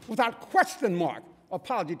 without question mark,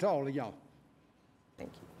 apology to all of y'all.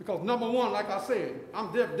 Thank you. Because number one, like I said,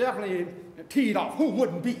 I'm definitely teed off. Who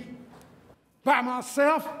wouldn't be? By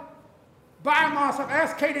myself,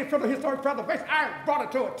 ask Katie for the historic preservation. I brought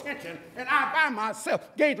it to attention, and I by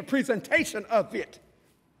myself gave the presentation of it.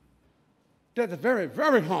 That's very,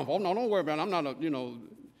 very humble. No, don't worry about it. I'm not,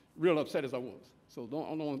 real upset as I was. So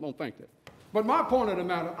don't think that. But my point of the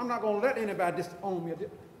matter, I'm not going to let anybody disown me.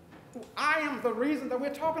 I am the reason that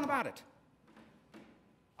we're talking about it.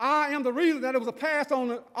 I am the reason that it was passed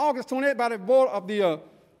on August 28th by the board of the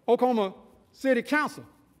Oklahoma City Council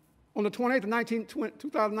on the 28th of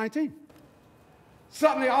 2019.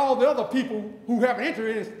 Suddenly, all the other people who have an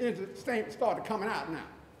interest in the same started coming out now.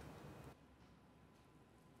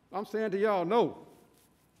 I'm saying to y'all, no.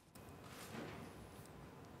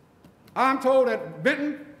 I'm told that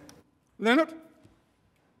Benton Leonard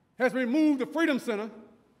has removed the Freedom Center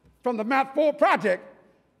from the MAP 4 project.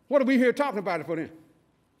 What are we here talking about it for then?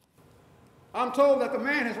 I'm told that the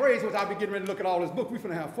man has raised, which I'll be getting ready to look at all his books. We're going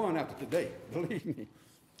to have fun after today, believe me.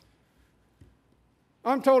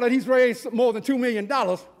 I'm told that he's raised more than $2 million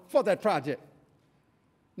for that project.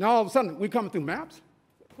 Now all of a sudden, we're coming through MAPS.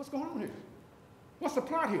 What's going on here? What's the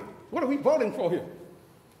plot here? What are we voting for here?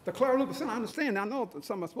 The Clara Luper Center, I understand. I know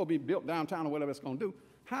something's supposed to be built downtown or whatever it's going to do.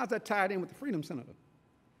 How's that tied in with the Freedom Center?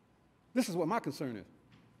 This is what my concern is.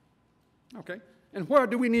 Okay? And where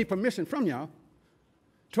do we need permission from y'all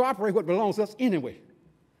to operate what belongs to us anyway?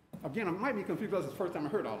 Again, I might be confused because it's the first time I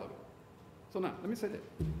heard all of it. So now, let me say this.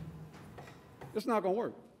 It's not going to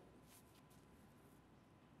work.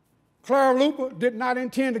 Clara Luper did not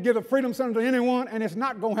intend to give the Freedom Center to anyone, and it's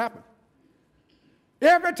not going to happen.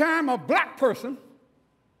 Every time a black person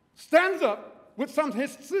stands up with some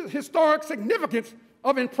historic significance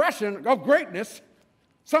of impression, of greatness,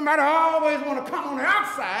 somebody always want to come on the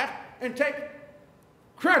outside and take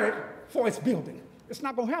credit for its building. It's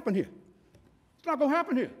not going to happen here. It's not going to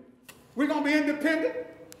happen here. We're going to be independent.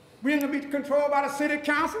 We ain't going to be controlled by the city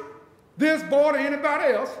council, this board, or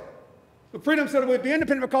anybody else. The Freedom Center will be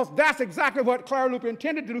independent because that's exactly what Clara Luper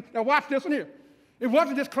intended to do. Now watch this one here. It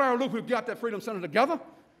wasn't just Clara Luper who got that Freedom Center together.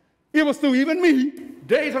 It was through even me,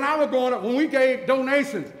 days when I was growing up, when we gave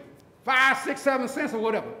donations, 5, 6, 7 cents or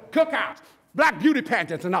whatever, cookouts, black beauty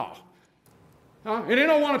pageants and all. And ain't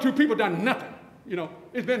no 1 or 2 people done nothing. You know,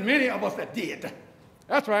 it's been many of us that did.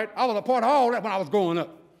 That's right. I was a part of all that when I was growing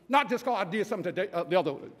up. Not just because I did something today, the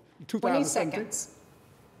other 2017. 20 seconds.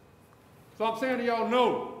 So I'm saying to y'all,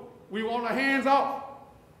 no, we want our hands off.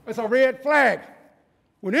 It's a red flag.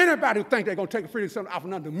 When anybody who thinks they're going to take the Freedom Center off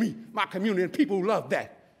and under me, my community, and people who love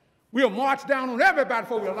that, we'll march down on everybody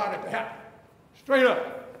before we allow that to happen. Straight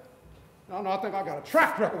up. I think I got a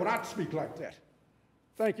track record when I speak like that.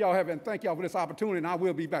 Thank y'all for this opportunity, and I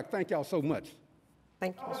will be back. Thank y'all so much.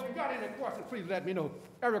 Thank you. If you got any questions, please let me know.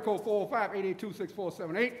 Area code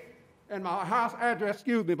 405-882-6478. And my house address,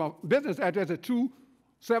 my business address is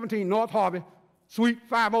 217 North Harvey, Suite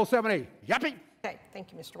 5078. Yappy. Okay,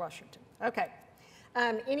 thank you, Mr. Washington. Okay.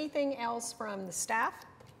 Anything else from the staff?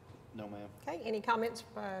 No, ma'am. Okay, any comments,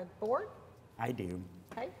 board? I do.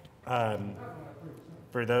 Okay.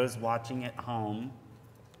 For those watching at home,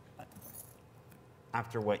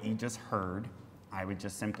 after what you just heard, I would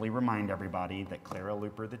just simply remind everybody that Clara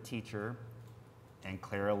Luper, the teacher, and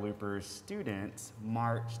Clara Luper's students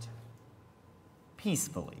marched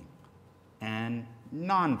peacefully and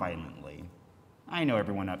non-violently. I know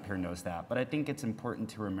everyone up here knows that, but I think it's important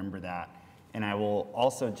to remember that. And I will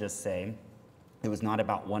also just say, it was not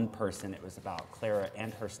about one person, it was about Clara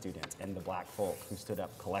and her students and the black folk who stood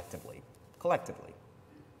up collectively,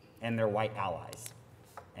 and their white allies,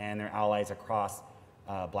 and their allies across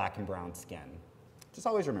black and brown skin. Just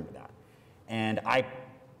always remember that. And I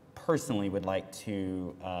personally would like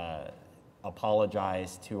to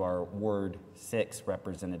apologize to our Ward 6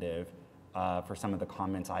 representative for some of the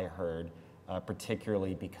comments I heard,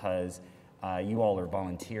 particularly because you all are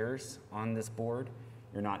volunteers on this board.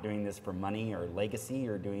 You're not doing this for money or legacy.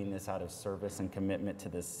 You're doing this out of service and commitment to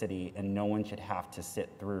this city, and no one should have to sit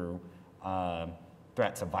through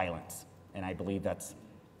threats of violence. And I believe that's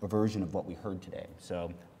a version of what we heard today.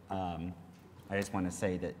 So I just want to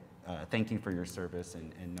say that thank you for your service,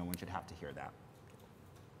 and no one should have to hear that.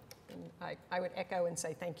 And I would echo and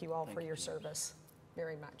say thank you all for your service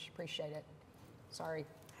very much. Appreciate it. Sorry.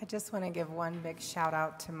 I just want to give one big shout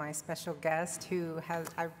out to my special guest who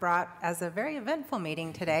I brought as a very eventful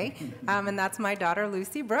meeting today, and that's my daughter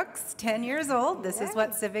Lucy Brooks, 10 years old. This is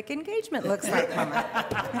what civic engagement looks like, Mama.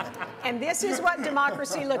 And this is what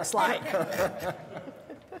democracy looks like.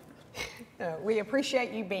 We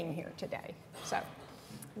appreciate you being here today. So,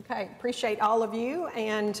 okay, appreciate all of you,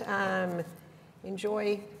 and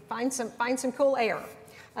enjoy, find some cool air.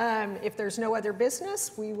 If there's no other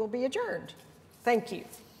business, we will be adjourned. Thank you.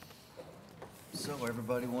 So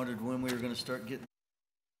everybody wondered when we were going to start getting